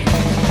free,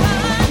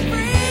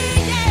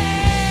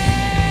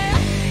 yeah,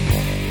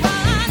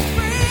 run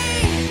free.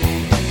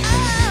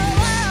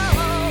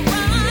 Oh,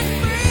 run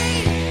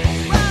free,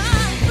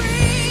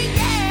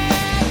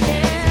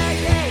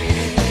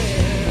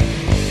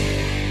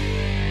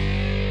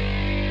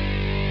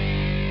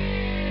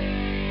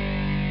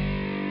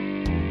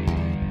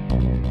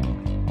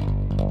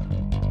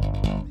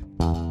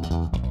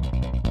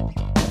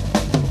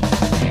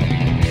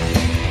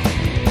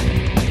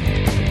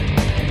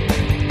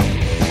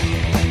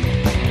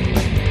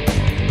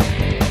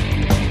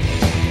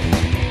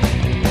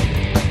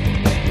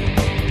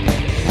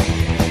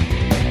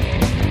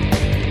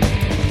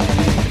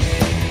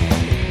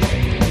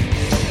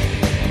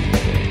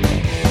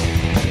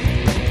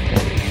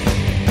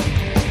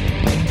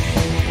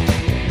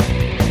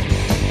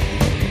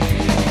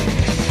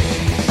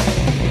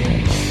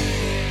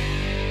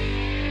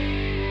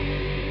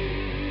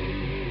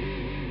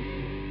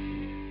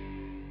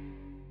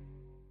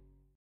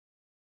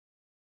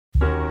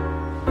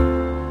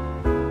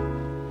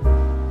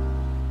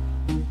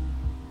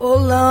 Oh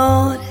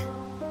Lord,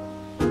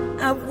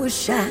 I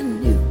wish I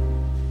knew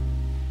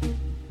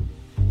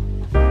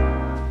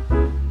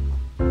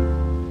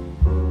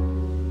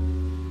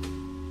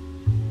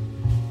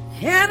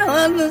can't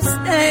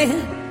understand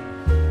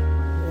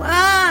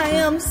why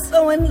I'm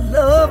so in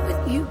love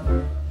with you.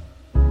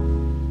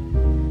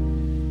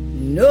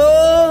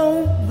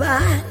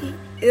 Nobody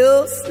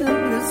else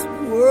in this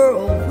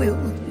world will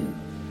do.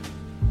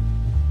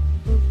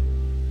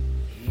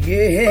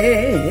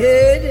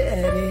 Yeah,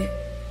 Daddy,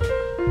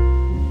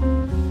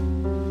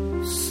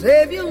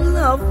 save your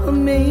love for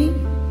me.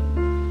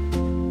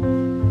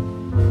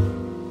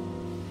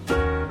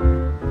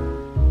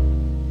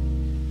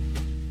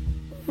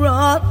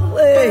 Run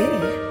away.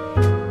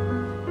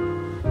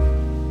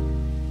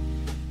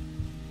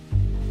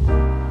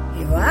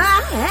 If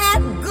I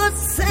had good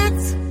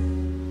sense,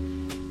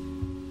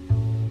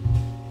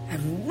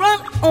 I'd run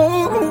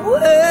on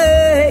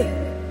away.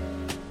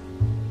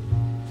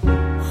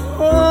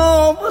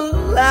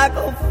 like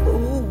a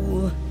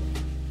fool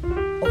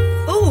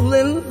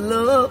in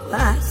love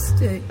I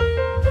stay.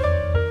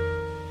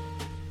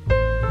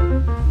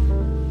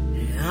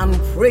 I'm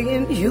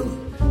praying you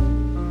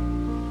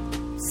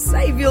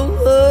save your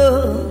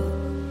love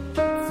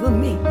for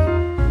me.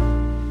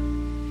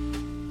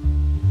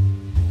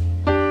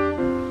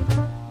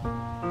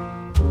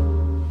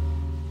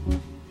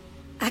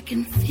 I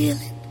can feel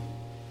it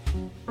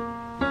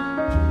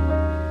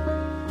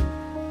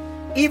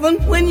even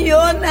when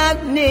you're not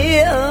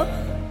near.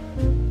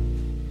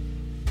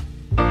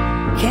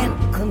 Can't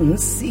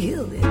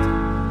conceal it.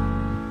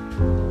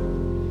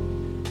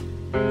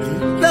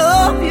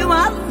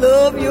 I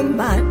love you,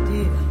 my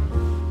dear.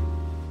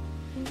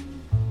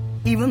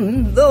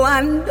 Even though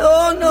I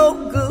know no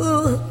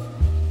good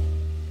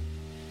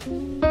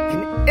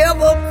can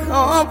ever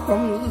come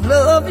from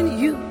loving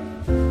you.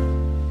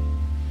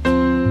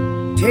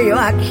 Tell you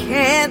I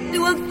can't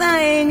do a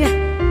thing.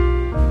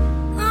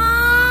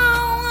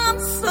 Oh, I'm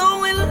so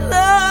in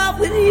love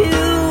with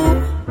you.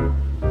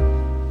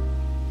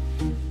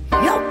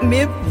 Help me,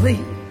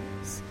 please.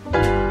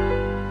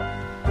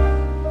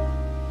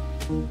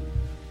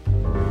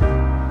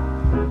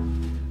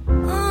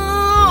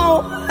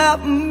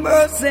 Have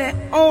mercy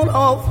on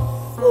a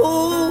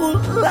fool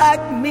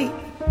like me.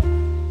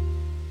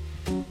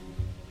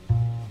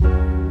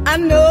 I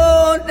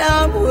know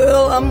damn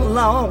well I'm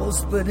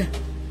lost, but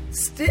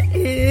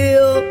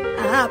still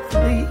I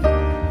plead.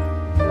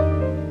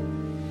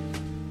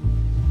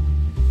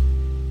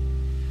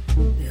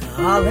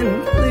 Darling,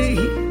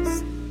 please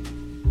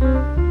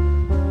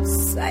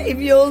save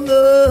your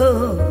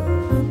love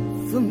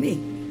for me.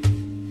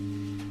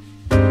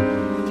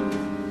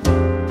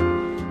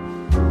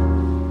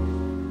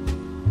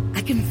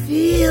 I can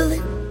feel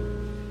it,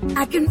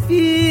 I can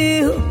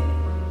feel.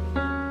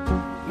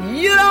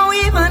 You don't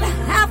even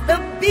have to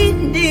be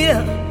near.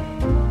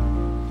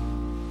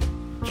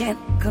 Can't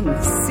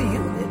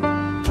conceal it.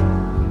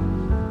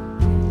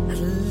 I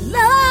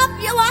love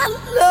you, I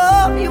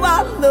love you,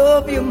 I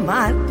love you,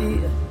 my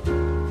dear.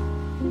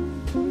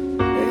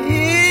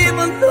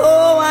 Even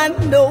though I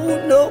know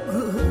no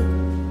good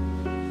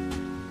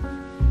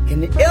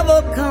can ever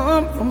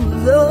come from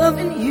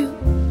loving you.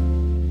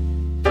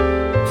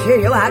 Tell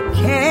you I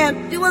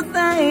can't do a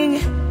thing.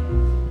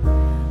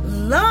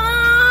 Lord,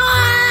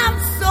 I'm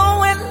so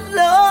in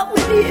love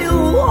with you.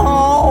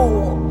 Oh,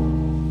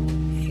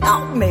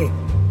 help me.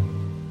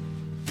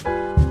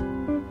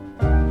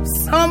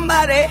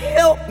 Somebody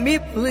help me,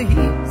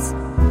 please.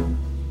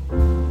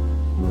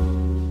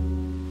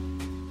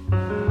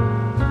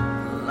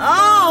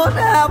 Lord,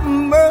 have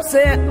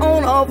mercy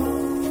on a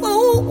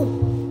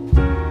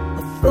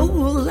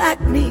fool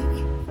like me.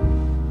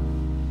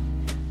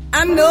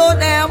 I know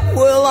damn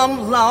well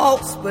I'm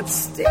lost, but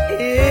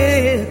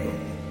still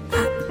I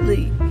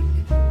plead.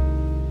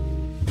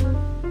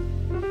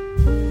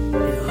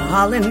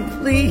 Darling,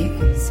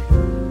 please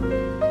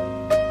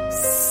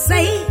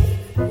save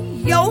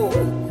your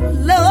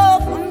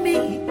love for me.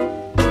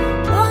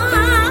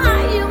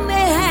 Why, you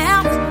may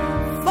have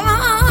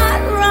fun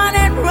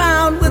running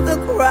round with the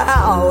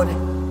crowd.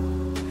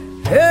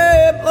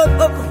 Hey, but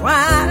for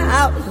crying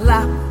out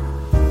loud,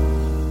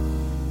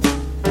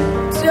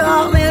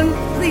 darling,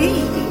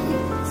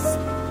 please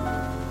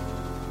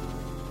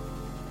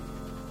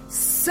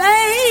save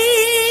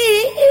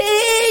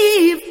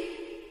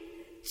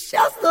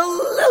just a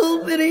little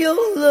bit of your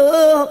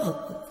love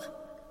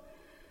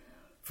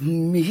for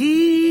me.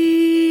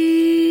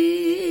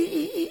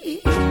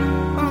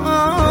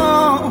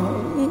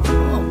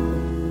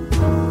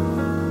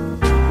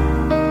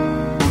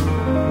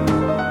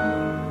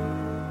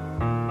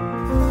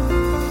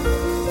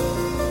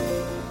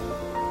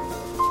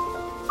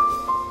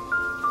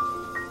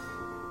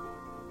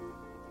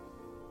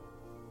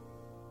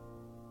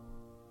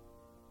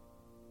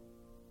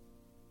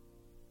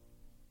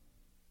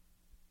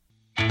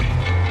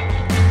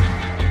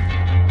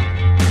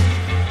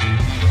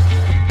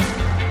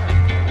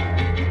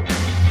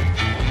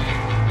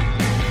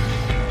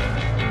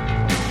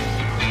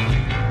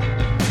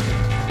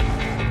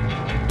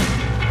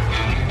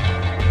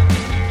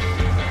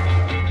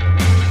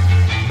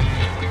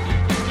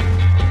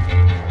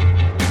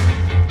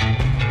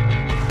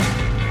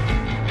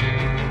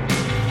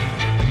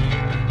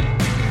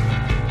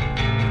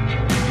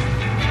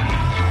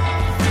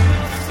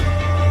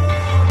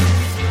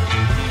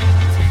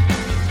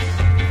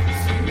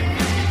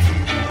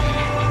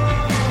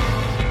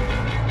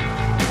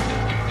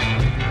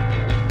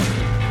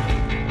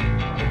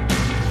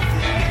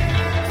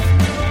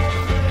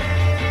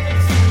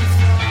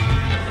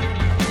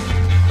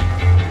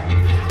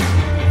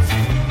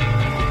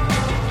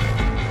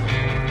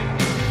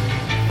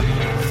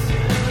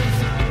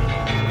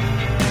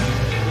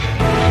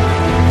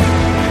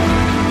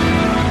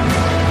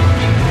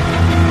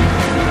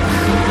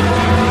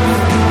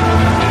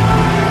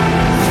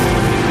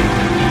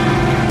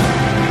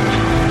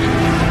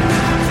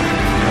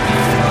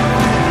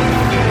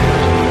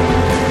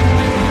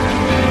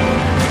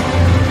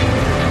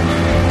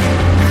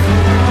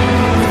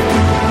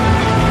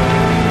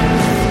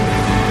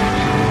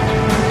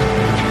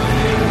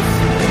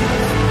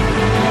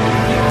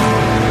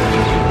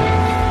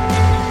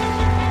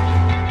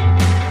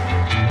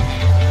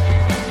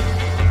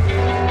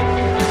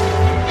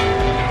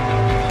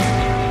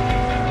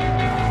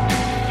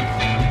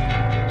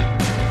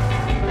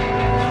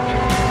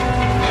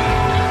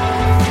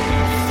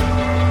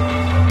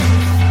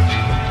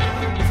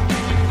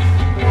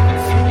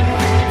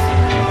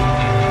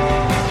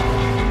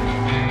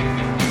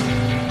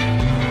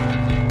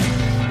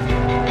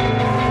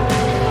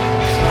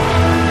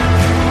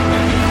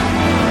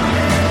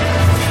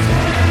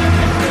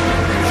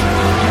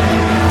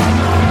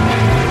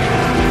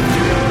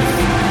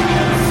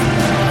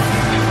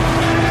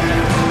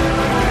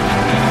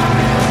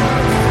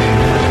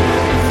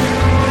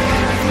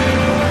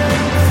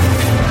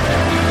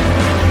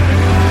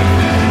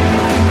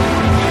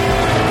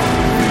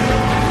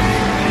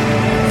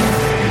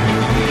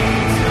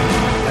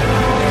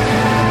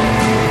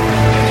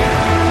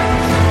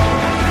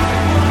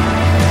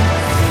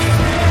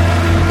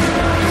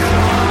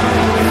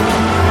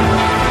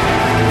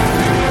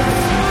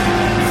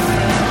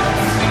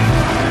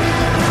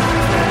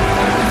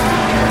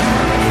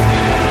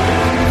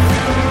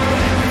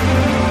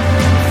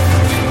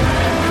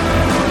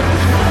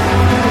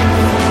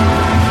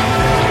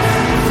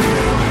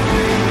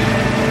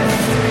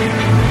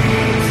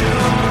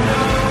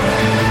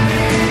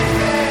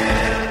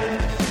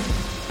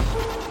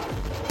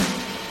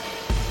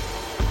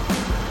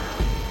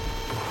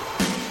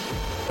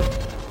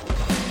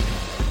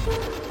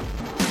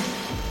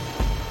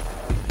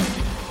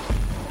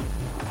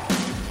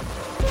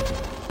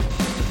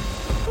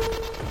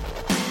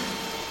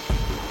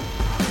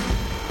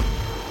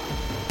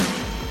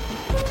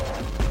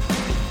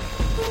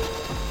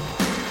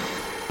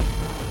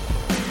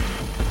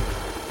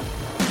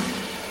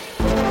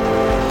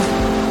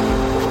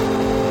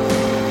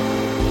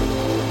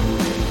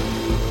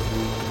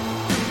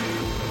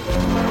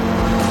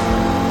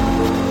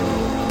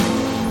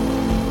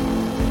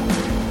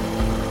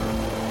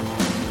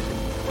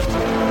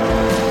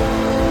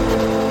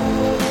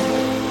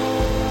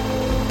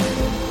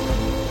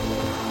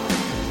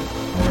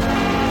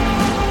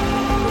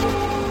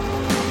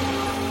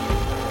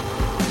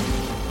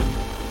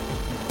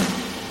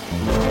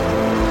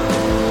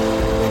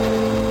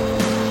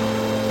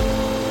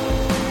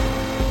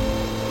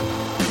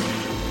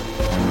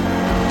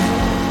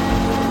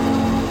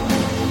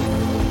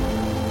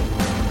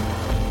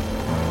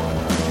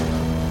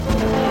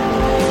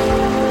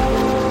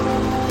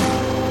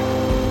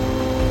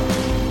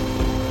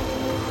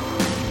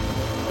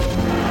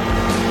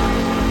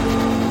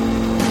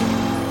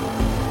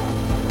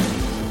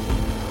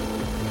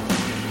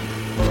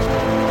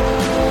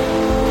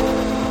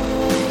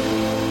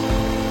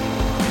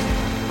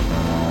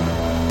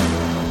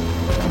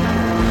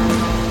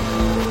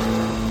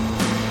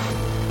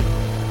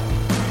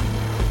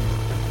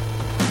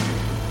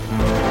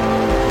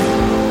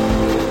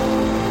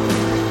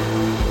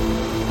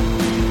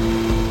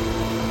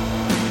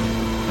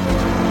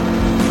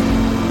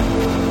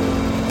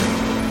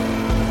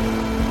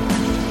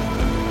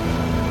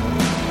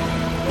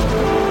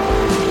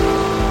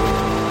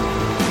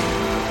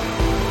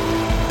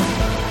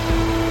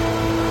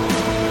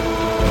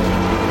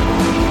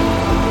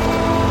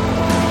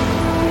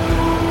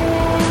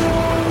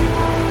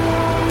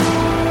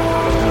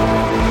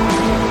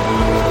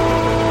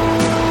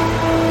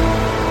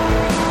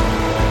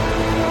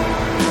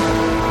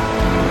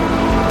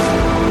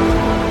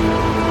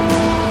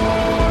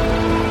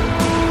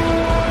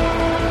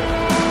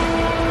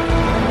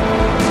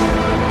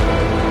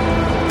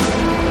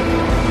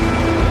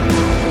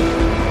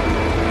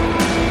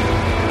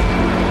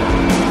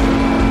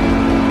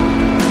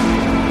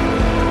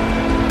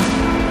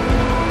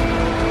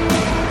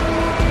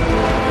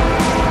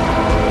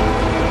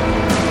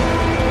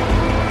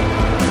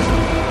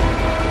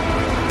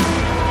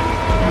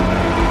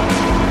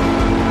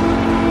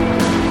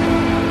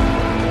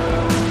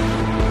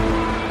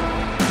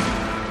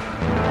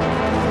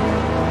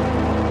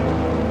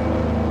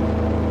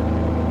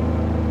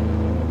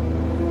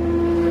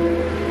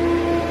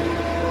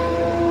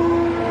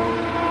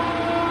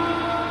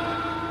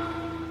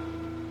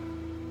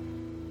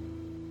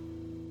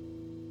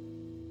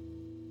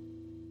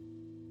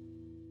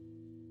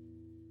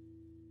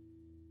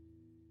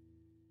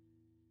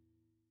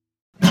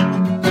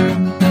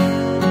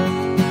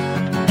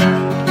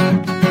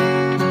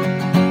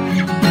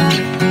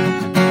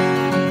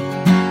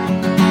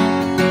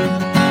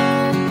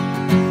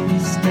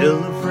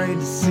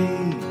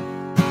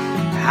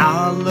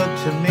 all look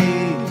to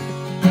me,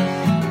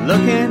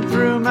 looking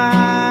through my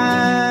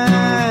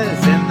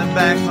eyes, in the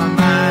back of my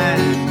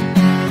mind,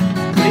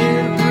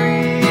 clear to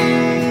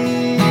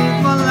breathe,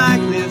 more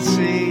likely to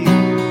see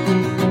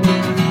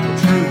the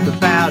truth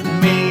about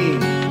me,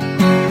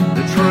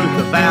 the truth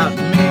about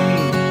me,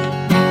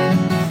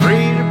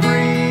 free to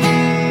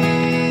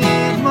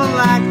breathe, more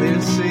likely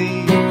to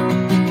see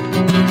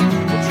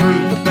the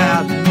truth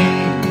about me,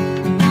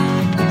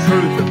 the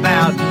truth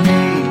about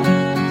me.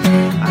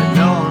 I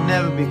know I'll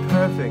never be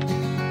perfect,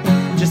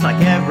 just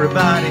like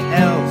everybody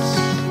else.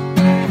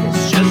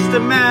 It's just a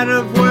matter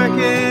of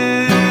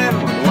working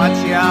with what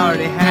you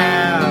already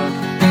have.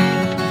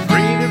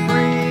 Free to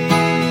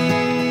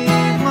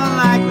breathe, more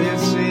likely to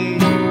see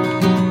the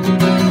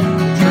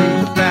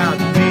truth about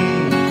me,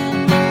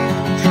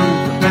 the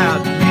truth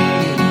about me.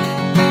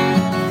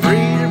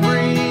 Free to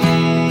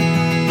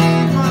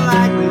breathe, more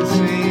likely to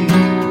see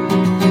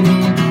the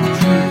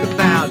truth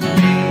about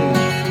me,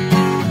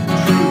 the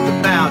truth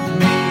about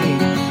me.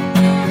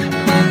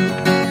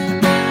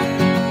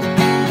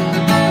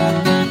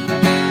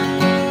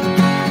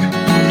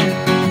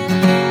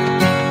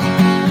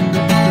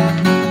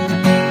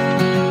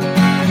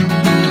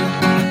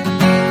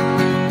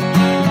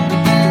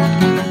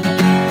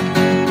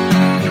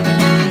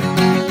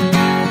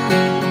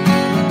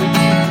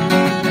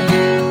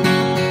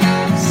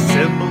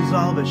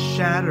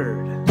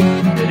 Shattered.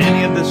 Did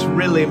any of this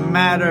really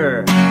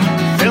matter?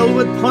 Filled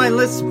with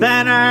pointless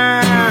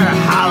banner,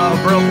 hollow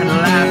broken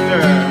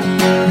laughter.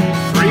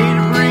 Free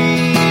to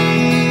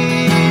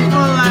breathe,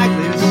 more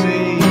likely to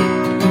see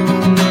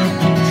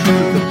the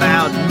truth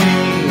about me,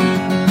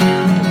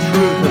 the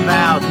truth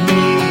about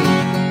me.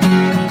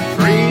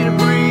 Free to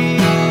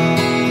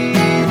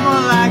breathe,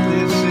 more likely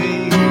to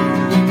see the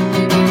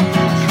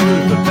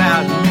truth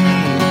about me,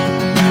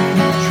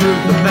 the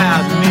truth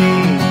about me.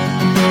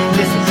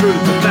 It's the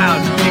truth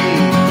about me.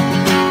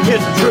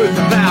 Here's the truth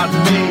about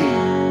me.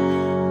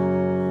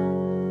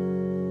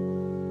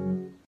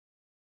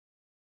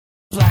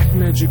 Black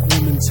magic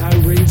woman,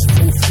 tirades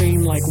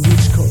profane like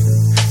witch coven.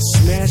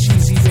 Smash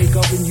easy, bake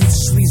oven, you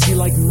sleazy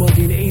like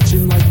muggin',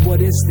 aging like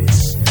what is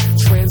this?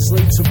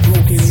 Translate to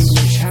broken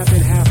English, half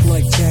and half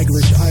like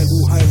Daglish,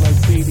 Ilu high like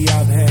baby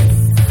I've had.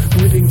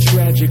 Living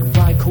tragic,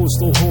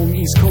 bi-coastal home,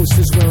 East Coast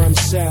is where I'm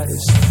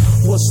saddest.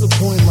 What's the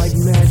point, like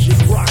magic?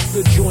 Rock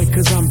the joint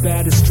cause I'm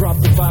baddest. Drop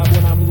the vibe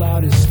when I'm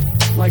loudest,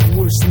 like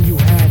worse than you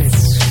had it.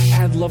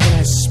 Had love and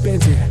I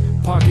spent it.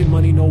 Pocket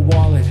money, no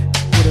wallet,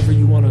 whatever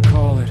you wanna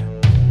call it.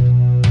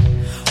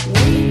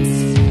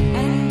 Wait,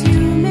 and you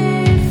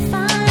may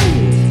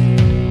find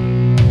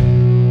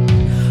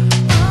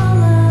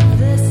all of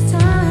this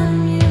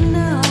time, you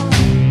know.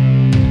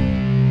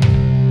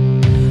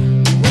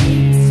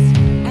 Wait,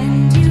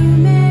 and you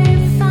may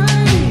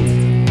find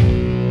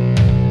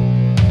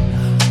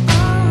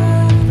all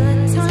of the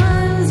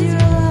times you're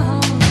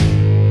alone.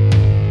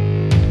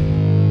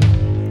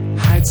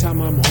 High time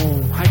I'm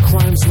home, high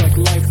crimes like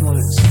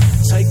lifelines.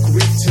 Tight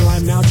grip till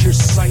I'm out your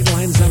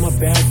sightlines. I'm a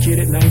bad kid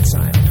at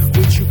nighttime.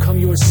 Wait you come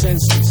your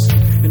senses,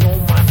 and all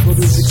my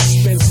brother's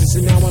expenses,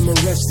 and now I'm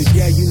arrested.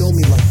 Yeah, you know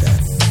me like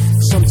that.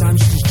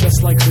 Sometimes she's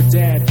just like her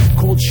dad.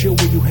 Cold chill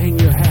where you hang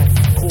your hat.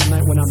 Cold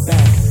night when I'm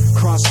back.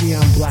 Cross me,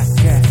 I'm Black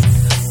Cat.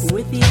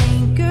 With the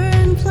anchor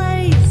in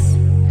place,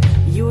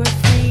 you are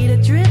free to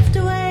drift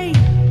away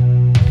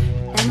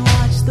and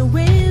watch the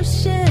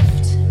waves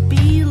shift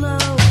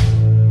below.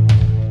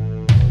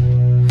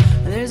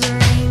 There's a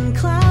rain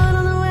cloud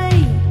on the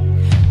way,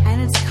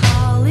 and it's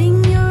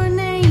calling your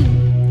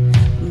name,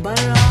 but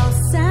it all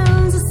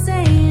sounds the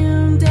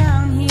same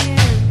down here.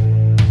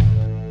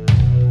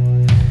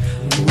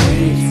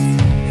 Wait,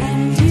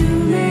 and you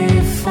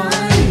may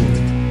find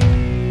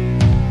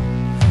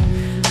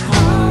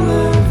all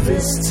of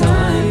this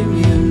time,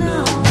 you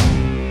know.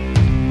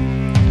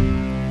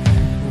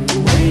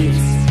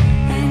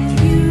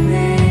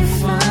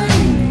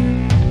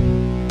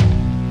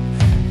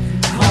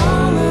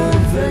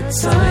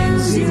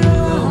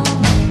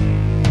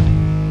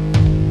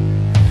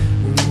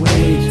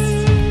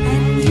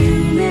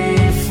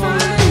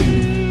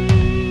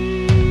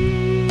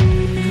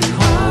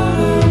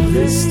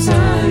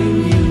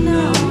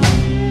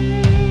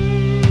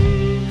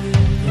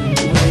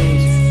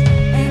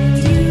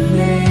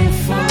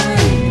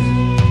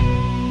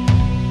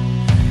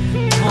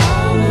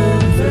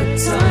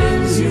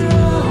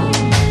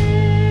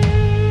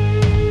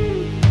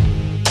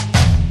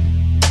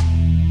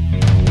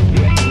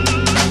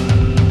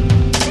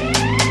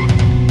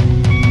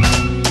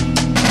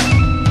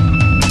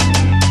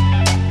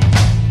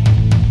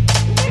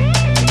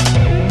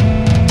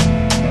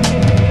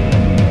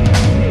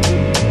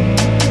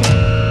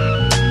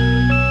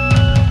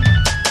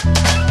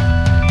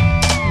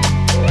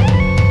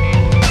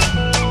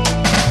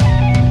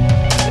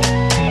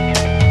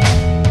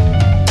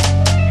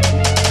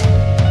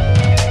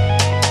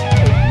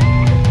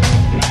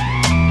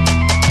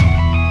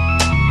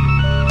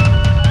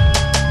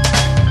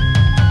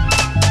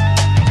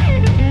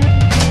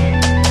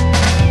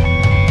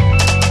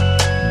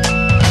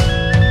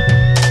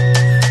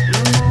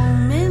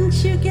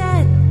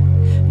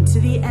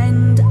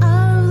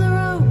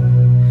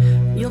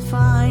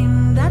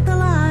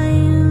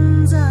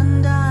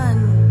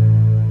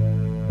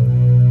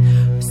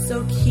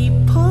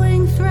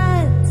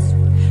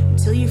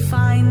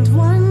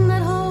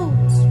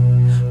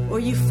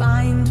 you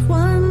find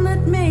one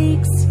that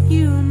makes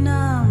you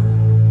numb.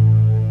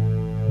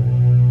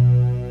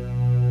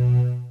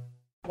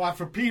 Well,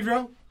 for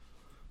Pedro,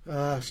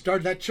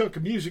 started that chunk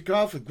of music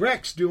off with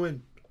Grex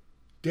doing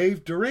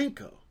Dave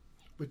Darinko,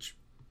 which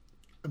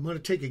I'm going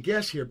to take a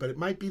guess here, but it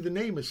might be the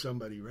name of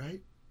somebody,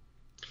 right?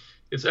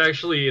 It's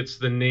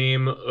the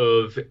name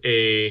of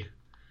a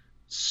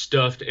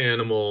stuffed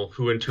animal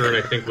who in turn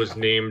I think was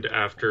named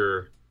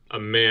after a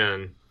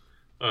man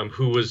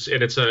who was,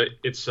 and it's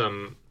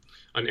an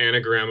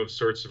anagram of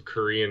sorts of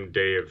Korean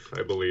Dave,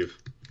 I believe.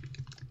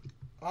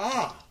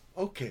 Ah,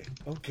 okay.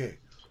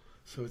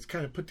 So it's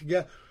kind of put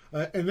together.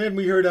 And then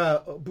we heard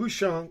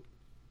bushoong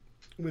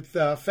with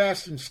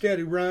Fast and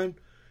Steady Run,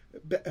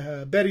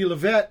 Betty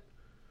Levette,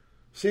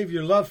 Save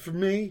Your Love for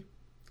Me.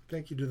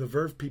 Thank you to the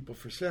Verve people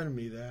for sending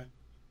me that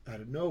out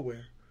of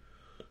nowhere.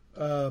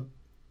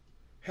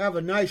 Have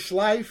a Nice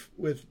Life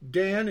with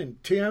Dan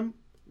and Tim,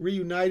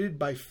 reunited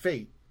by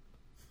fate.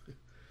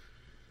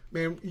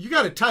 Man, you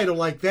got a title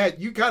like that,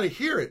 you got to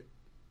hear it,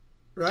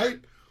 right?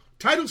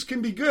 Titles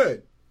can be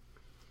good.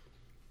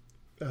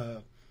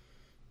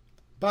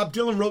 Bob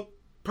Dylan wrote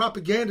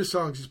propaganda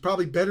songs. It's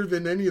probably better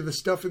than any of the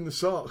stuff in the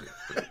song.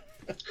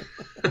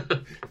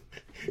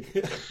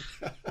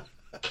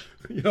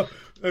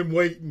 I'm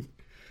waiting,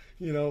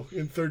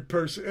 in third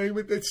person.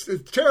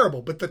 It's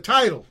terrible, but the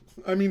title,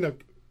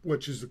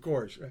 which is the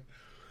chorus, right?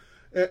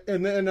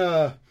 And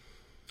then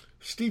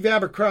Steve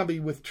Abercrombie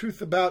with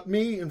Truth About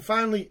Me, and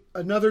finally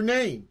Another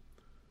Name,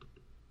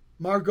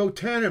 Margot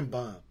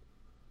Tannenbaum.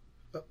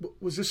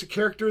 Was this a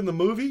character in the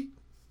movie?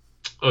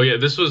 Oh yeah,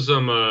 this was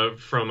from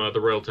the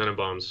Royal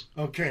Tenenbaums.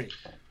 Okay,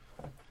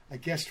 I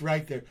guessed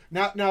right there.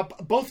 Now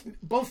both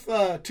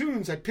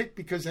tunes I picked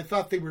because I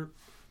thought they were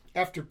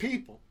after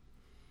people.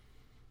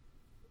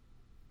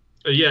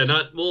 I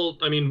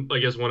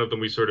guess one of them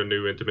we sort of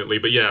knew intimately,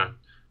 but yeah,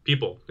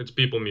 people. It's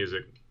people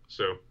music.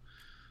 So.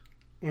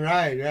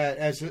 Right,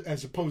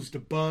 as opposed to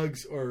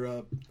bugs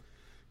or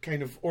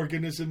kind of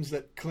organisms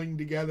that cling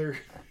together.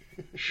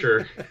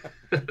 Sure.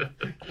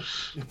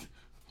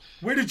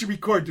 Where did you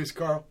record this,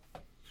 Carl?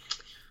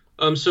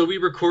 So we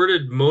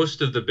recorded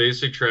most of the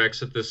basic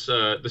tracks at this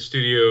the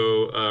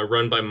studio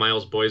run by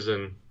Miles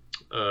Boysen,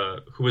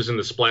 who was in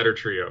the Splatter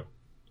Trio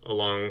a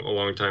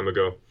long time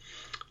ago,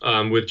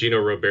 with Gino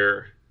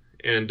Robert,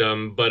 and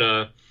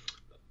but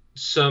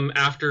some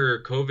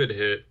after COVID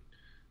hit,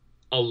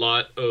 a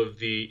lot of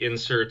the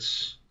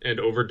inserts and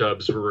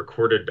overdubs were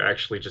recorded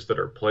actually just at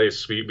our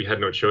place. We had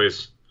no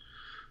choice,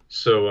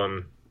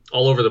 so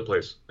all over the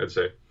place, I'd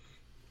say.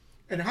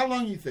 And how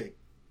long you think?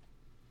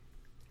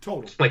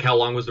 Total. Like how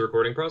long was the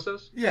recording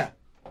process? Yeah.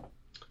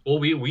 Well,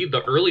 we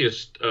the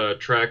earliest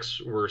tracks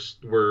were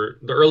the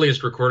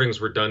earliest recordings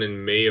were done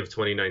in May of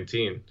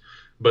 2019,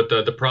 but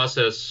the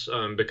process,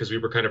 because we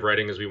were kind of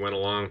writing as we went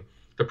along,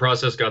 the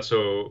process got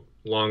so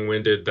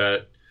long-winded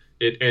that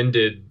it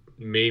ended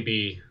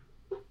maybe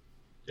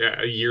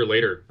a year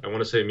later. I want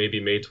to say maybe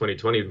May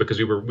 2020, because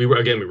we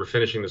were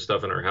finishing the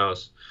stuff in our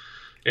house,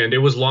 and it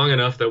was long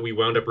enough that we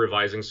wound up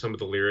revising some of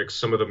the lyrics.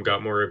 Some of them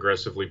got more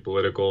aggressively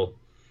political.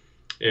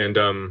 And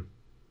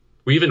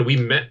we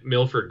met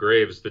Milford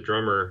Graves, the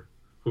drummer,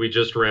 who we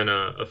just ran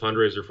a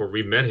fundraiser for.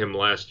 We met him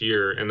last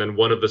year, and then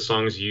one of the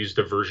songs used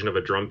a version of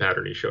a drum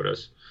pattern he showed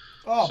us.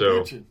 Oh,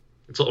 so bitchin'.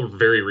 It's all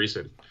very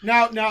recent.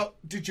 Now,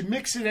 did you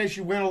mix it as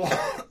you went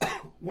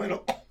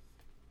along?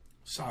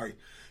 Sorry.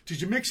 Did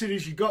you mix it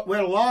as you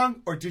went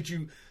along, or did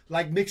you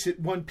mix it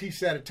one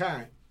piece at a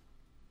time?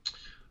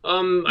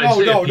 No.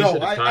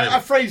 I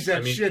phrased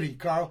that shitty,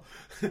 Carl.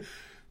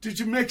 Did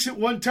you mix it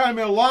one time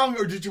along,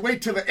 or did you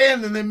wait till the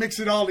end and then mix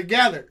it all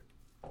together?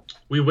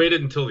 We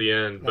waited until the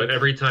end, but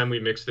every time we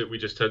mixed it, we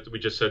just said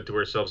to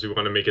ourselves, we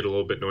want to make it a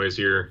little bit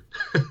noisier.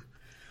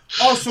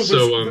 Also,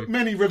 there's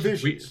many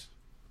revisions.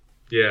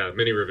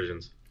 Many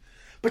revisions.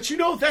 But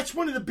that's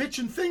one of the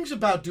bitchin' things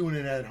about doing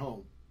it at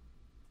home.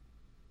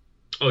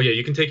 Oh yeah,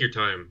 you can take your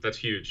time. That's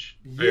huge.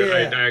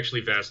 Yeah. I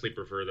actually vastly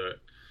prefer that.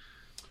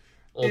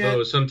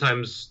 Although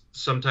sometimes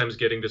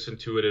getting this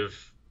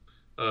intuitive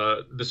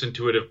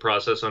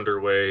process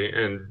underway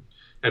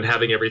and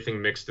having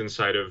everything mixed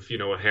inside of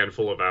a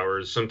handful of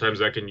hours, sometimes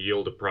that can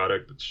yield a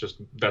product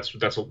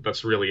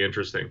that's really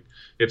interesting.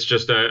 It's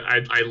just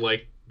I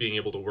like being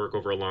able to work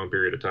over a long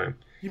period of time.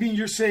 You mean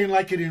you're saying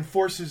like it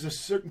enforces a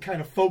certain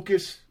kind of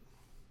focus?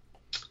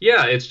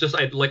 Yeah, it's just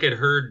I'd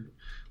heard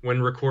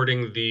when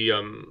recording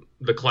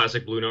the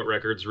classic Blue Note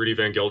records, Rudy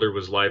Van Gelder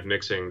was live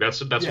mixing.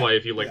 That's why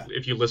if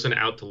you listen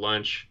Out to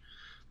Lunch,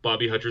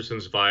 Bobby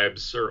Hutcherson's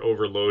vibes are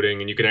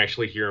overloading and you can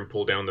actually hear him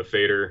pull down the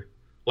fader.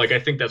 I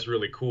think that's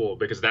really cool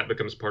because that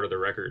becomes part of the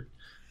record.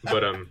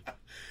 But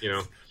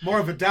more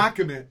of a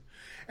document.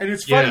 And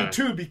it's funny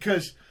too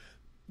because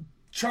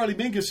Charlie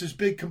Mingus's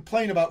big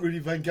complaint about Rudy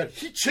Van Gelder,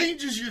 he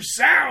changes your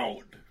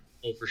sound.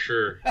 Oh, for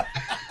sure.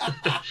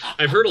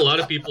 I've heard a lot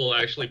of people,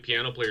 actually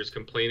piano players,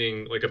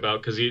 complaining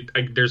about because he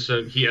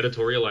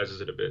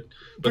editorializes it a bit,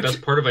 but that's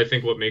part of I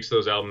think what makes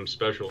those albums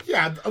special.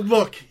 Yeah,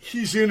 look,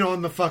 he's in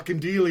on the fucking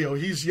dealio.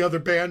 He's the other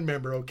band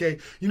member. Okay,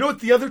 you know what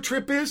the other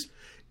trip is?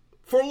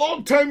 For a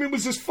long time, it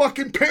was his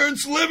fucking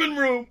parents' living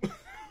room.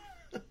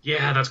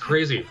 Yeah, that's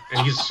crazy.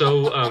 And he's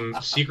so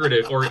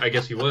secretive, or I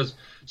guess he was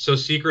so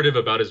secretive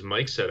about his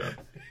mic setup.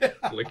 Yeah.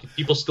 Like,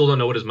 people still don't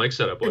know what his mic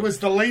setup was. It was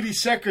the lady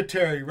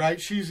secretary, right?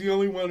 She's the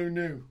only one who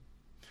knew.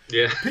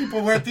 Yeah.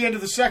 People were at the end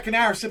of the second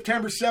hour,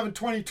 September 7,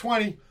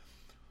 2020.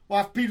 We'll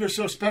have Pedro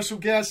Show special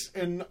guests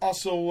and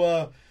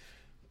also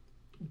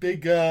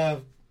big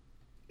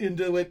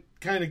into it,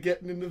 kind of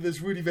getting into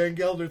this Rudy Van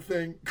Gelder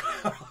thing.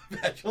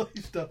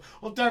 Evangelista.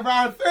 We'll dive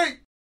our thing.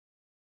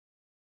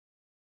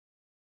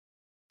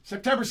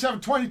 September 7,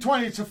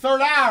 2020. It's the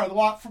third hour of the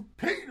Walk from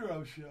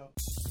Pedro Show.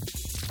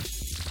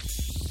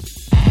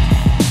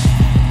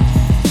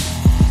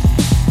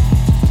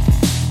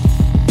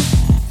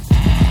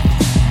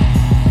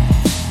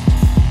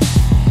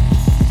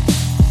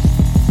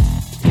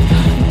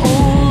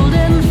 Old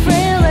and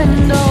frail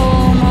and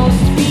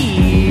almost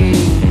weak.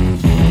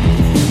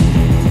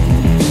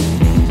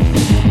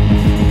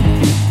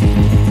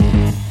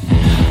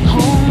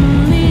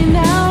 Only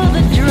now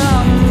the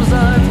drums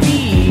are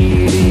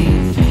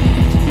beating.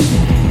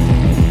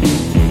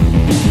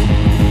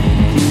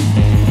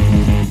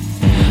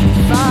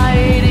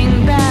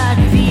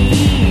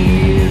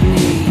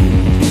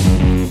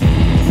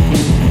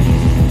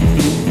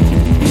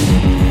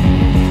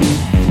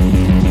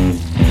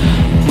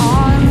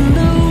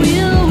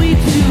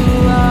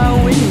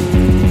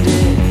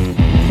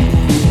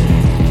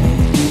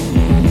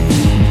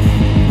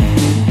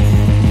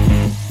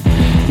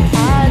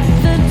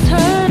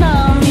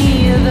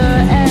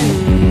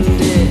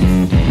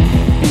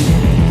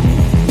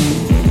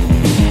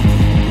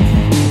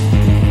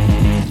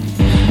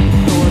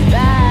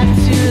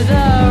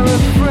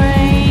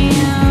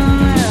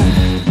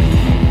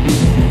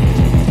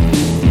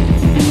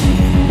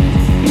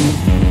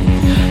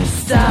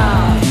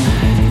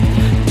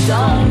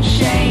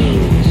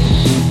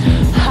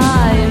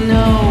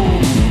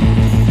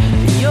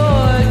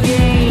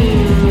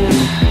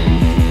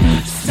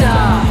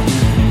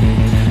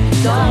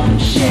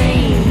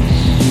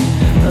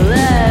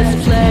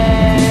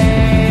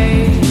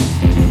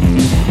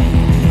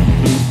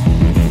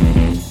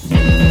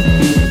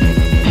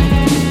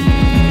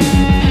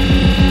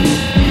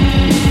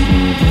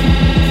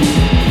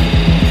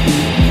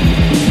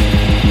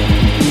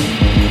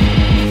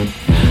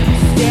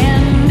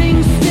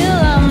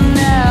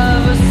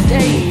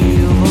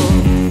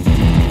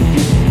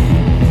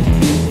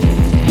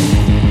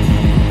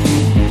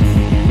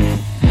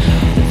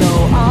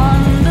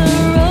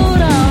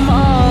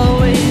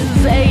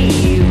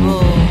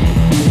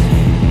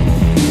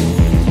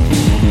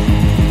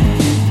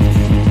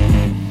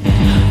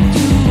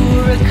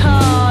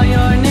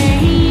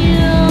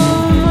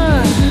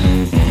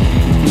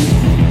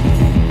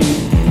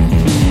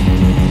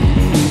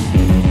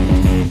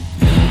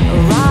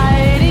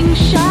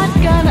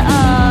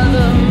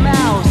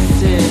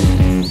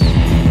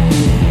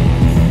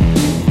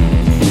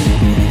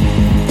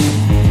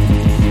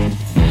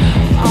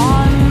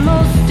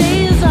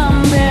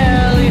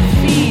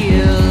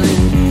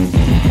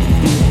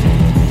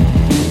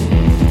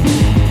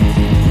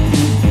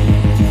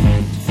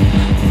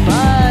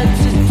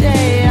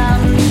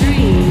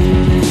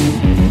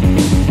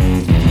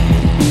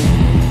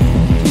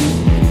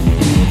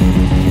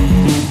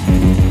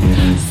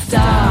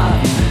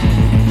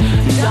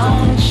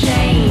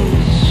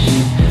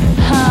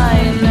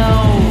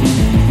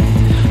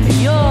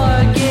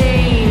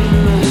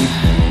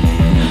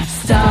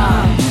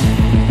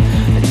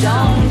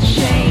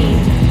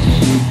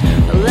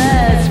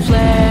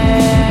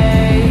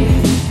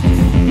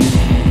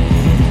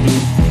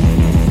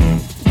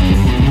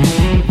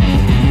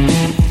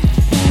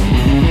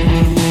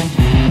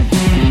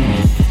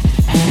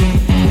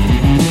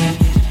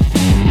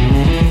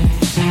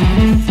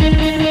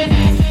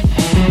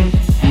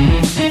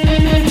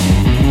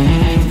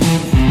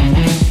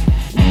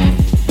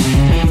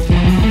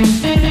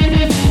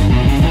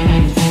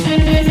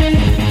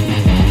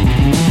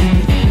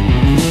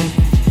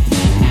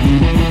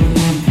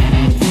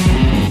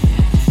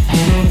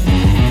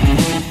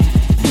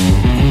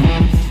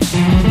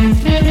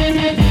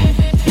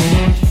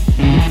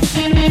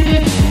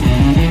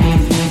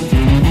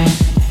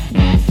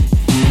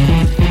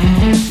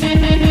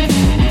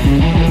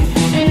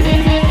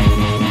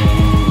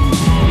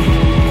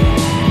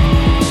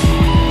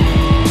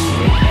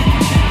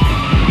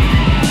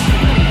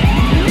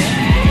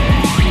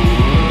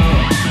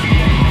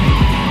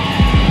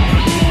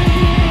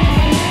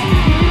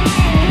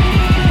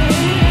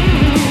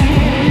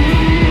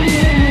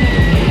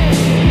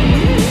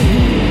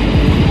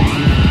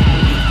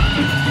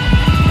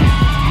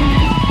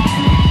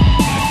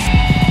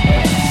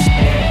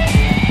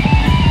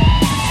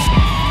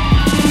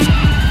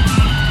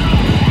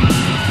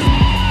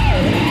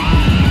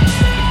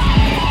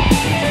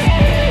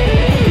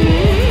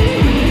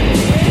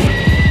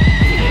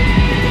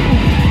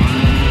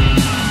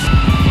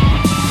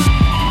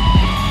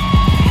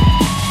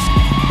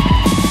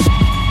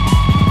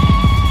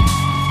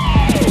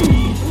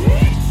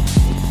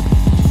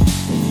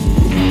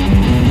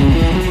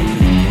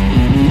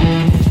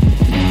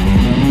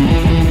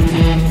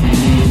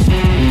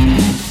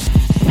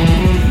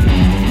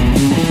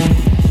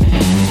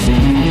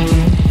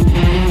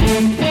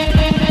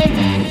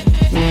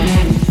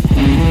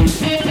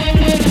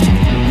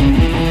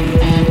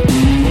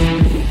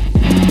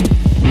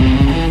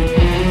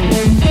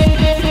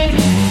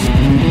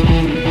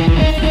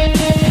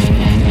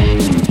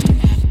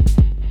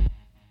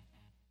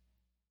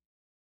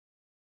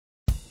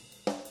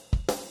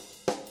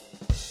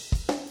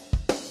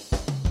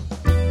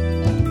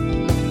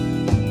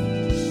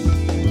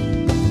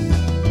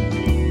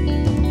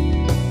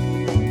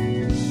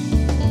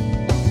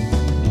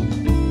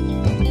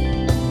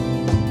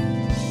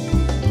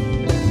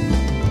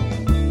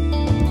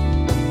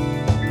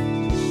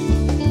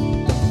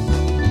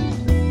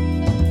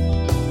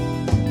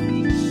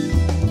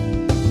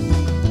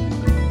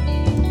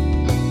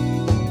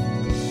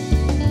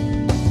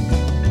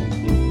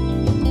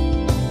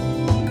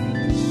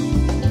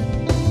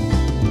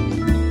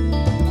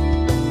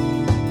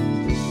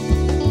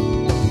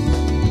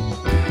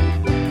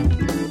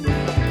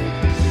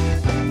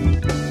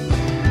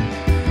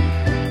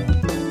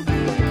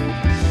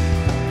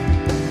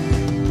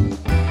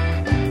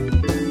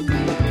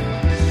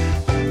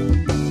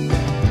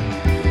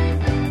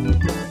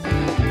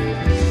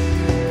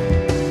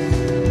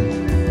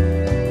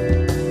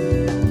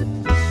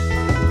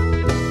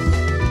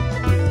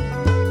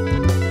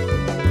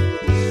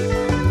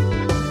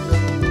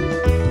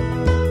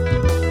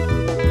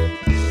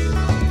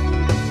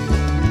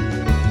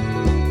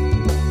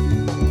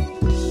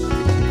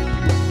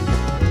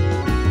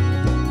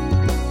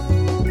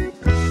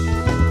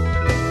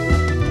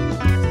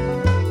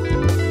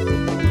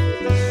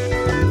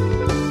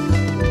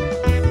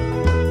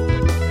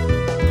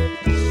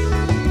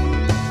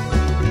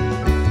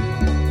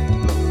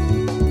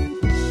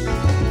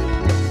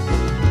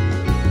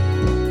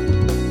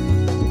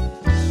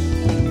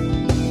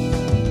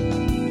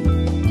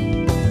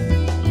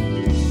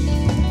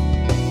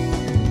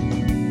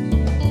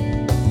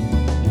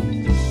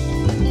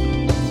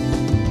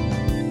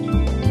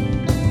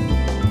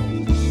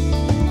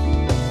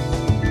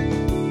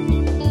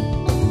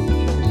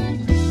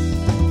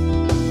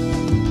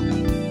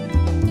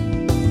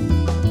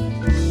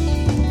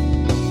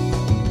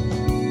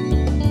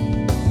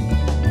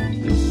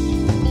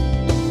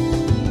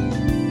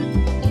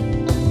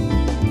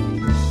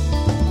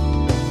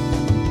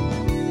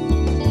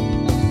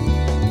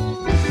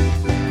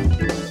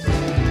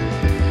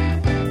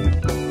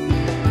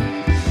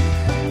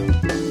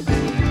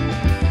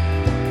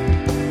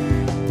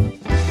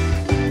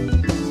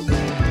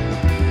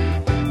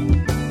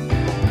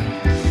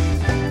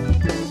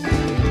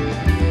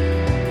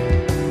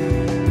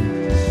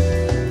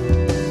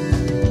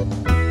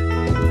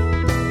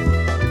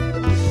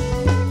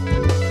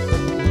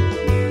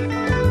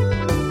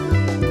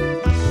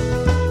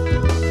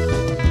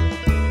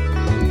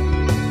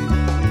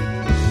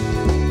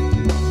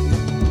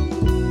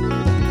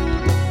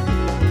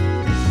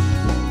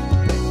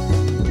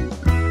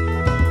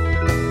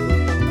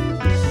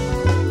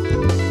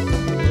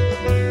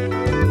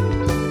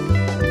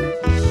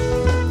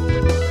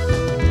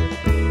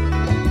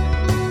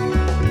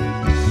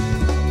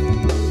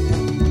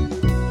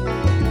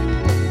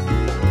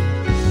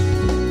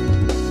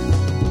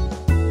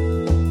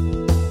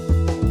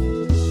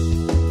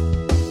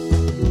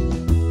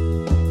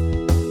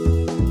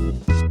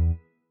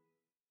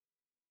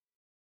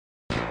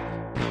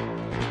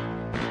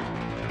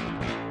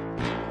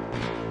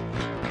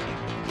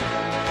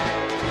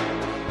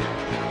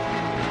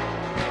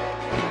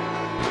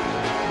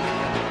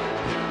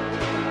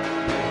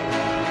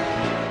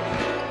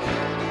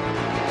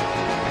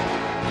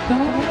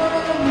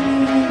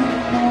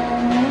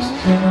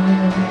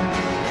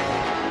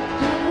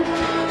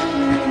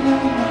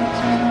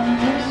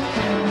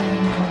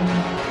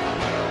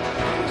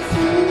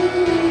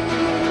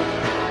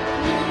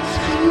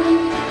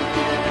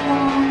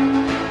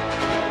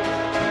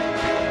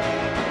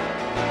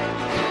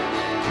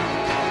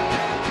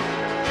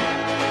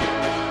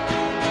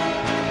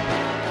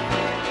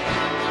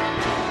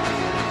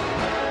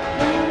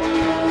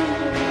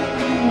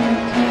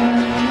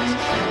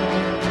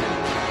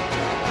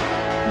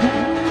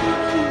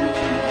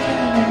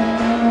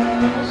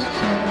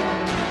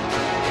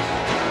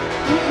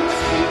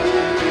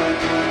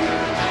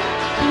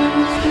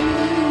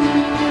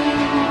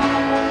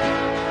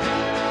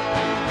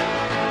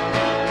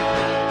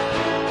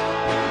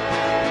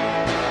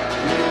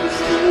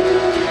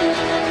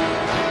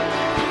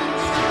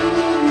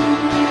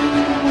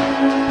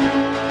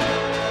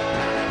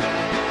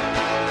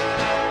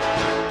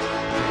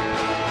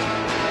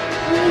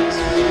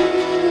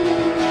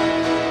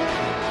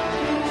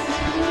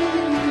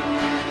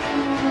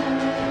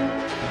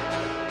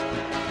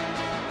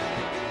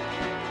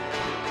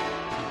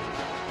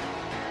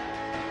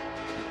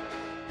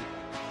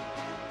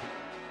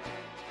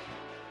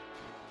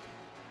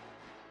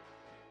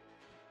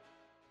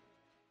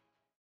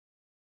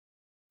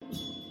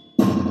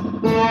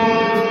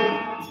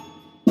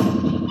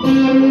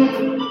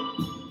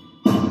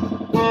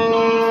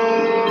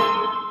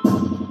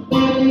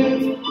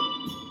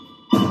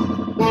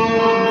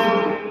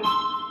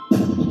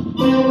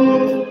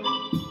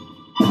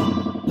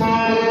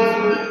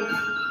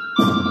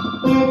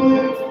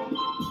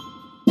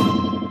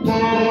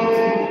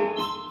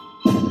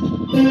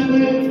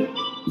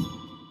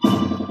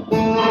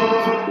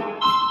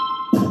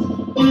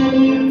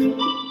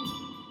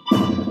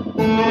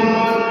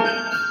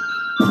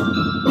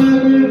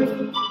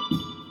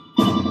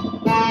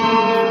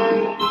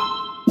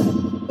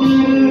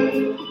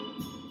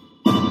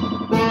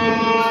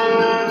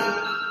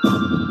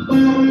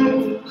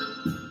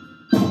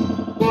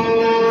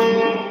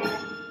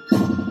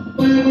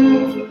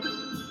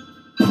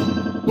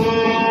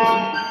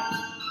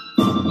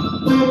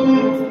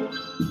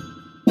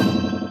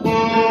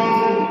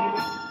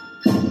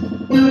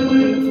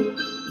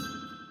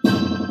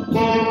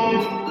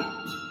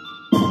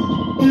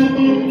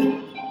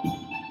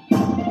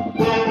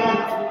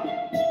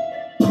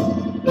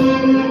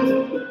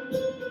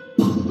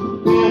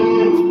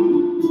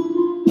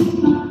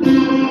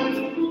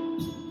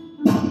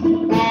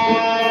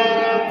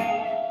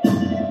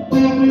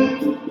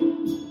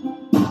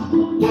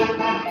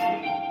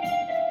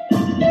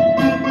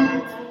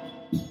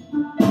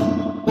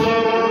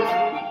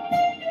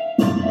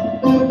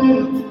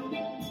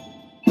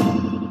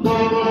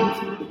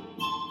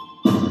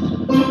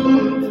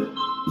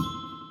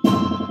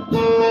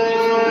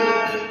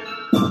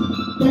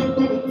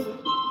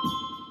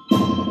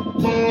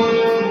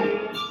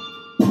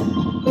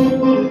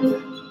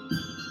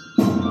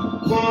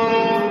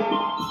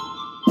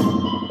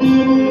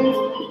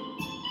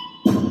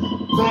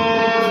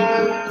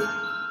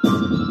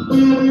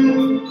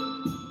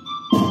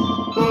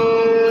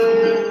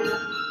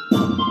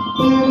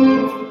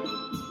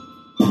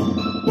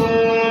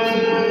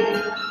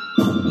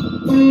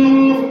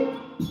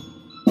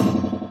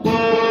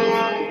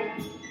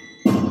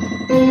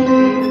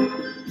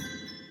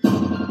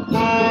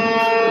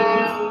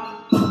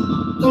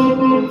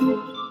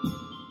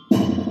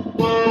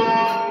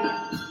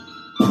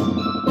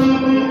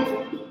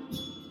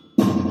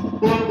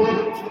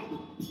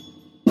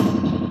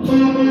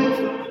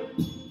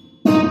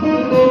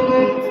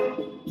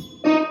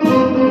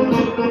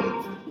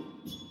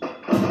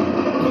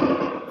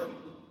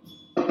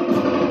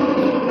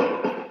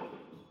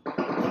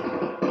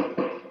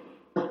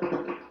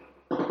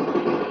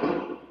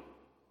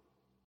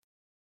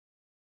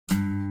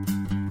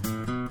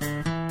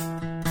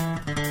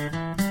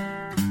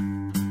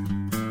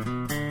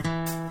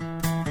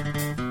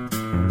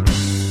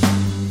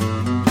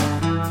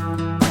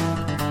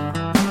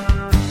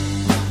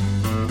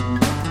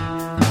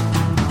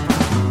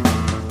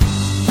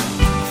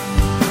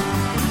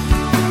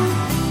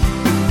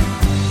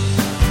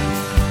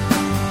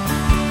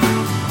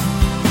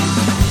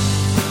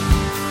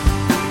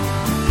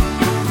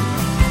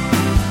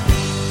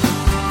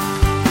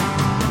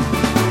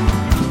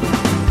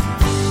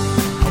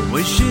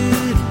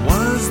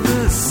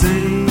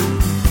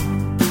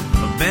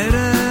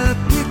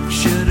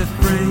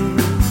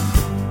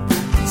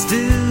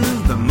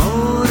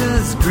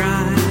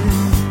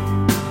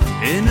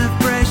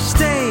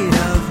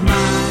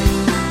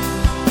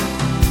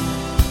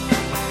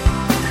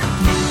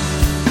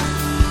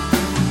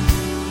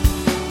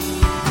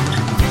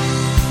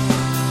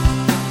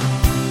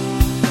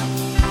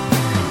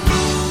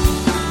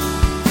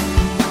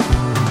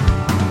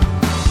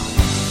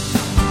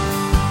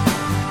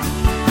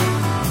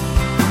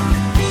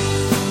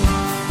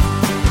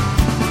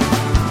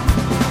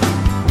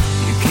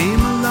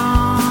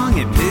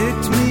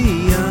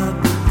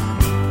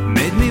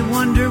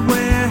 Wonder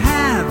where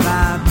have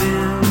I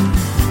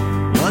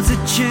been? Was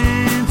it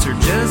chance or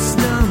just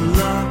a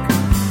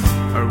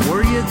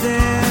stranded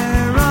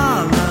there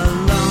all alone.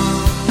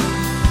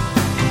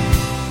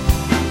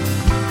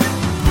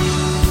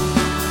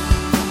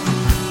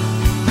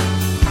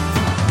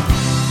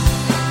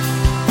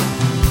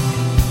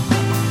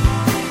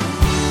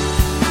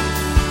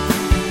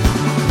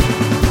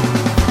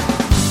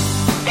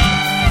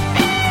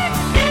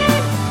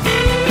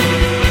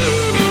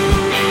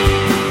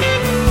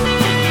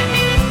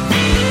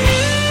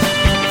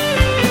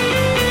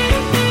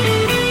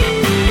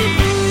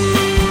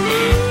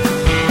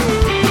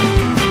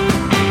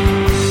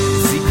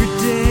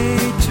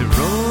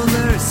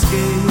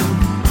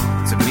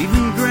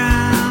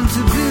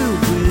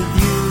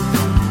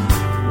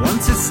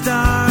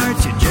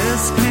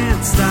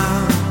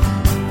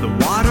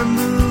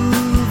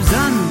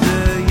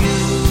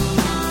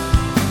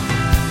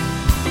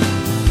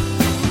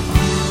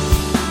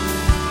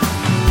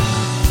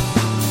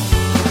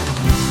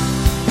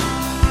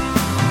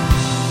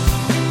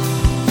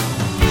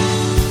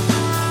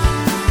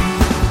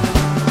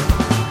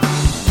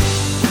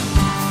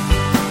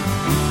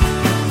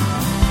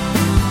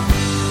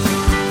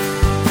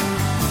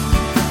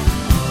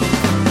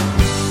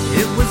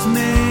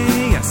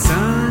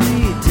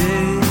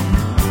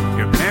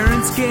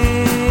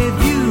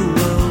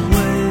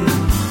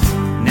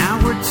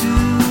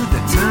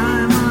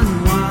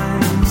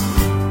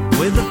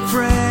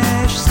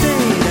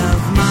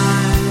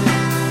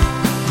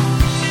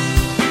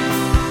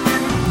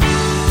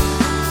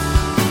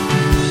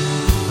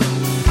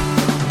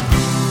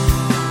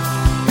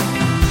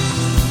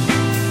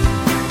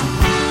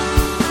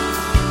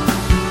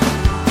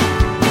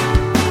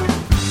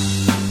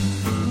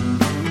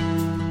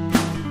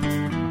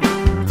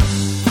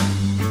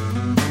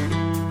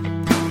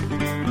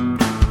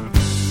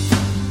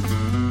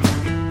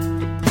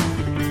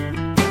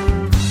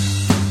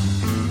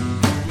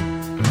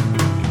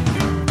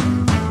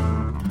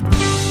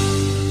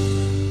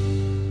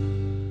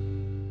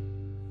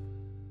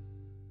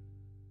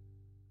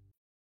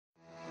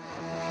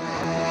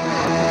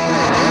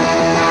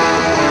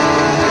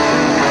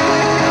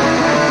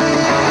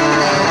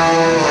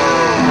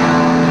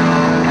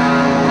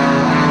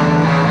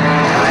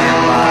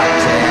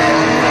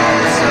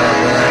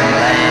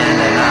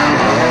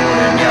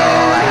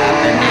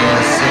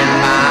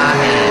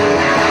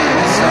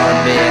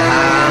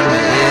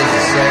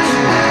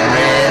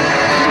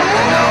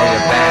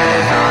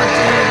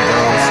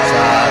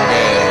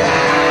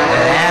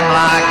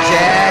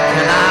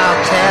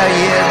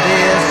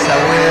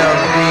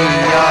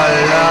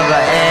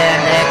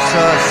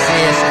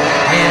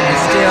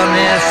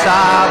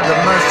 of the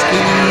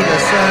mosquito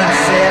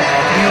sunset.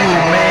 You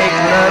make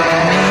love to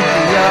me to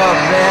your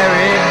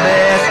very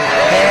best.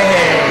 Hey,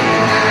 hey.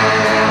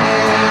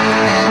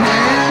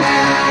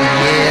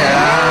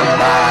 Yeah, I'm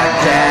like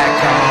Jack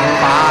on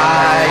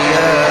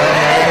fire.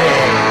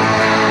 Hey,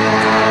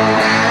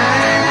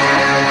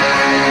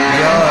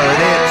 your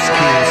lips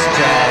kiss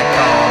Jack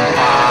on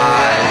fire.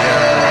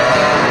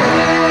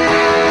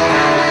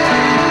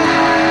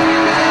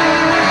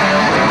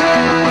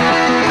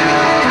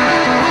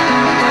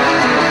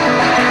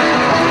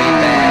 Way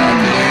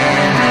back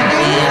in an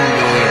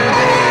Indian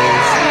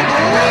days,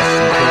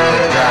 Russian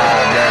could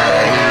drive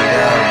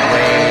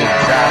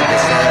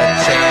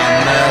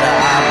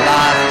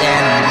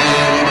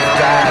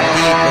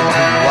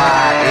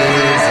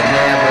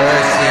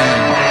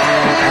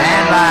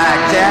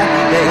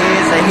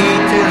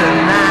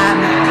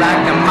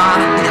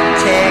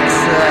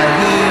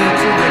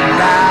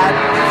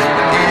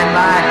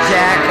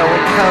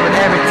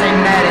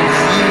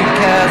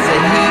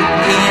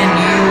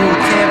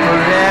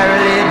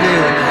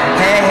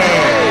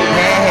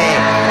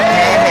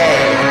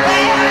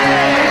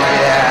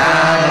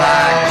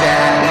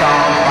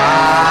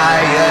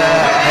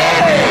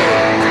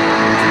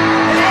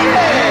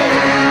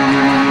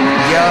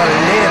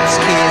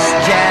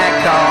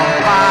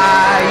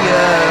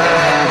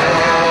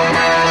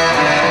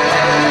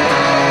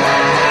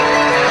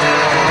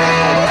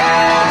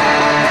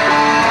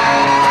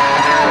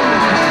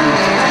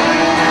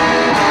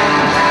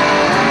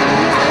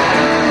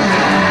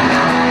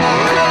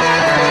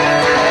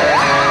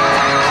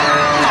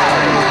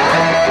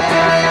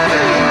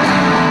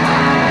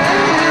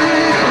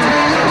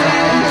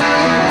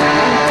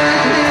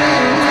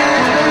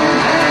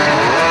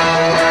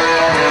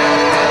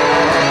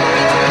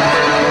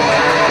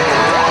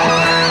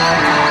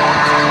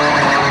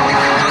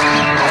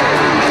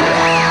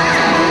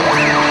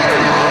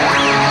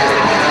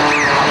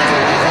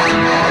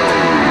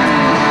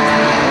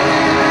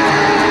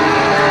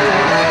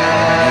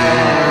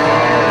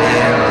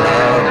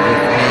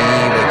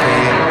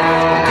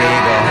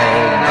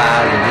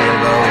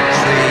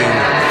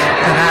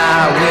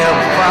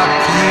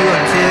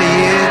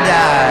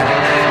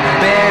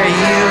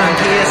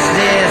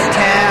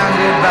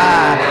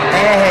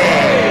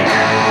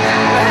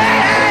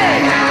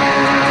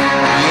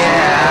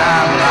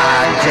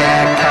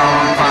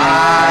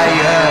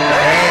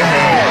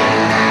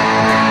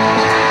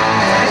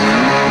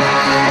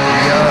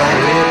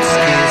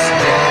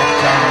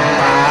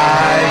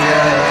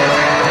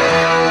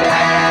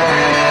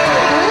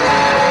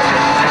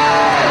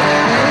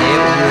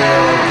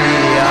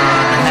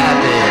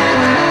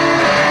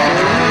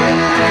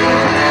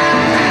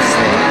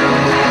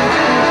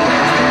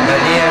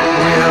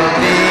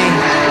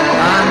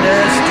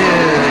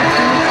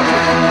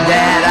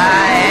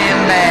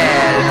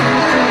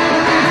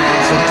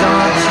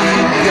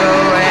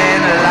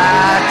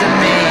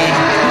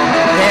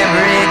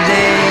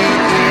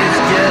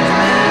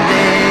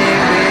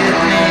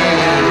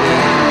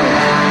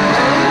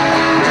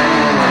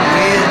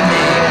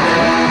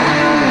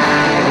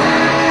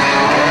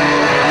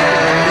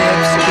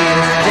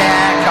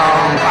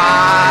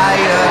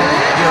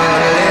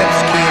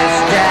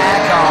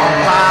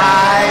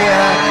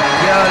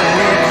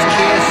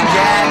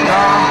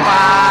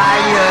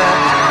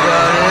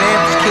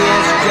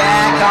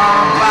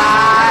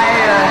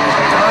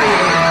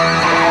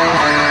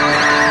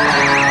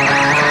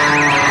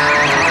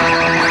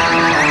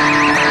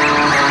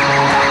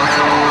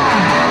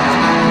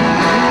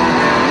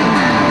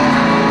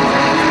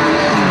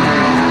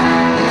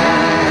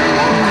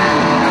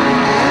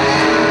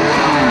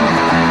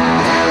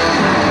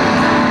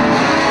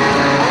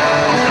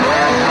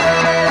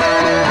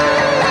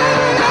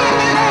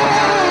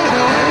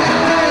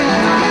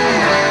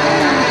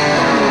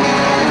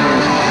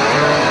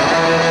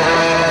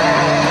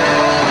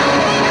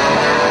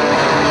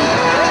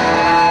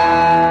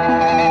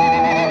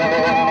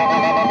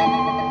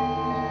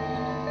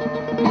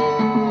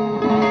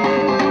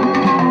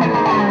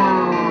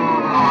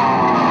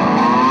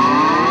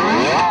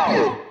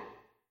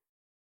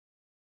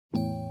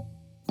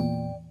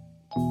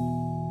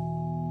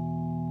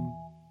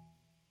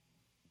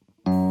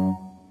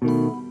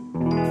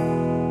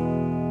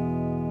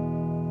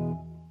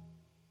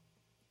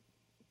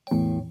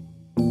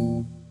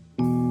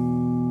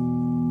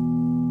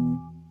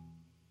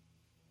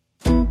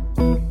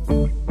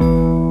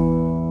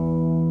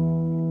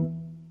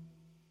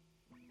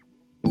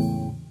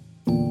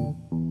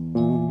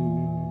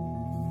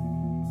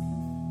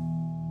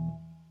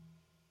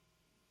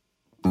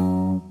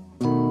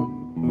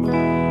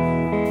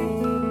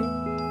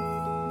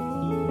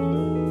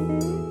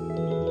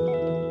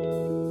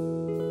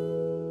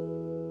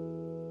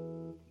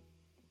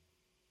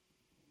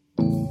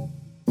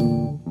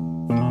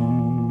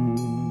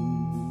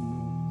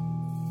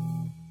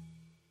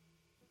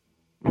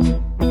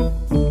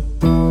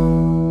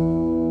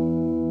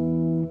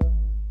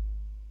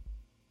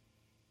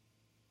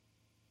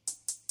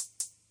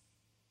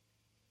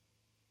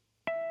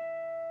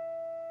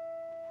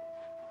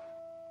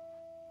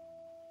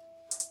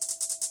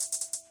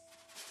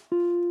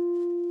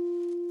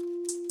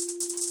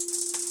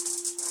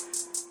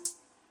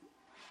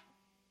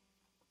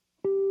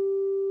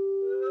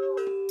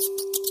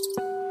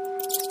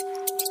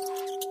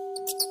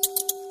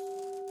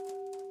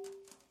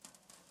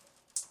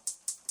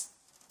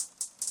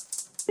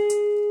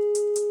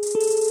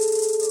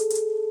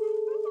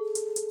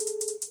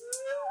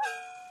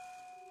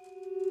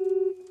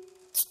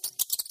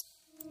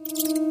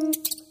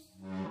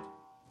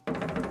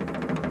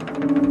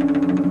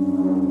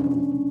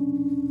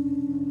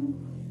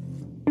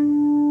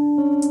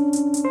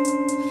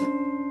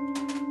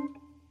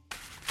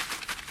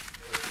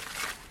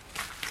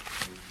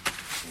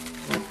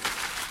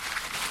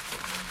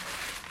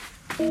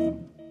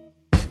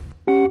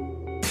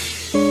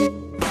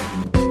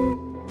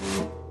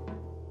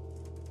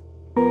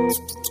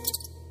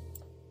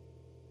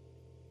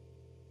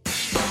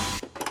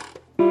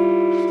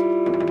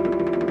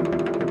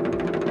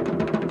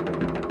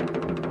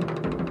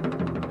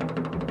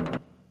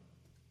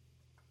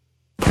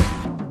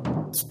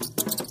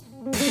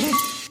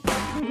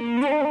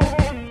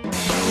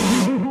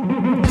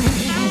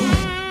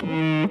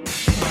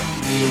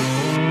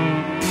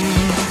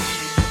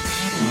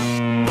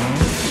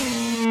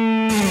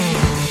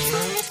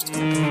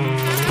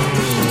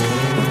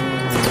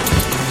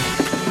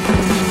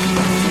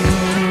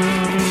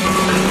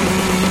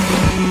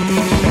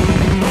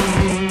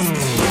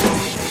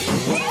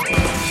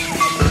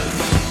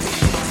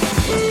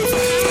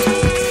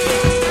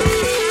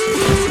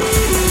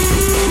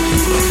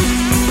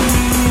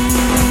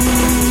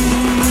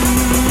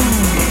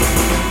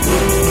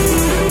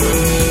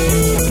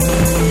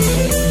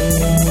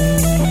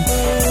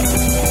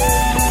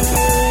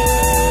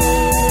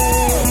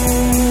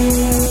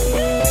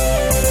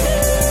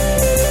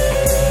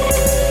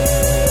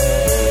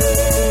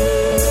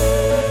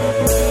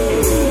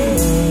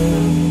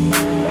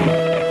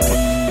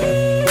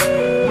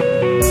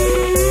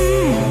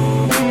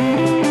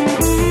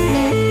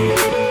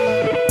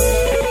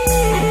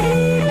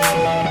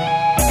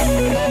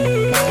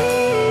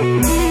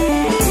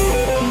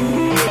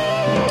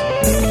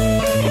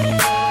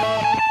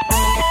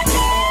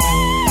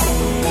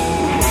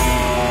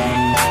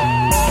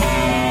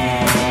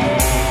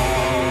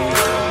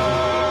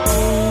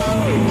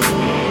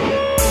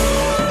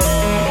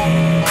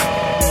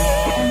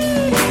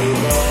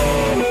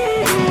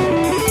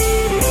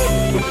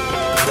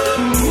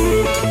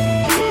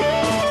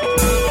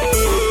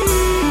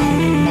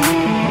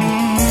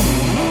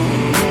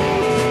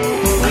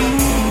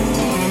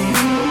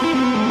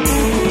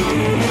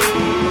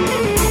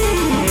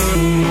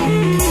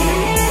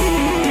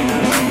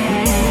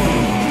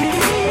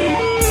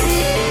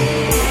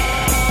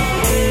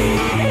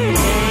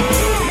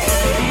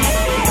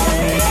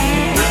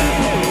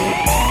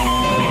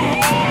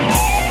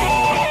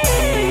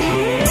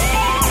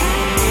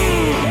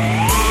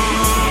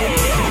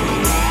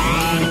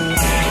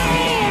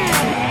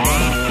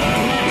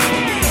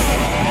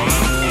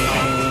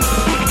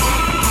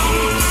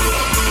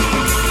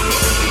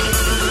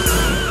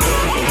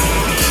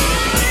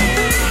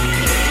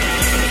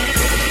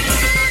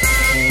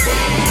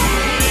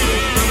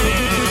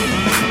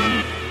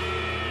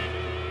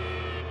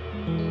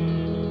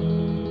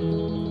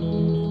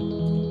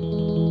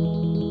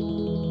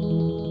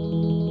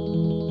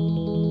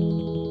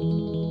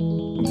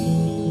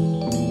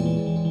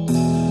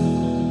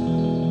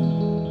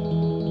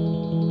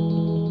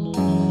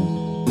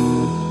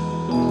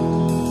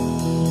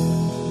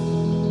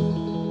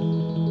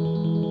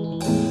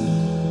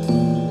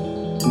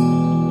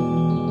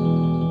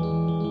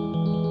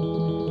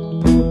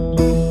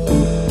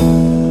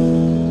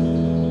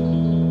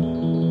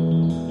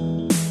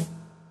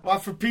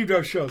For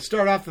Pedro Show.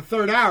 Start off the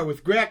third hour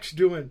with Grex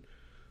doing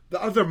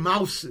The Other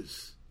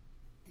Mouses.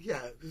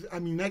 Yeah, I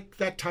mean,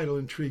 that title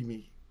intrigued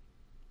me.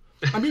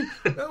 I mean,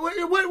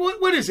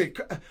 what is it?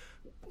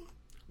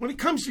 When it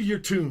comes to your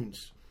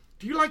tunes,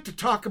 Do you like to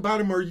talk about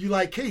him, or are you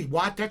like, hey,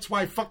 what? That's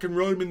why I fucking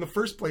wrote him in the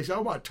first place. I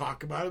don't want to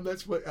talk about him.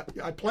 That's what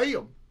I play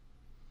him.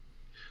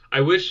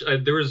 I wish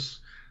there was.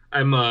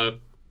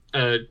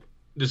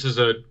 This is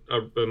a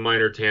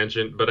minor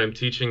tangent, but I'm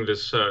teaching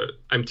this.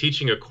 I'm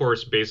teaching a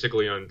course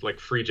basically on like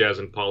free jazz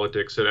and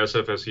politics at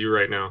SFSU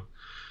right now,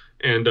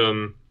 and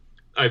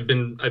I've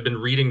been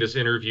reading this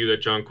interview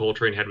that John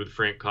Coltrane had with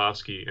Frank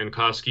Kofsky, and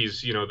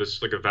Kofsky's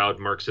this like avowed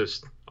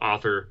Marxist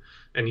author,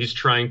 and he's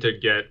trying to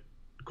get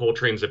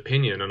Coltrane's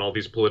opinion on all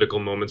these political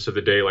moments of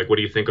the day. Like, what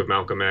do you think of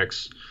Malcolm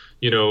X?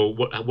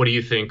 What do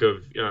you think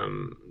of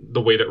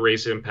the way that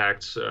race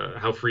impacts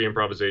how free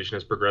improvisation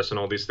has progressed and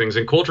all these things?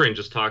 And Coltrane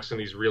just talks in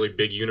these really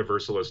big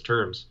universalist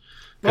terms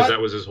because that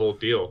was his whole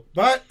deal.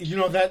 But,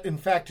 that, in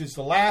fact, is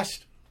the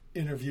last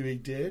interview he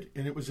did,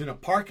 and it was in a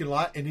parking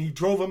lot, and he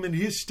drove him in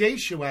his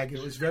station wagon.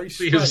 It was very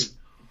sweaty.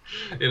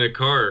 In a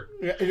car.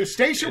 Yeah, in a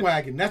station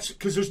wagon. That's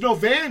because there's no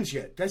vans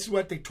yet. That's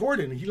what they toured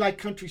in. He liked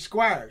country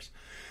squires.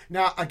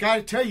 Now, I got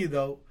to tell you,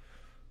 though,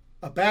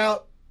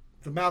 about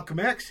the Malcolm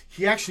X,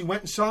 he actually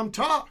went and saw him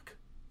talk.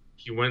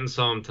 He went and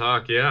saw him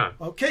talk, yeah.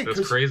 Okay.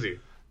 That's crazy.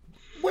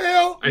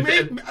 Well,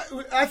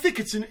 I think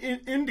it's an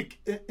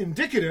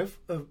indicative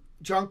of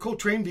John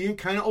Coltrane being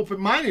kind of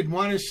open-minded and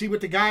wanting to see what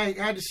the guy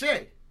had to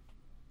say.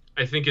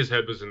 I think his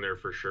head was in there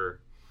for sure.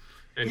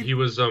 And he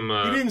was... he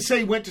didn't say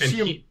he went to see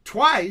him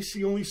twice.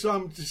 He only saw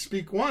him to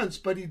speak once,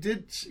 but he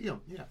did, yeah.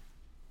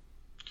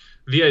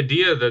 The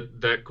idea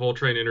that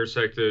Coltrane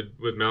intersected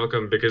with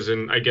Malcolm, because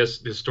I guess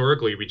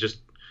historically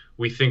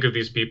we think of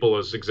these people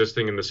as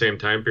existing in the same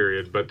time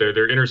period, but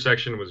their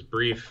intersection was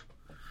brief.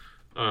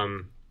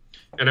 And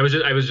I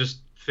was just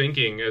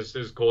thinking, as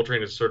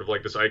Coltrane is sort of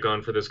like this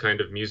icon for this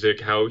kind of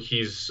music, how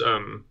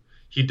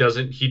in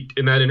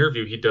that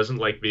interview he doesn't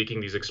like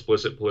making these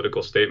explicit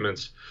political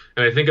statements.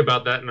 And I think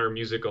about that in our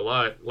music a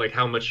lot, like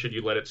how much should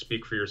you let it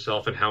speak for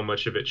yourself and how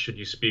much of it should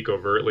you speak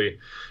overtly.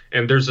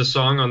 And there's a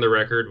song on the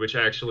record which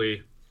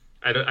actually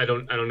I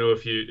don't know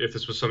if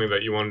this was something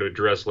that you wanted to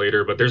address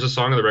later, but there's a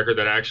song on the record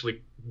that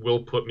actually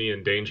will put me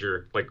in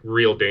danger, like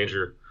real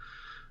danger.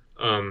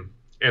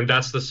 And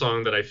that's the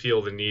song that I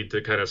feel the need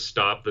to kind of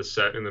stop the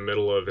set in the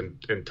middle of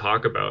and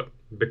talk about,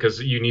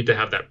 because you need to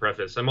have that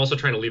preface. I'm also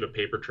trying to leave a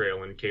paper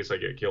trail in case I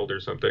get killed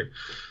or something.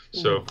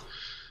 So,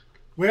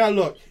 well,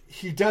 look,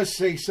 he does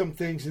say some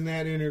things in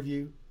that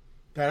interview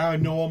that I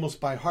know almost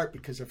by heart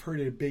because I've heard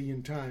it a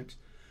billion times.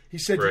 He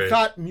said he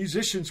thought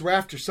musicians were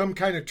after some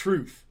kind of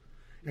truth.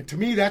 And to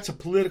me, that's a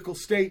political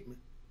statement.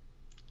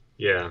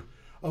 Yeah.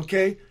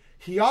 Okay?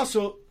 He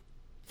also,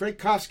 Frank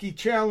Kofsky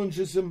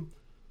challenges him.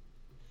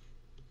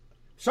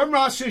 Some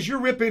Ross says, you're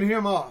ripping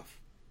him off.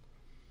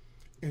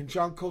 And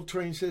John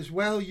Coltrane says,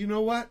 well, you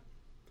know what?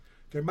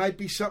 There might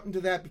be something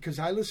to that because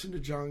I listened to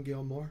John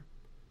Gilmore.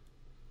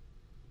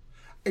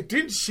 It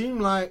didn't seem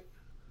like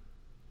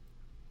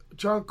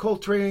John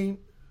Coltrane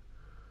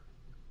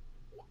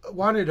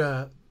wanted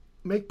to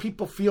make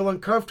people feel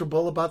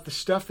uncomfortable about the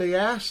stuff they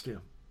asked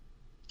him.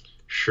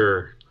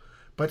 Sure.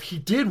 But he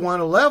did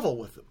want to level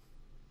with them.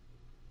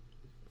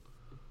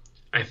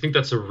 I think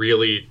that's a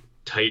really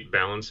tight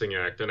balancing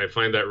act, and I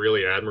find that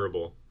really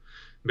admirable,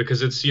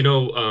 because it's, and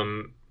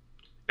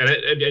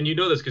you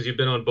know this because you've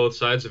been on both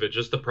sides of it,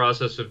 just the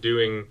process of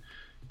doing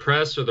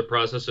press or the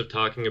process of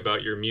talking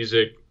about your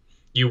music,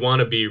 you want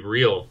to be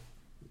real,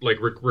 like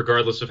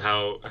regardless of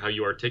how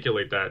you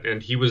articulate that.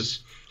 And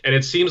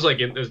it seems like,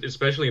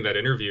 especially in that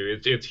interview,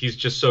 he's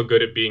just so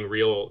good at being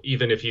real,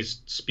 even if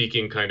he's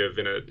speaking kind of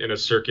in a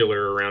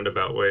circular or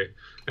roundabout way.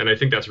 And I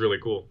think that's really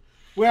cool.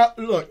 Well,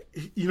 look,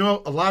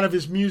 a lot of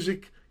his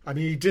music, I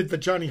mean, he did the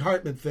Johnny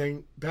Hartman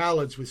thing,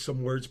 ballads with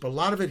some words, but a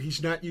lot of it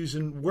he's not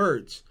using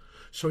words.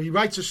 So he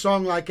writes a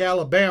song like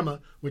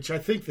Alabama, which I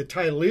think the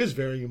title is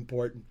very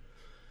important.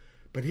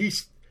 But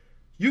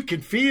you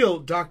can feel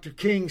Dr.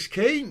 King's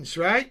cadence,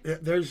 right?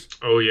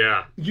 Oh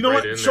yeah. You know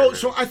what?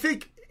 So I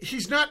think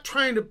he's not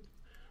trying to,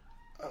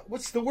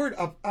 what's the word?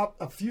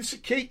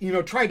 Obfuscate,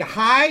 trying to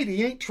hide.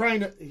 He ain't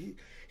trying to,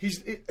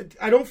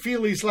 I don't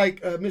feel he's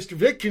like Mr.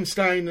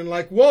 Wittgenstein and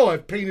like, whoa,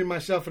 I've painted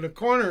myself in a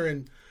corner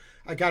and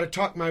I got to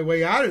talk my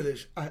way out of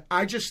this.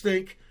 I just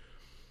think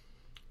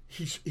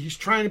he's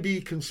trying to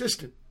be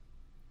consistent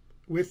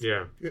with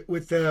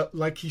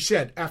like he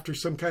said, after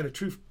some kind of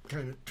truth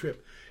kind of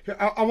trip. Here,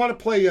 I want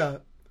to play.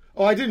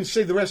 I didn't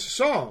say the rest of the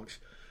songs.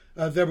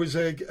 There was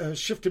a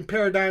Shift in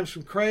Paradigms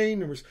from Crane.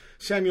 There was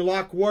Samuel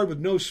Locke Ward with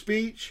No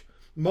Speech.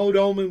 Mode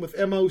Omen with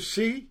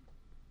MOC.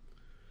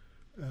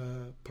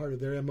 Part of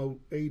their MOA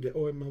to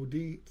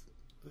OMOD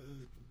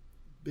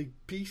big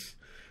piece.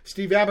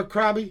 Steve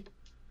Abercrombie,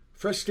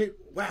 Fresh State.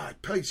 Wow, I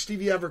played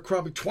Stevie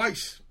Abercrombie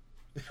twice.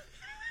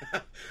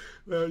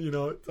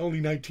 Well, only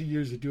 19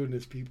 years of doing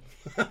this, people.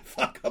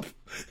 Fuck up.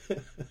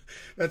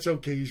 That's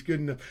okay. He's good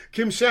enough.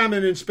 Kim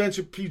Salmon and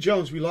Spencer P.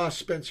 Jones. We lost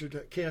Spencer to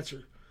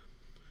cancer.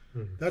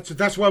 Mm-hmm.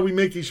 That's why we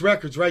make these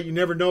records, right? You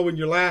never know when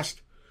your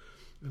last.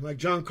 And like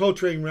John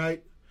Coltrane,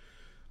 right?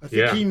 I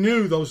think he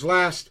knew those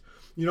last.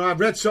 I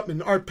read something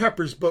in Art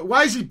Pepper's, but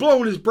why is he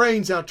blowing his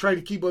brains out trying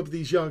to keep up with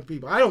these young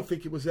people? I don't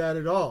think it was that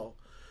at all.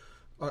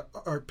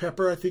 Art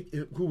Pepper, I think,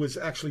 who was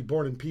actually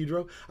born in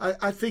Pedro.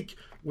 I think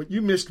what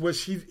you missed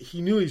was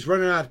he knew he's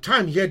running out of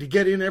time. He had to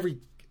get in every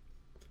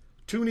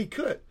tune he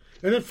could.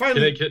 And then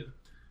finally...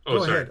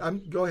 Go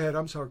ahead.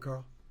 I'm sorry,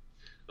 Carl.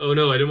 Oh,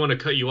 no, I didn't want to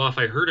cut you off.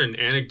 I heard an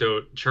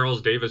anecdote.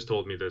 Charles Davis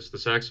told me this, the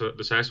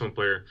saxophone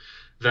player,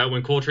 that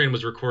when Coltrane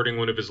was recording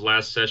one of his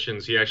last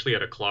sessions, he actually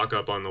had a clock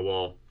up on the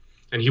wall.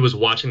 And he was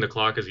watching the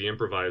clock as he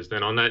improvised.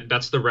 And on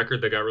that's the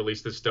record that got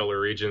released as Stellar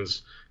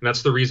Regions. And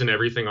that's the reason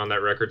everything on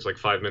that record's like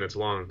 5 minutes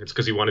long. It's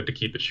because he wanted to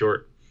keep it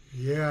short.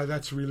 Yeah,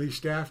 that's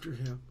released after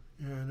him.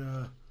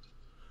 And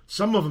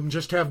some of them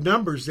just have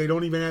numbers. They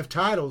don't even have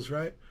titles,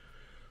 right?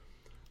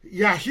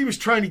 Yeah, he was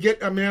trying to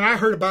get... I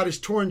heard about his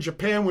tour in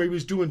Japan where he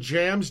was doing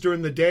jams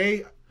during the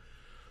day.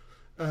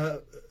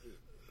 Kira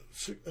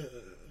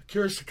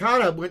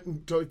Sakata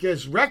went to get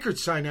his record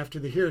signed after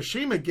the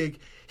Hiroshima gig.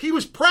 He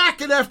was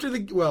pracking after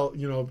the... Well,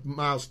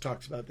 Miles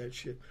talks about that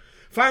shit.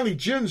 Finally,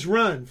 Jin's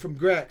Run from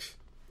Grex.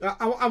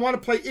 I want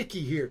to play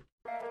Icky here.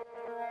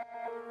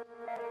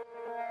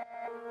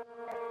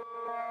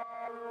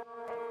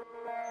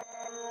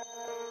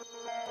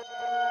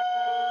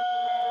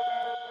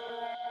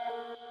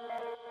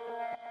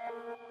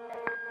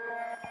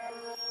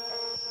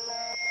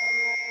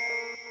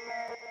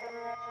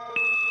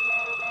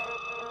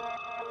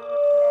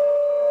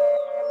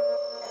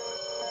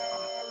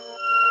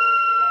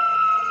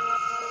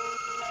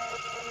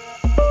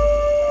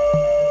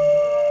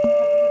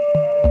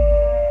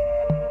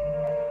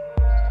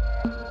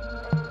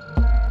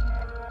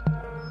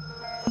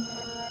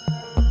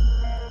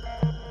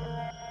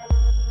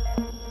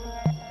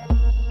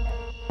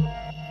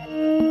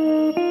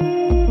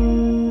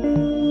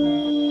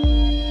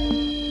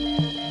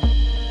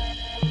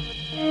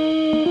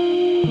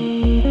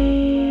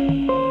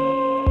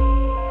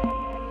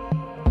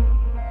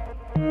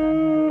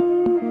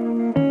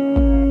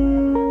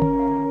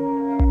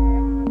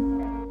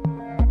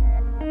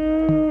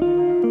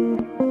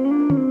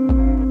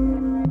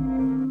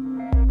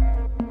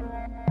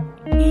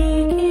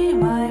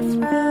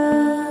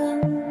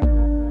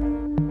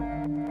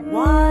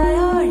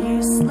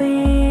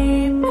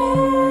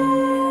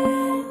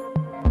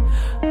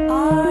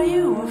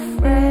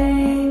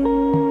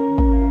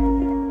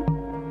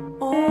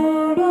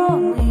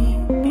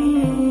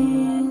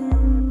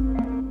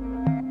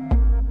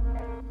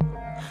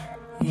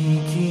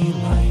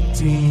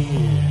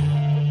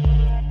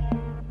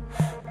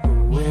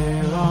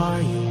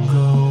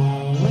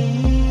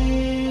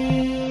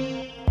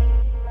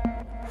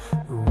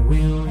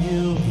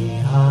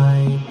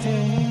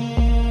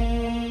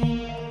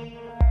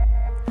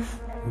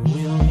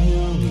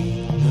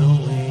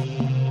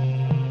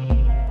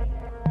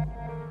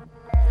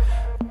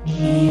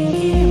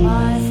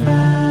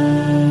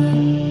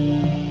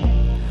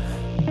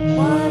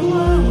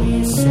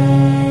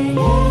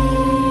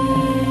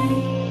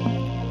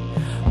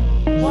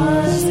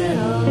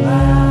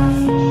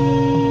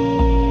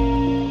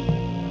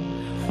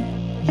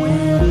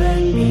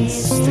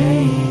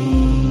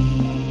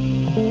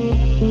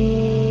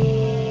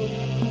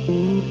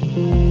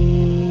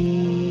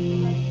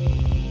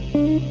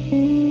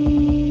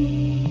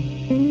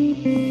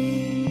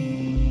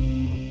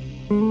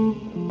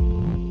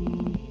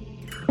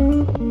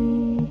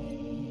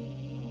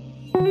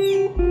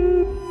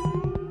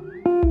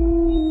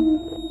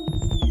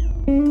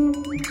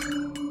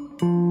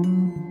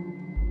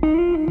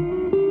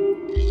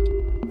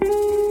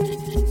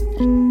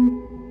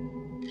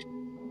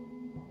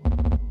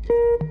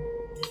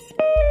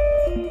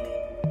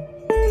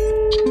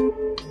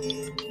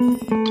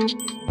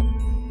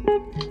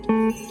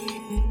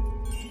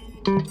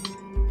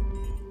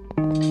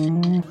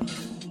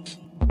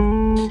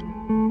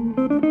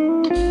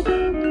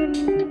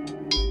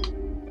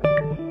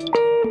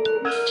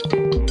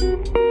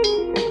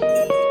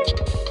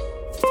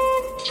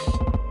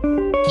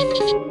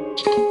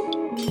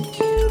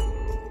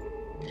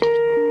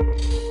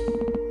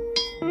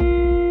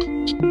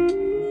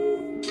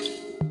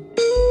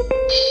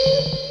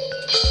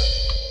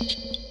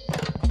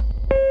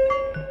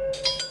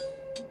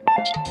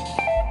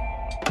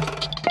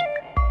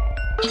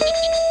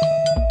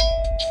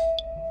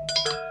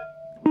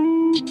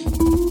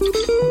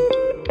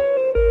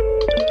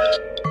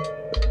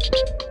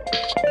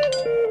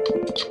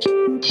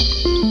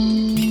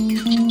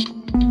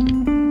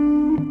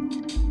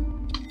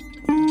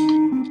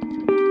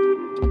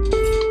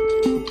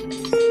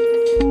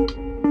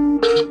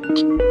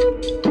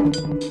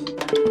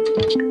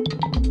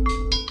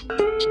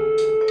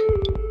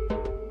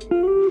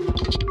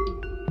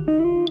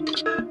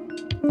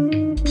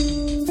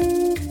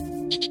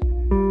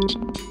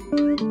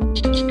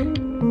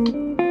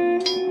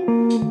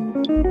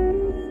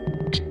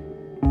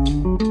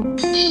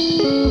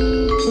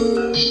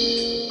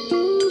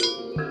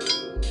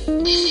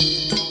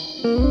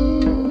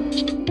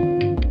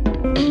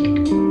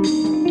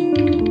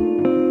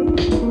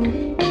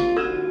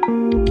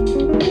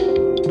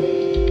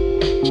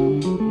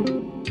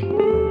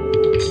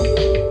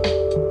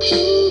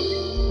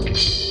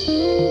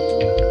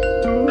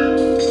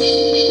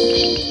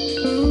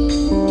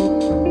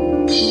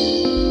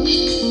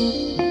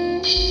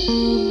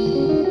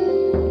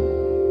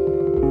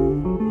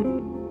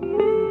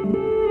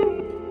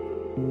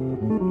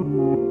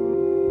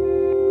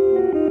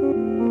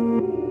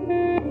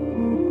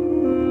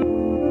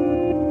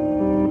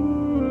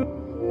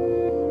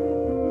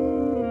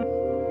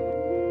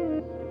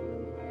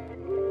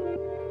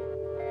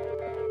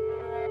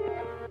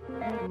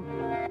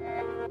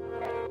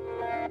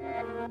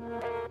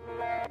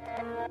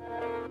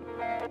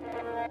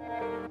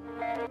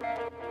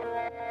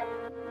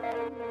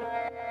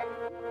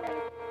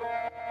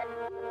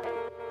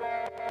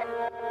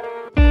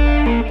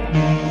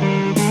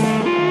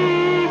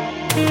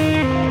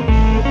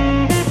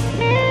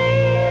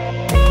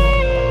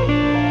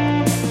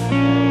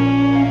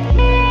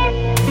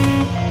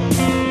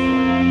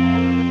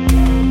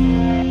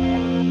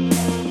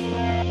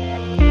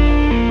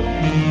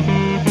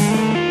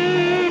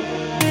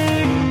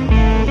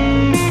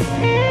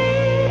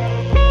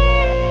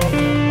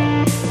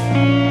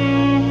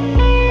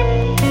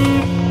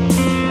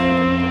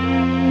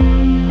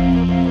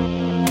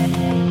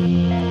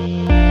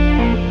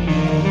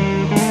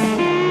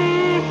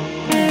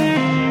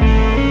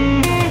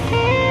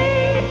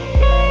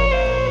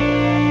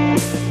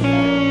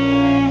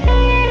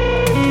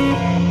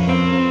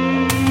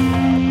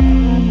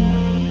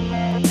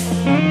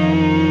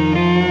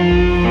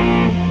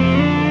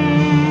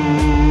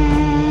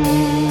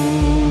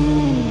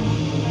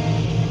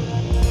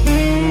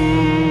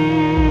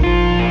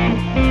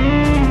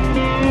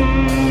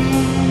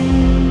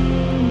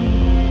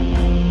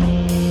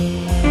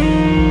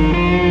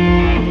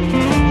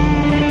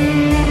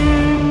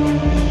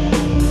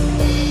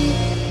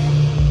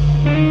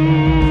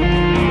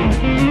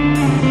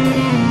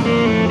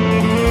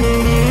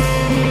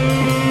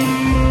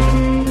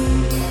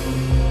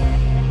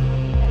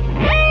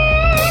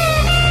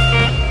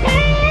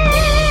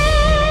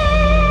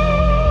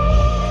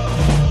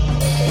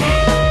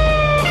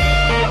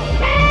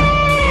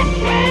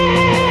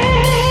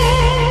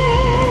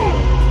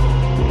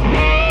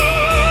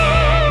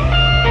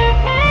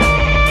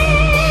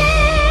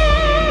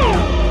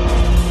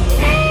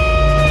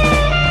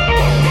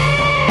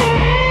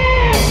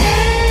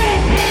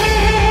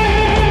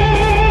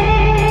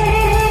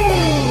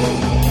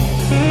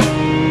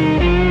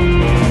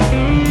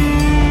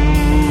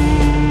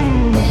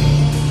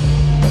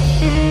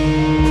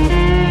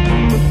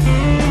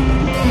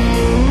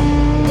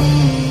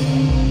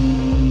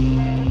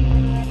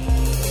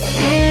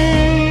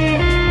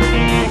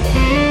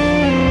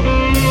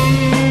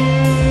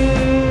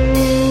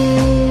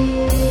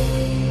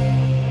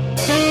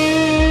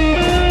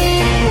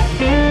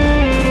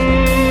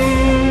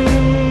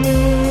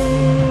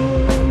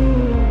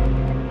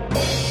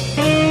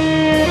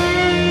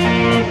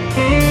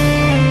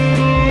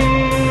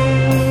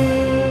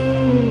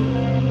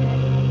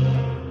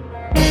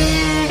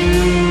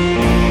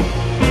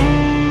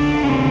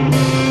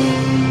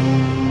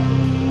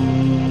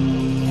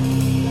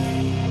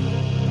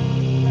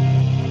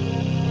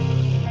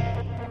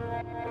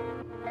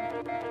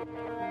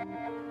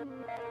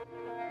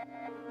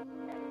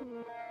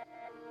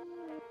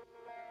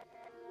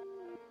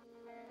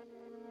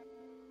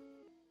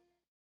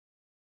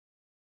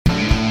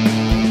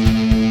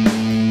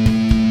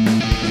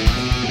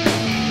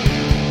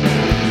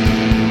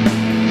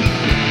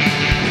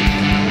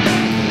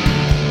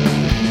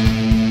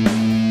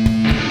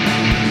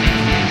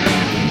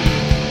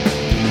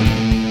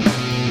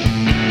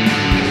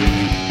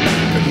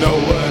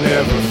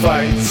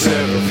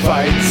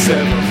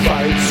 Ever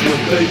fights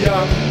with the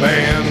young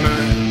man.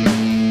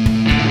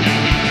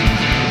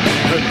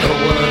 No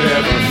one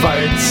ever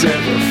fights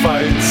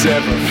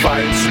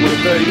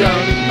with the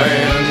young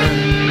man.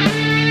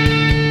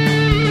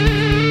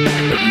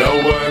 No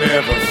one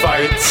ever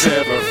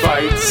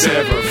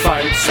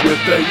fights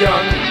with the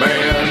young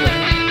man.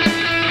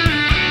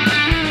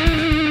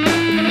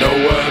 No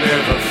one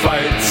ever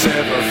fights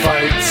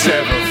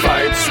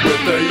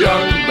with the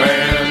young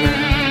man.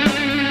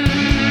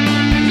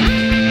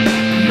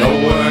 No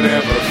one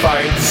ever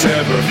fights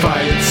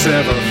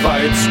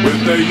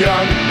with the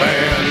young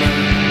man.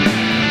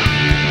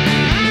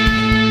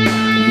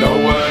 No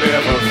one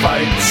ever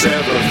fights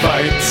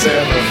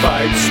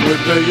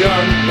with the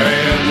young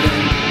man.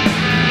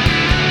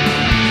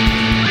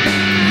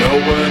 No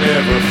one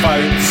ever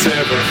fights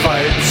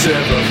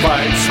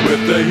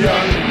with the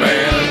young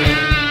man.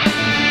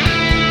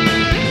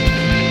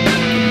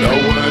 No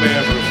one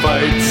ever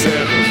fights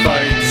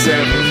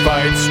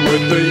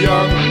with the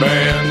young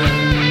man.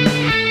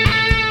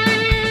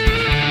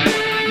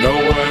 No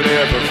one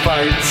ever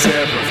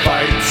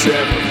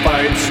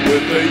fights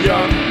with the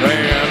young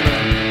man.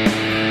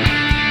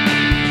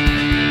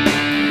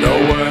 No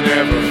one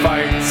ever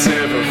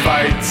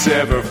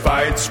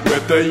fights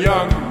with the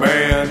young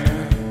man.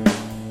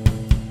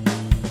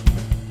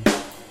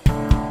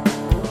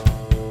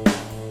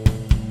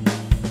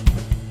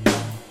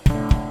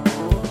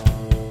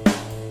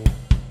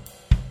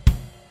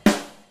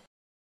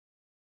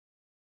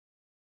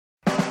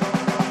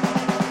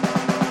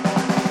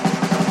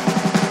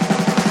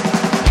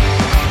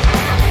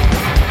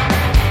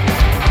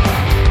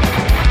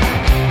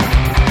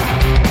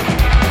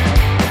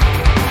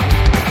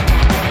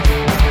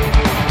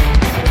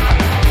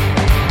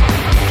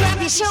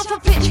 Grab yourself a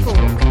pitchfork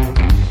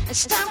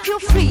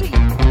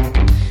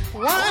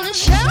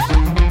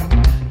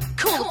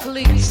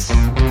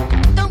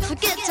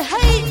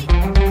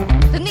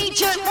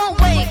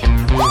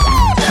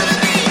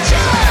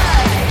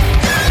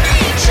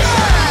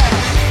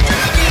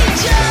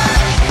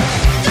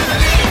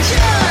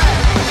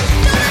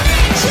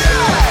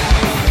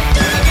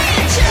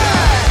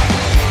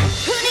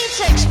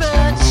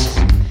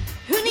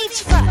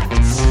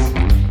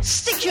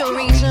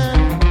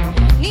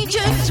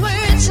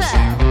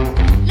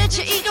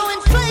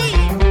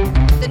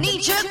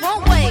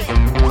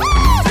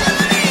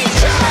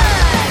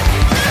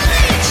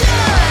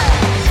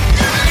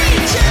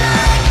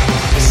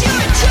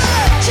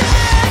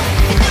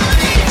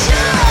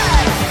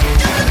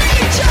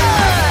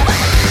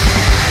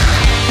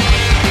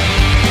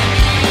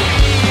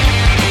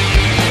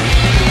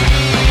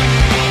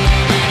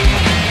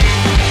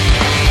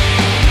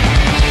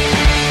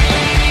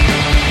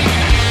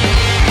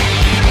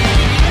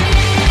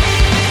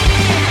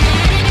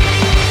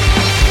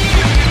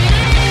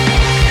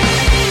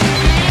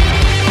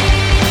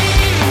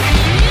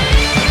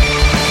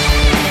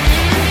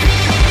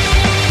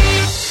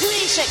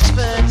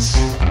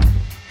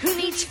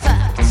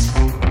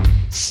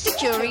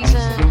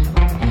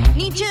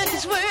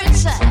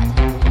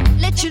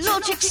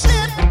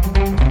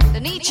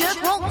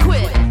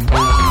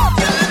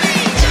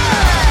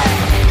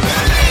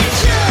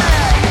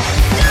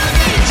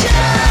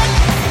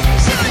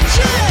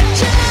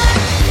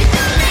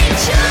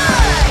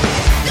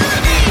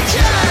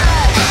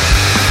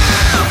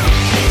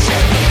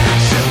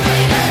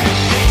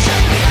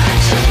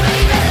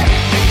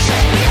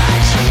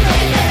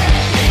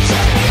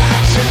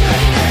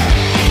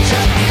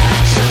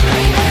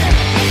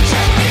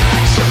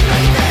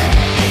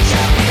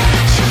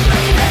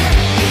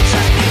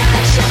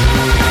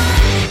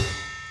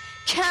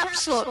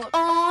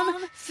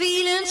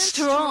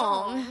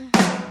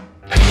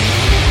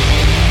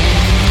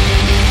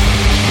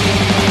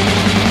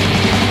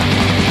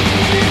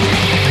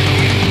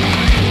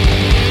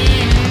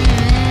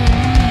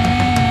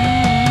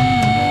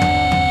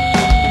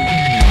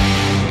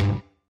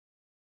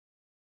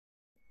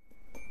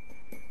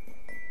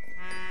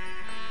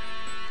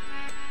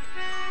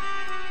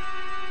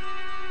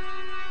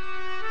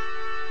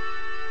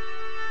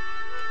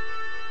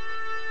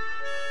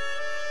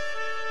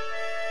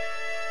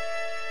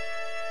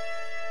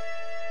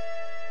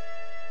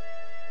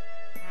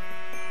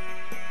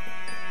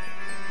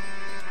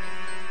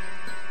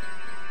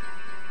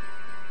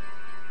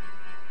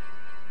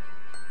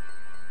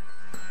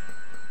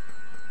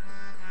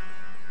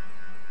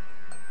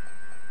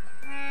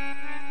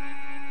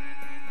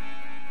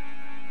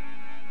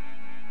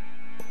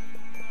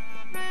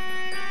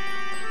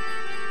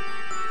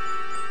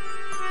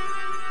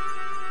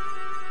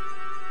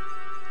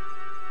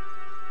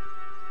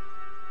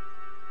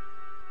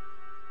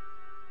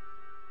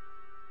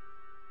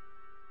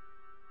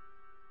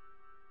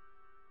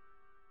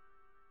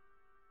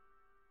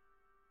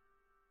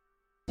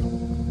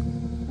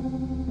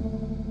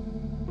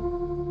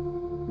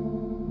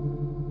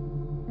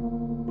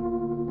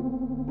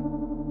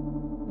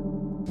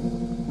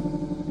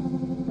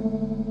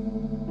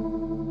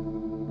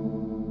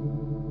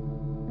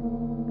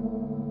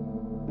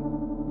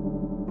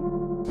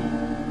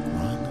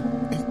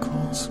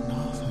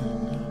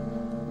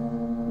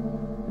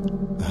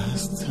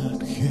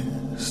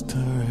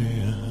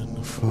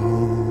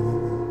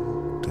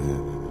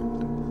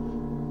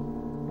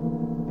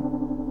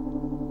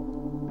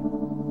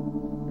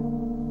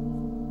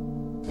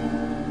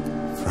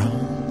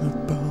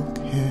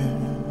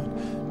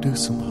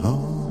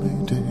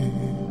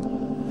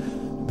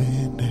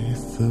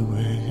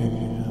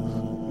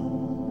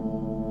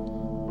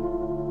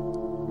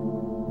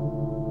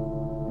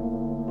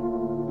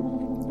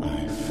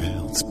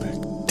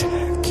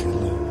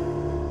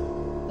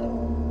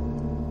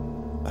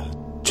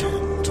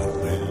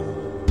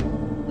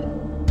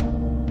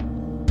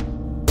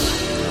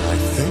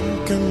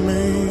thinking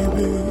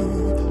maybe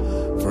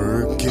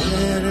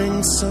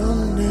forgetting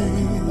some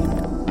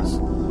names.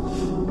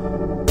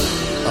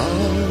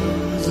 All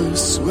the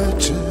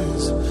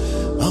switches,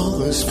 all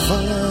those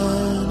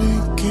funny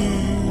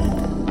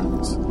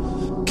games.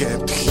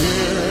 Kept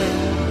hearing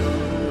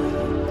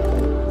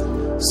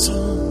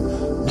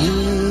some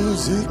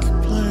music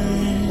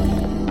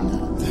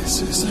playing.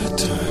 This is a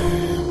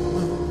time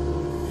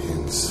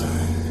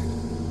inside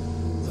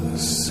the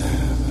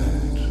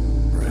savage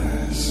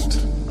breast.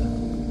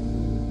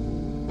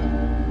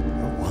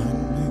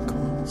 One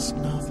equals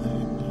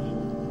nothing.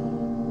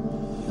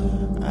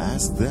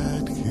 As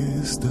that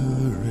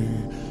history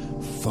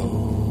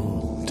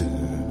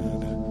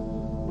folded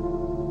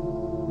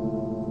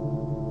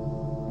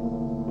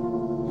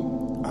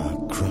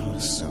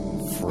across some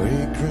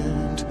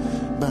fragrant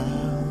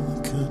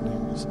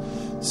balconies.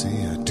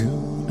 See, I do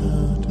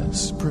not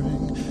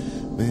spring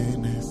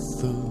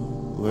beneath the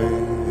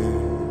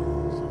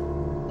waves.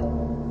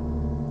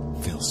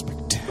 Feel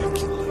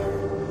spectacular,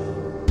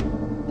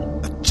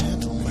 a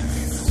gentleman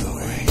in the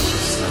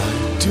waves. I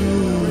do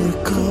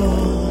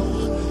recall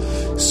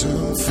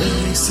some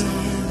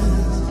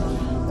faces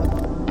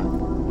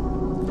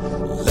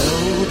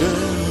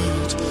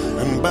loaded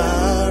and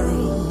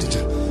barreled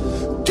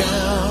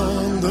down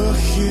the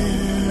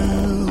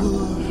hill.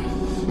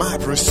 My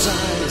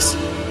precise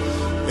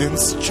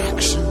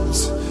instructions,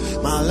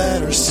 my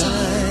letter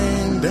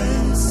signed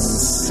and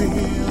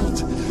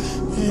sealed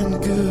in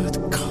good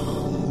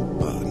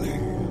company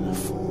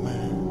for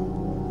man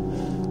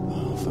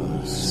of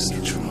a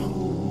stronger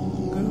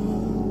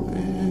will.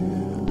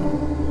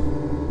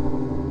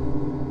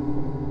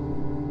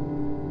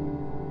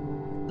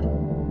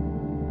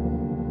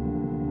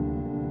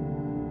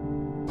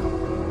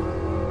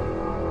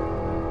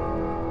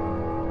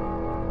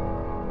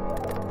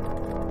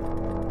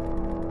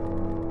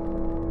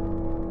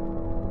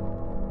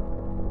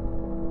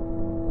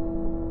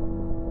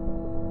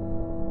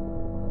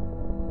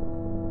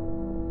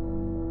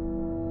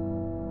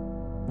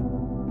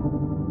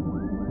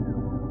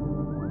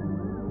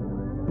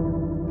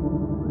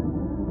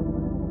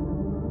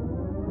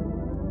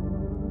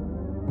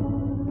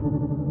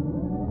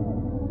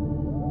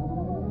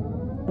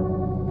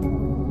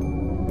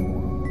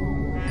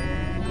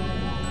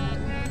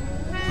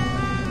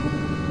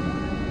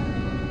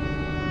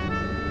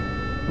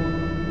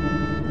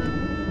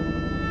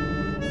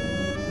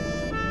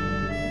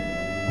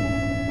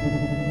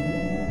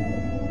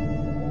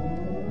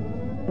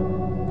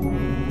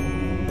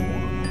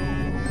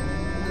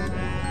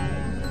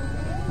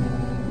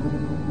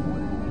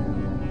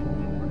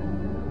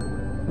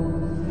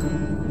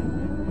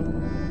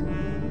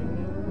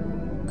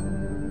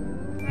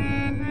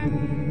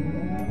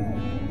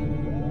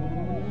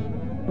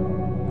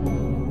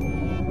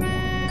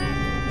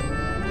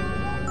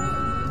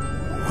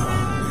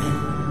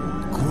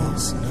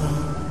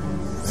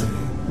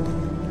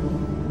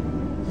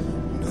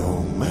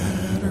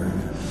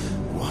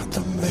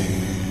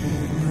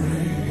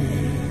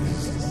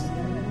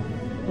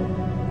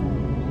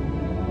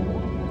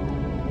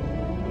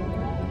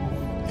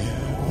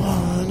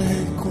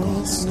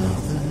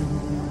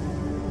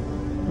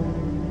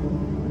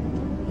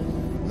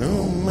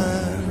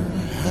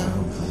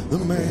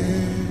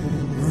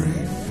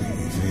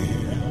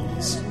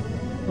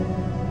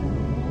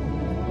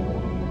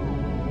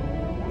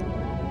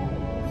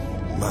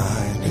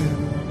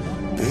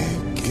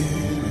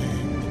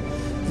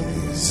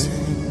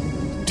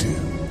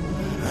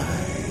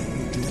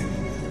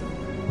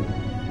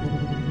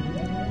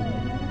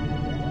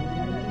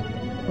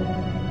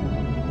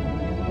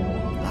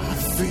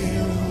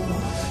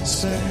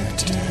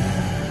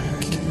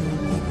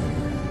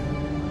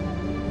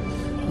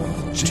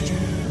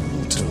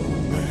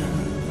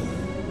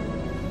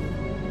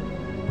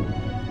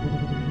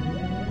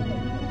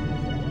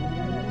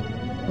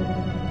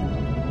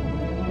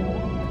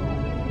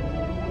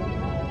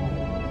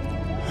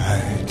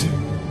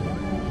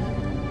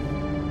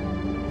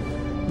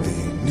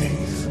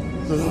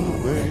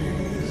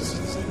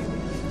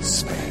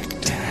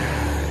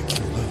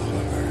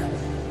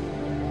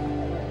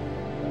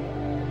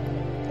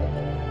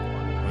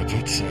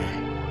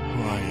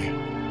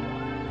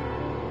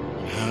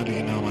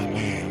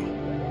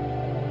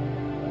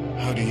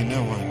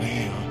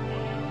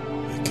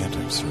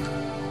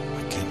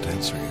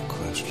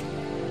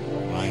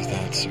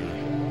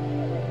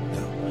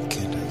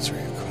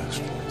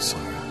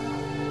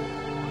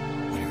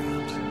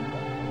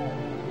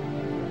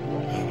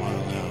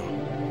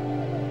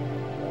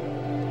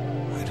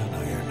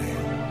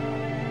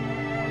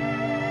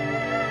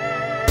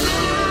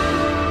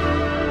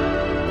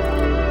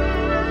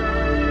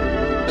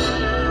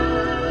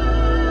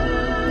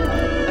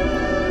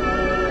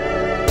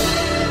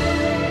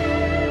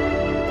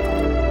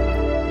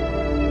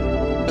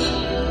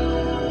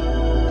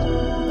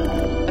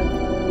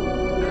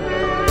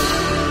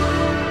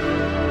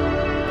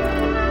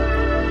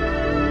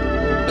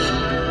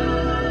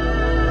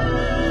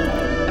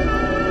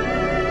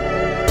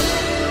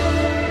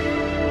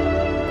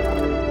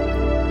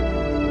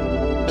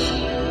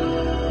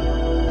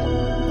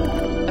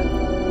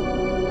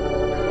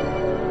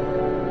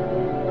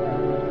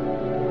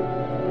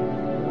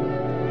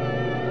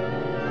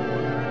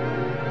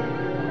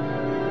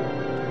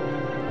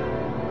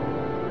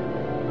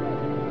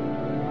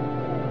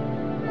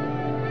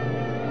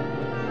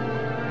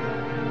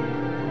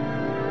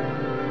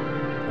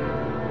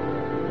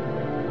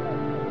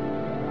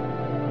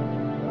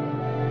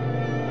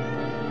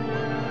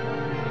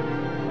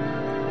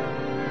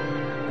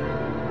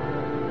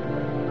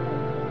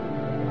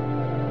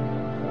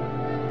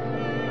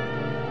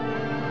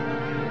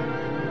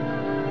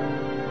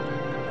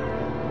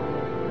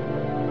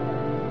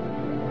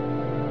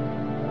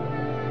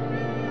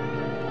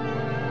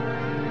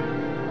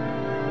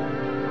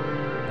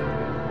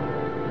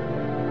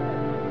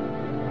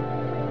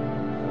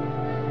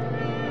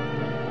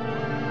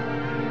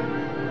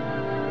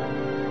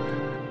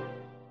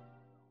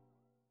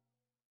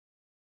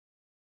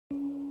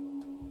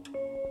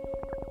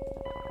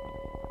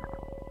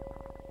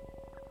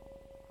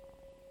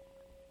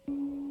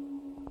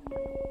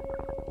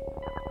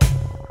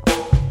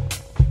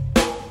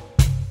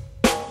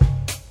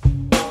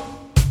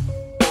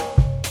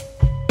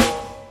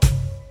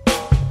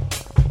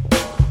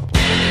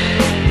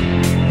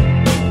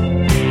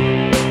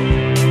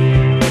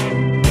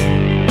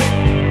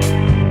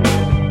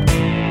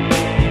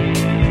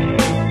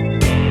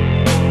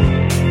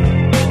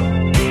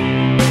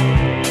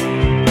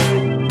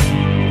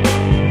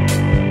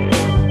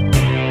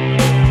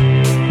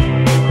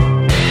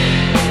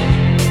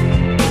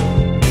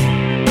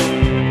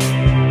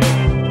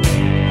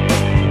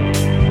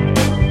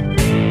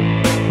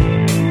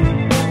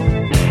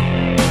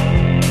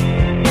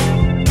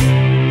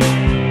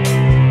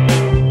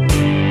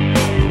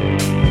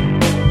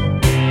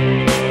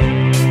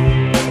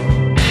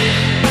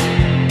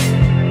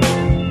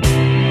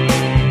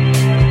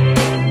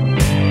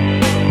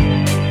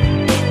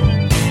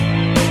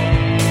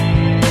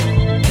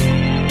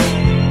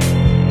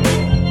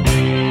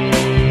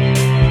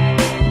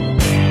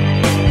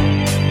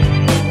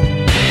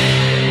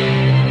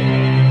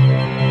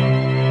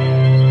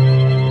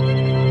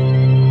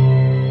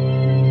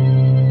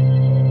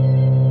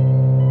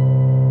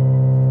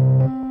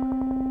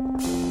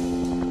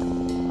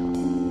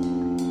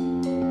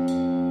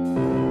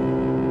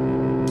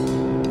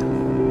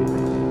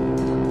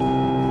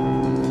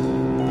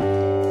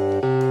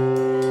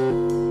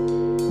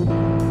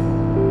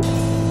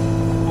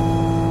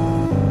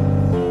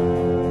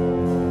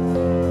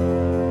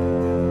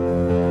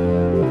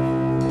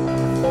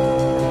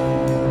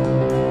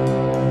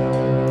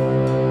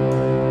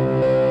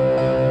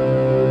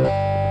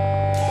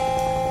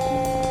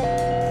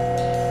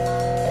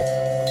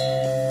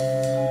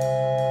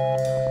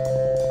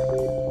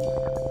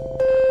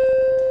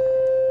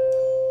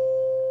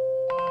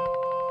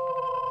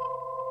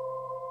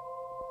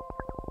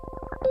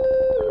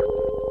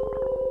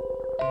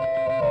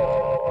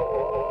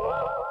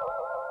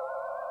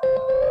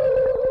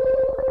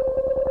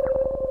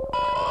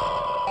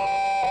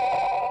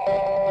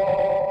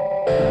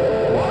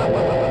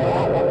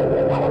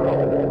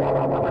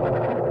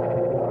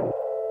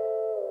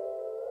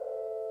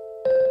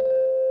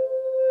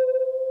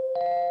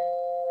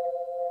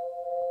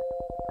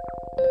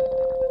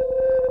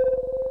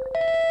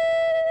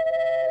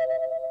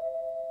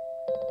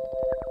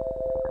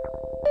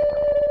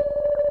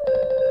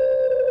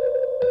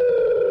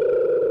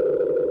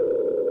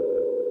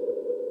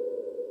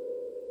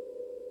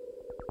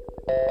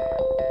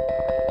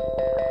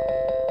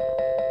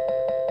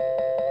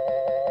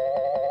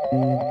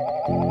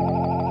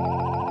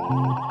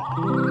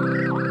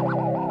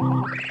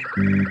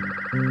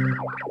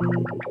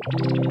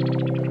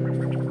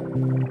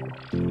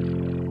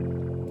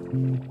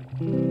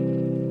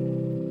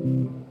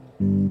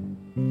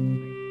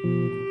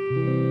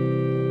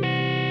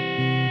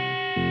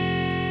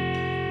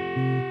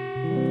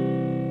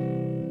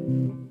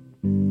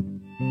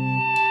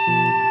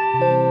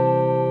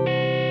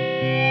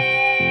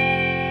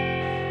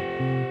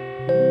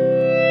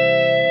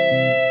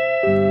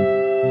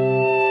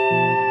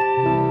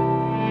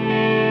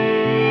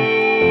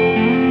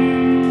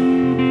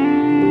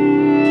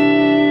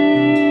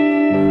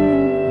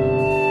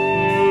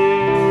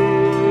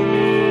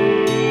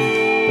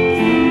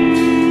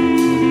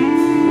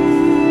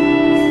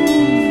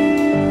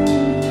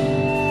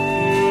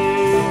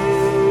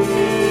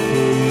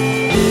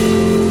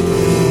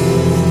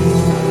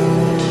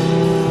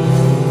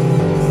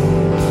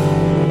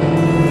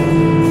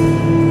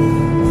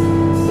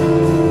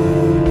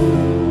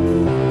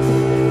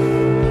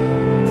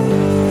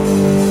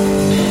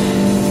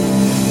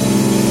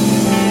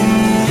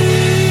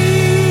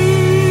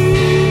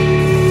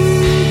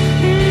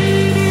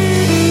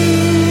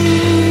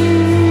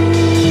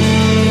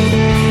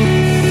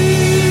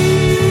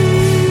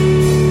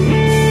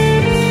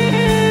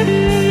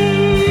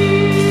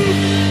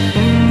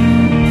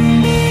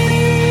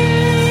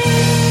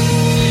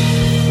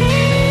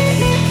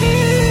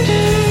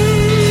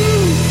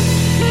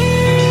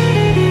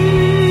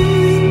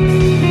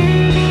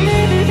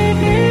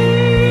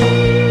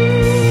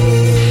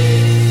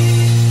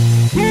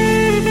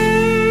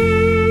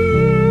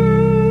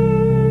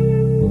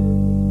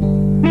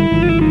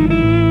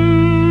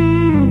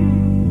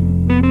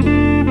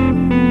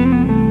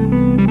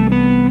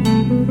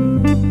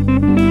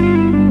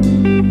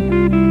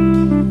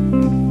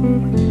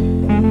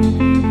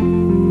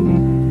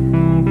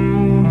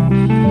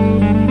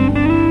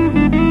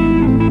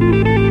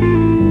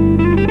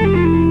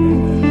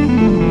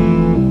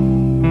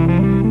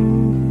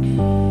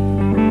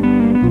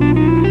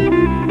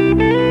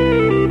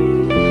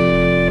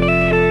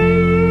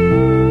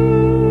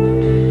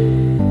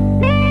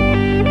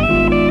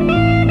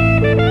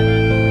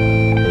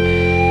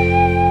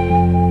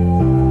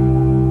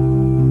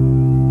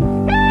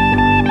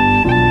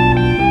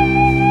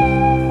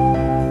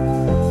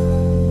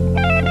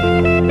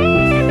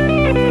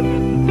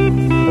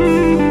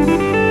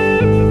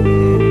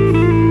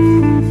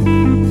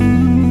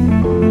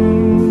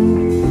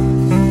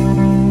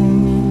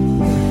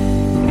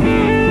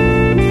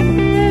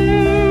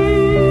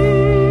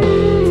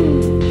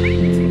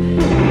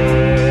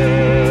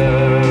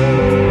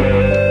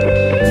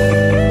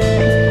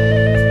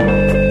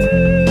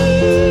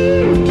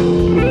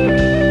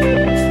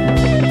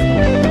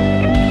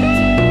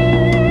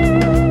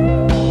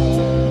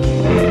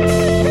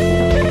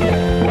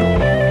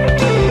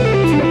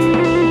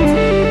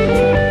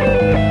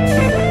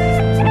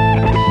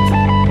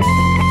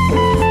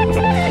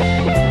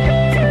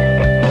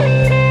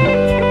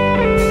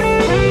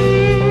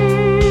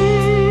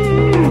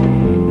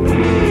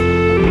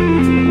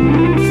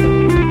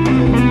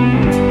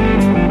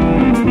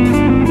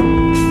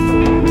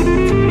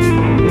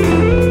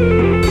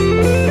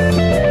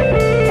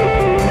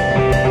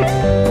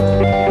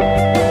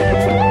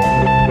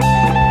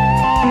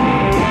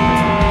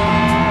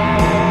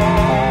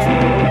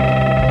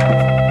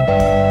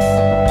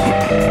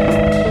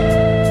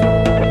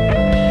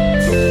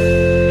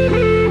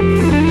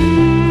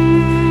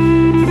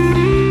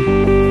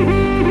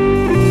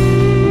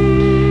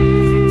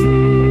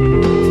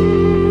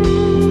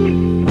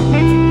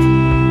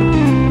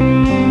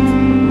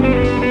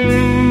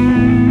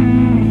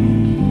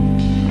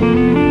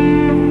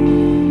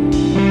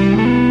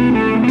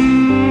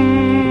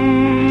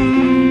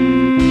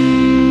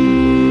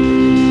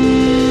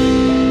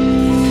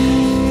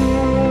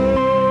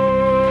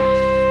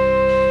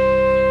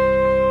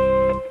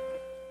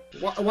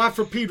 Watt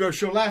for Pedro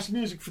Show. Last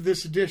music for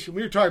this edition.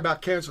 We were talking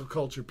about cancel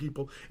culture,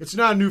 people. It's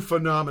not a new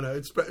phenomena.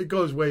 It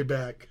goes way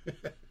back.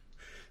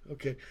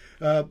 Okay.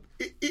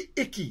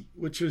 Icky,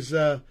 which was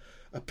a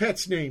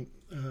pet's name.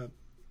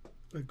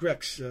 A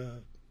grex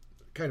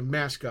kind of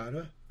mascot,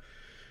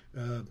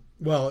 huh?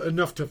 Well,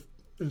 enough to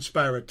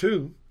inspire a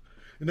tune.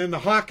 And then the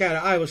Hawk out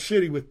of Iowa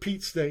City with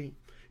Pete Stain.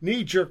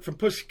 Knee Jerk from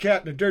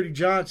Pussycat and the Dirty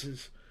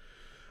Johnsons.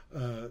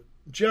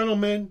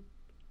 Gentlemen,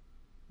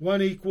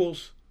 One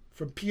Equals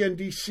from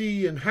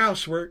PNDC and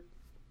Housework,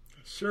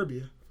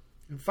 Serbia.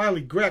 And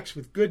finally, Grex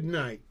with Good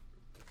Night.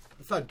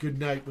 I thought Good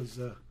Night was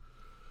a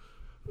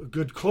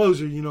good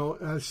closer, you know.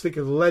 I was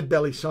thinking of the Lead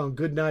Belly song,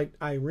 Good Night,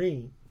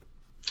 Irene.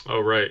 Oh,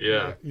 right,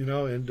 yeah. You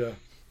know, and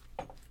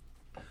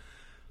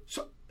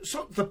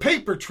so the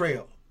paper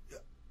trail.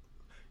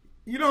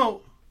 You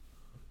know,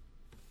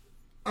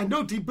 I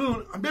know D.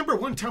 Boone. I remember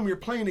one time we were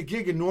playing a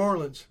gig in New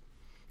Orleans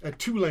at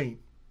Tulane,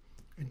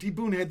 and D.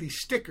 Boone had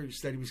these stickers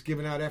that he was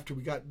giving out after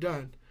we got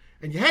done,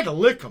 and you had to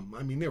lick them.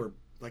 I mean, they were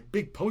like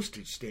big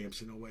postage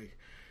stamps in a way.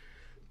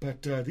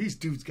 But these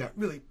dudes got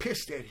really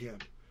pissed at him.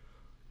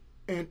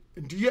 And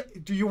do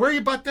you worry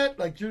about that?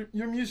 Like your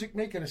music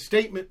making a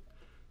statement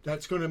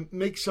that's going to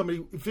make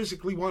somebody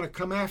physically want to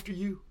come after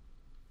you?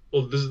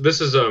 Well,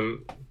 this is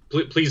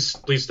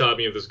please stop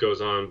me if this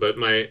goes on. But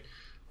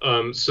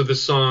so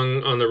this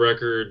song on the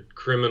record,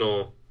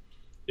 "Criminal,"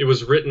 it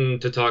was written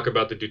to talk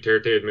about the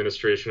Duterte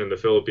administration in the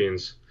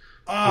Philippines.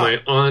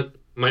 My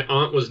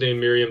aunt was named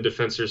Miriam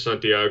Defensor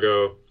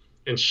Santiago,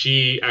 and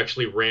she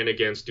actually ran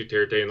against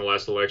Duterte in the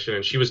last election,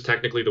 and she was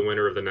technically the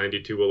winner of the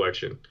 '92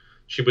 election.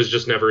 She was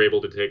just never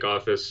able to take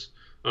office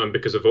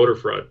because of voter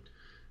fraud.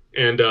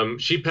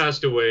 And she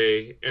passed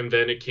away, and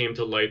then it came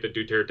to light that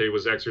Duterte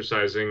was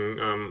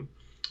exercising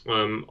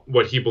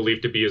what he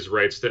believed to be his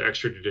rights to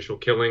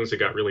extrajudicial killings. It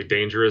got really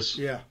dangerous.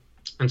 Yeah.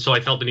 And so I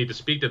felt the need to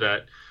speak to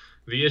that.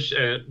 The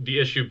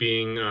issue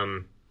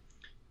being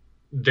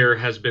there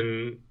has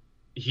been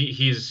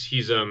he's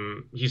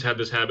had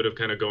this habit of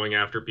kind of going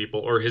after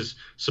people, or his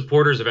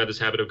supporters have had this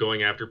habit of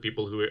going after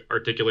people who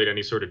articulate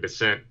any sort of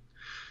dissent.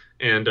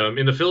 And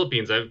in the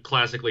Philippines, I've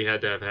classically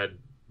had to have had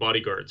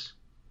bodyguards.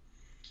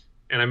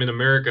 And I'm in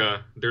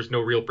America. There's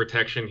no real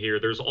protection here.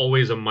 There's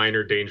always a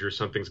minor danger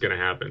something's going to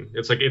happen.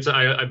 It's like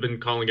I've been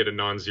calling it a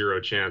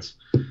non-zero chance.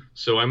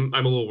 So I'm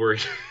a little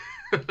worried.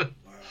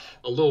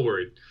 A little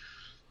worried.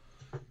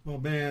 Well,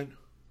 man.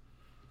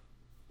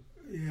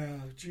 Yeah,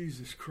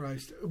 Jesus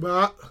Christ.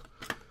 Well,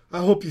 I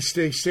hope you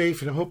stay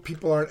safe, and I hope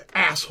people aren't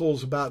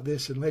assholes about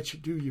this and let you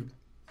do your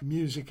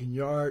music and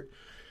your art.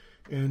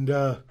 And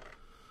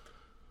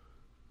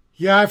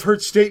yeah, I've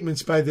heard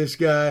statements by this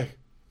guy.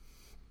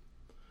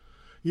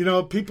 You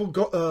know, people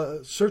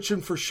go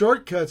searching for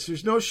shortcuts.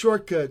 There's no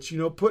shortcuts. You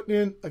know, putting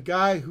in a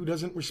guy who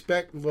doesn't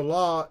respect the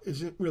law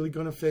isn't really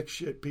going to fix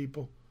shit,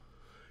 people.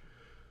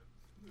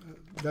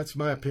 That's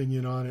my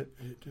opinion on it.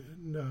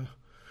 And,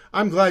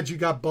 I'm glad you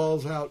got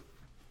balls out,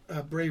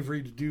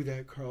 bravery to do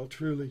that, Carl,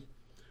 truly.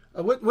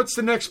 What's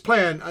the next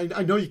plan?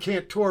 I know you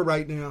can't tour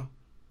right now.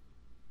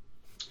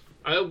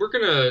 I think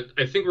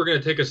we're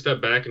gonna take a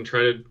step back and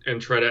try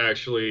to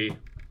actually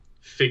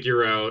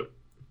figure out,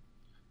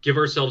 give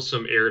ourselves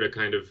some air to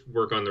kind of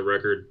work on the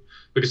record,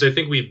 because I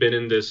think we've been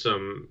in this,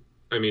 so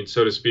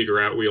to speak,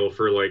 rat wheel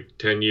for like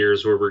 10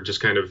 years where we're just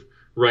kind of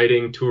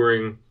writing,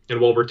 touring, and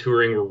while we're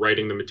touring, we're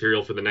writing the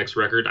material for the next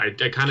record. I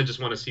kind of just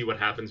want to see what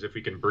happens if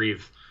we can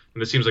breathe,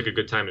 and this seems like a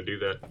good time to do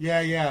that.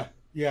 Yeah.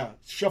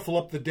 Shuffle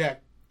up the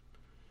deck.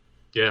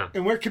 Yeah.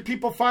 And where can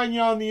people find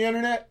you on the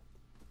internet?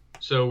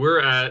 So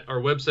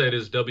our website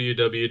is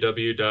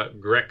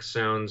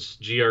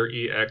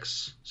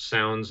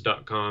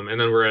www.grexsounds.com,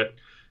 and then we're at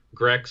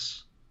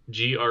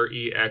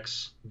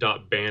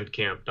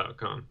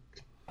grex.bandcamp.com.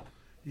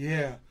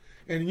 Yeah.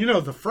 And you know,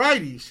 the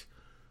Fridays,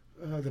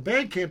 the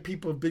Bandcamp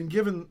people have been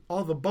giving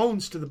all the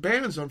bones to the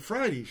bands on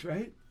Fridays,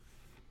 right?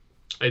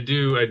 I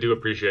do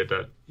appreciate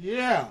that.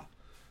 Yeah.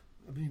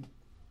 I mean,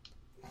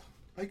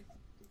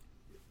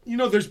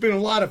 there's been a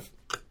lot of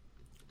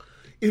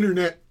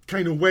internet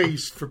kind of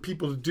ways for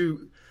people to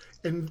do,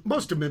 and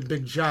most of them have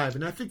been jive,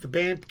 and I think the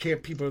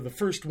Bandcamp people are the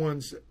first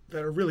ones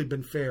that have really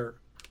been fair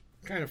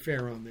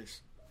on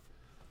this.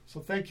 So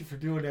thank you for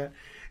doing that,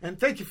 and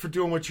thank you for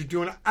doing what you're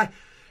doing.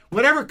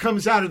 Whatever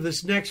comes out of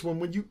this next one,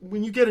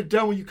 when you get it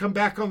done, when you come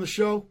back on the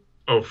show.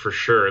 Oh, for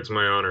sure, it's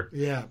my honor.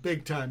 Yeah,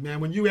 big time, man.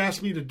 When you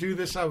asked me to do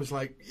this, I was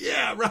like,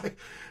 yeah, right.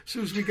 As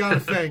soon as we got a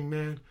thing,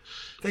 man.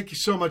 Thank you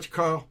so much,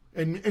 Carl.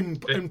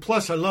 And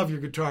plus, I love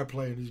your guitar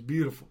playing. It's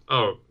beautiful.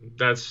 Oh,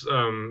 that's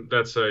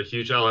a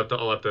huge. I'll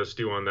have to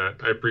stew on that.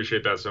 I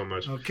appreciate that so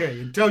much. Okay,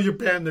 and tell your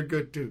band they're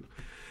good too.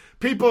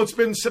 People, it's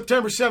been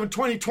September 7,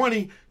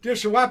 2020.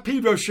 This is the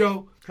Pedro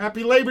Show.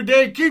 Happy Labor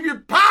Day. Keep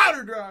your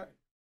powder dry.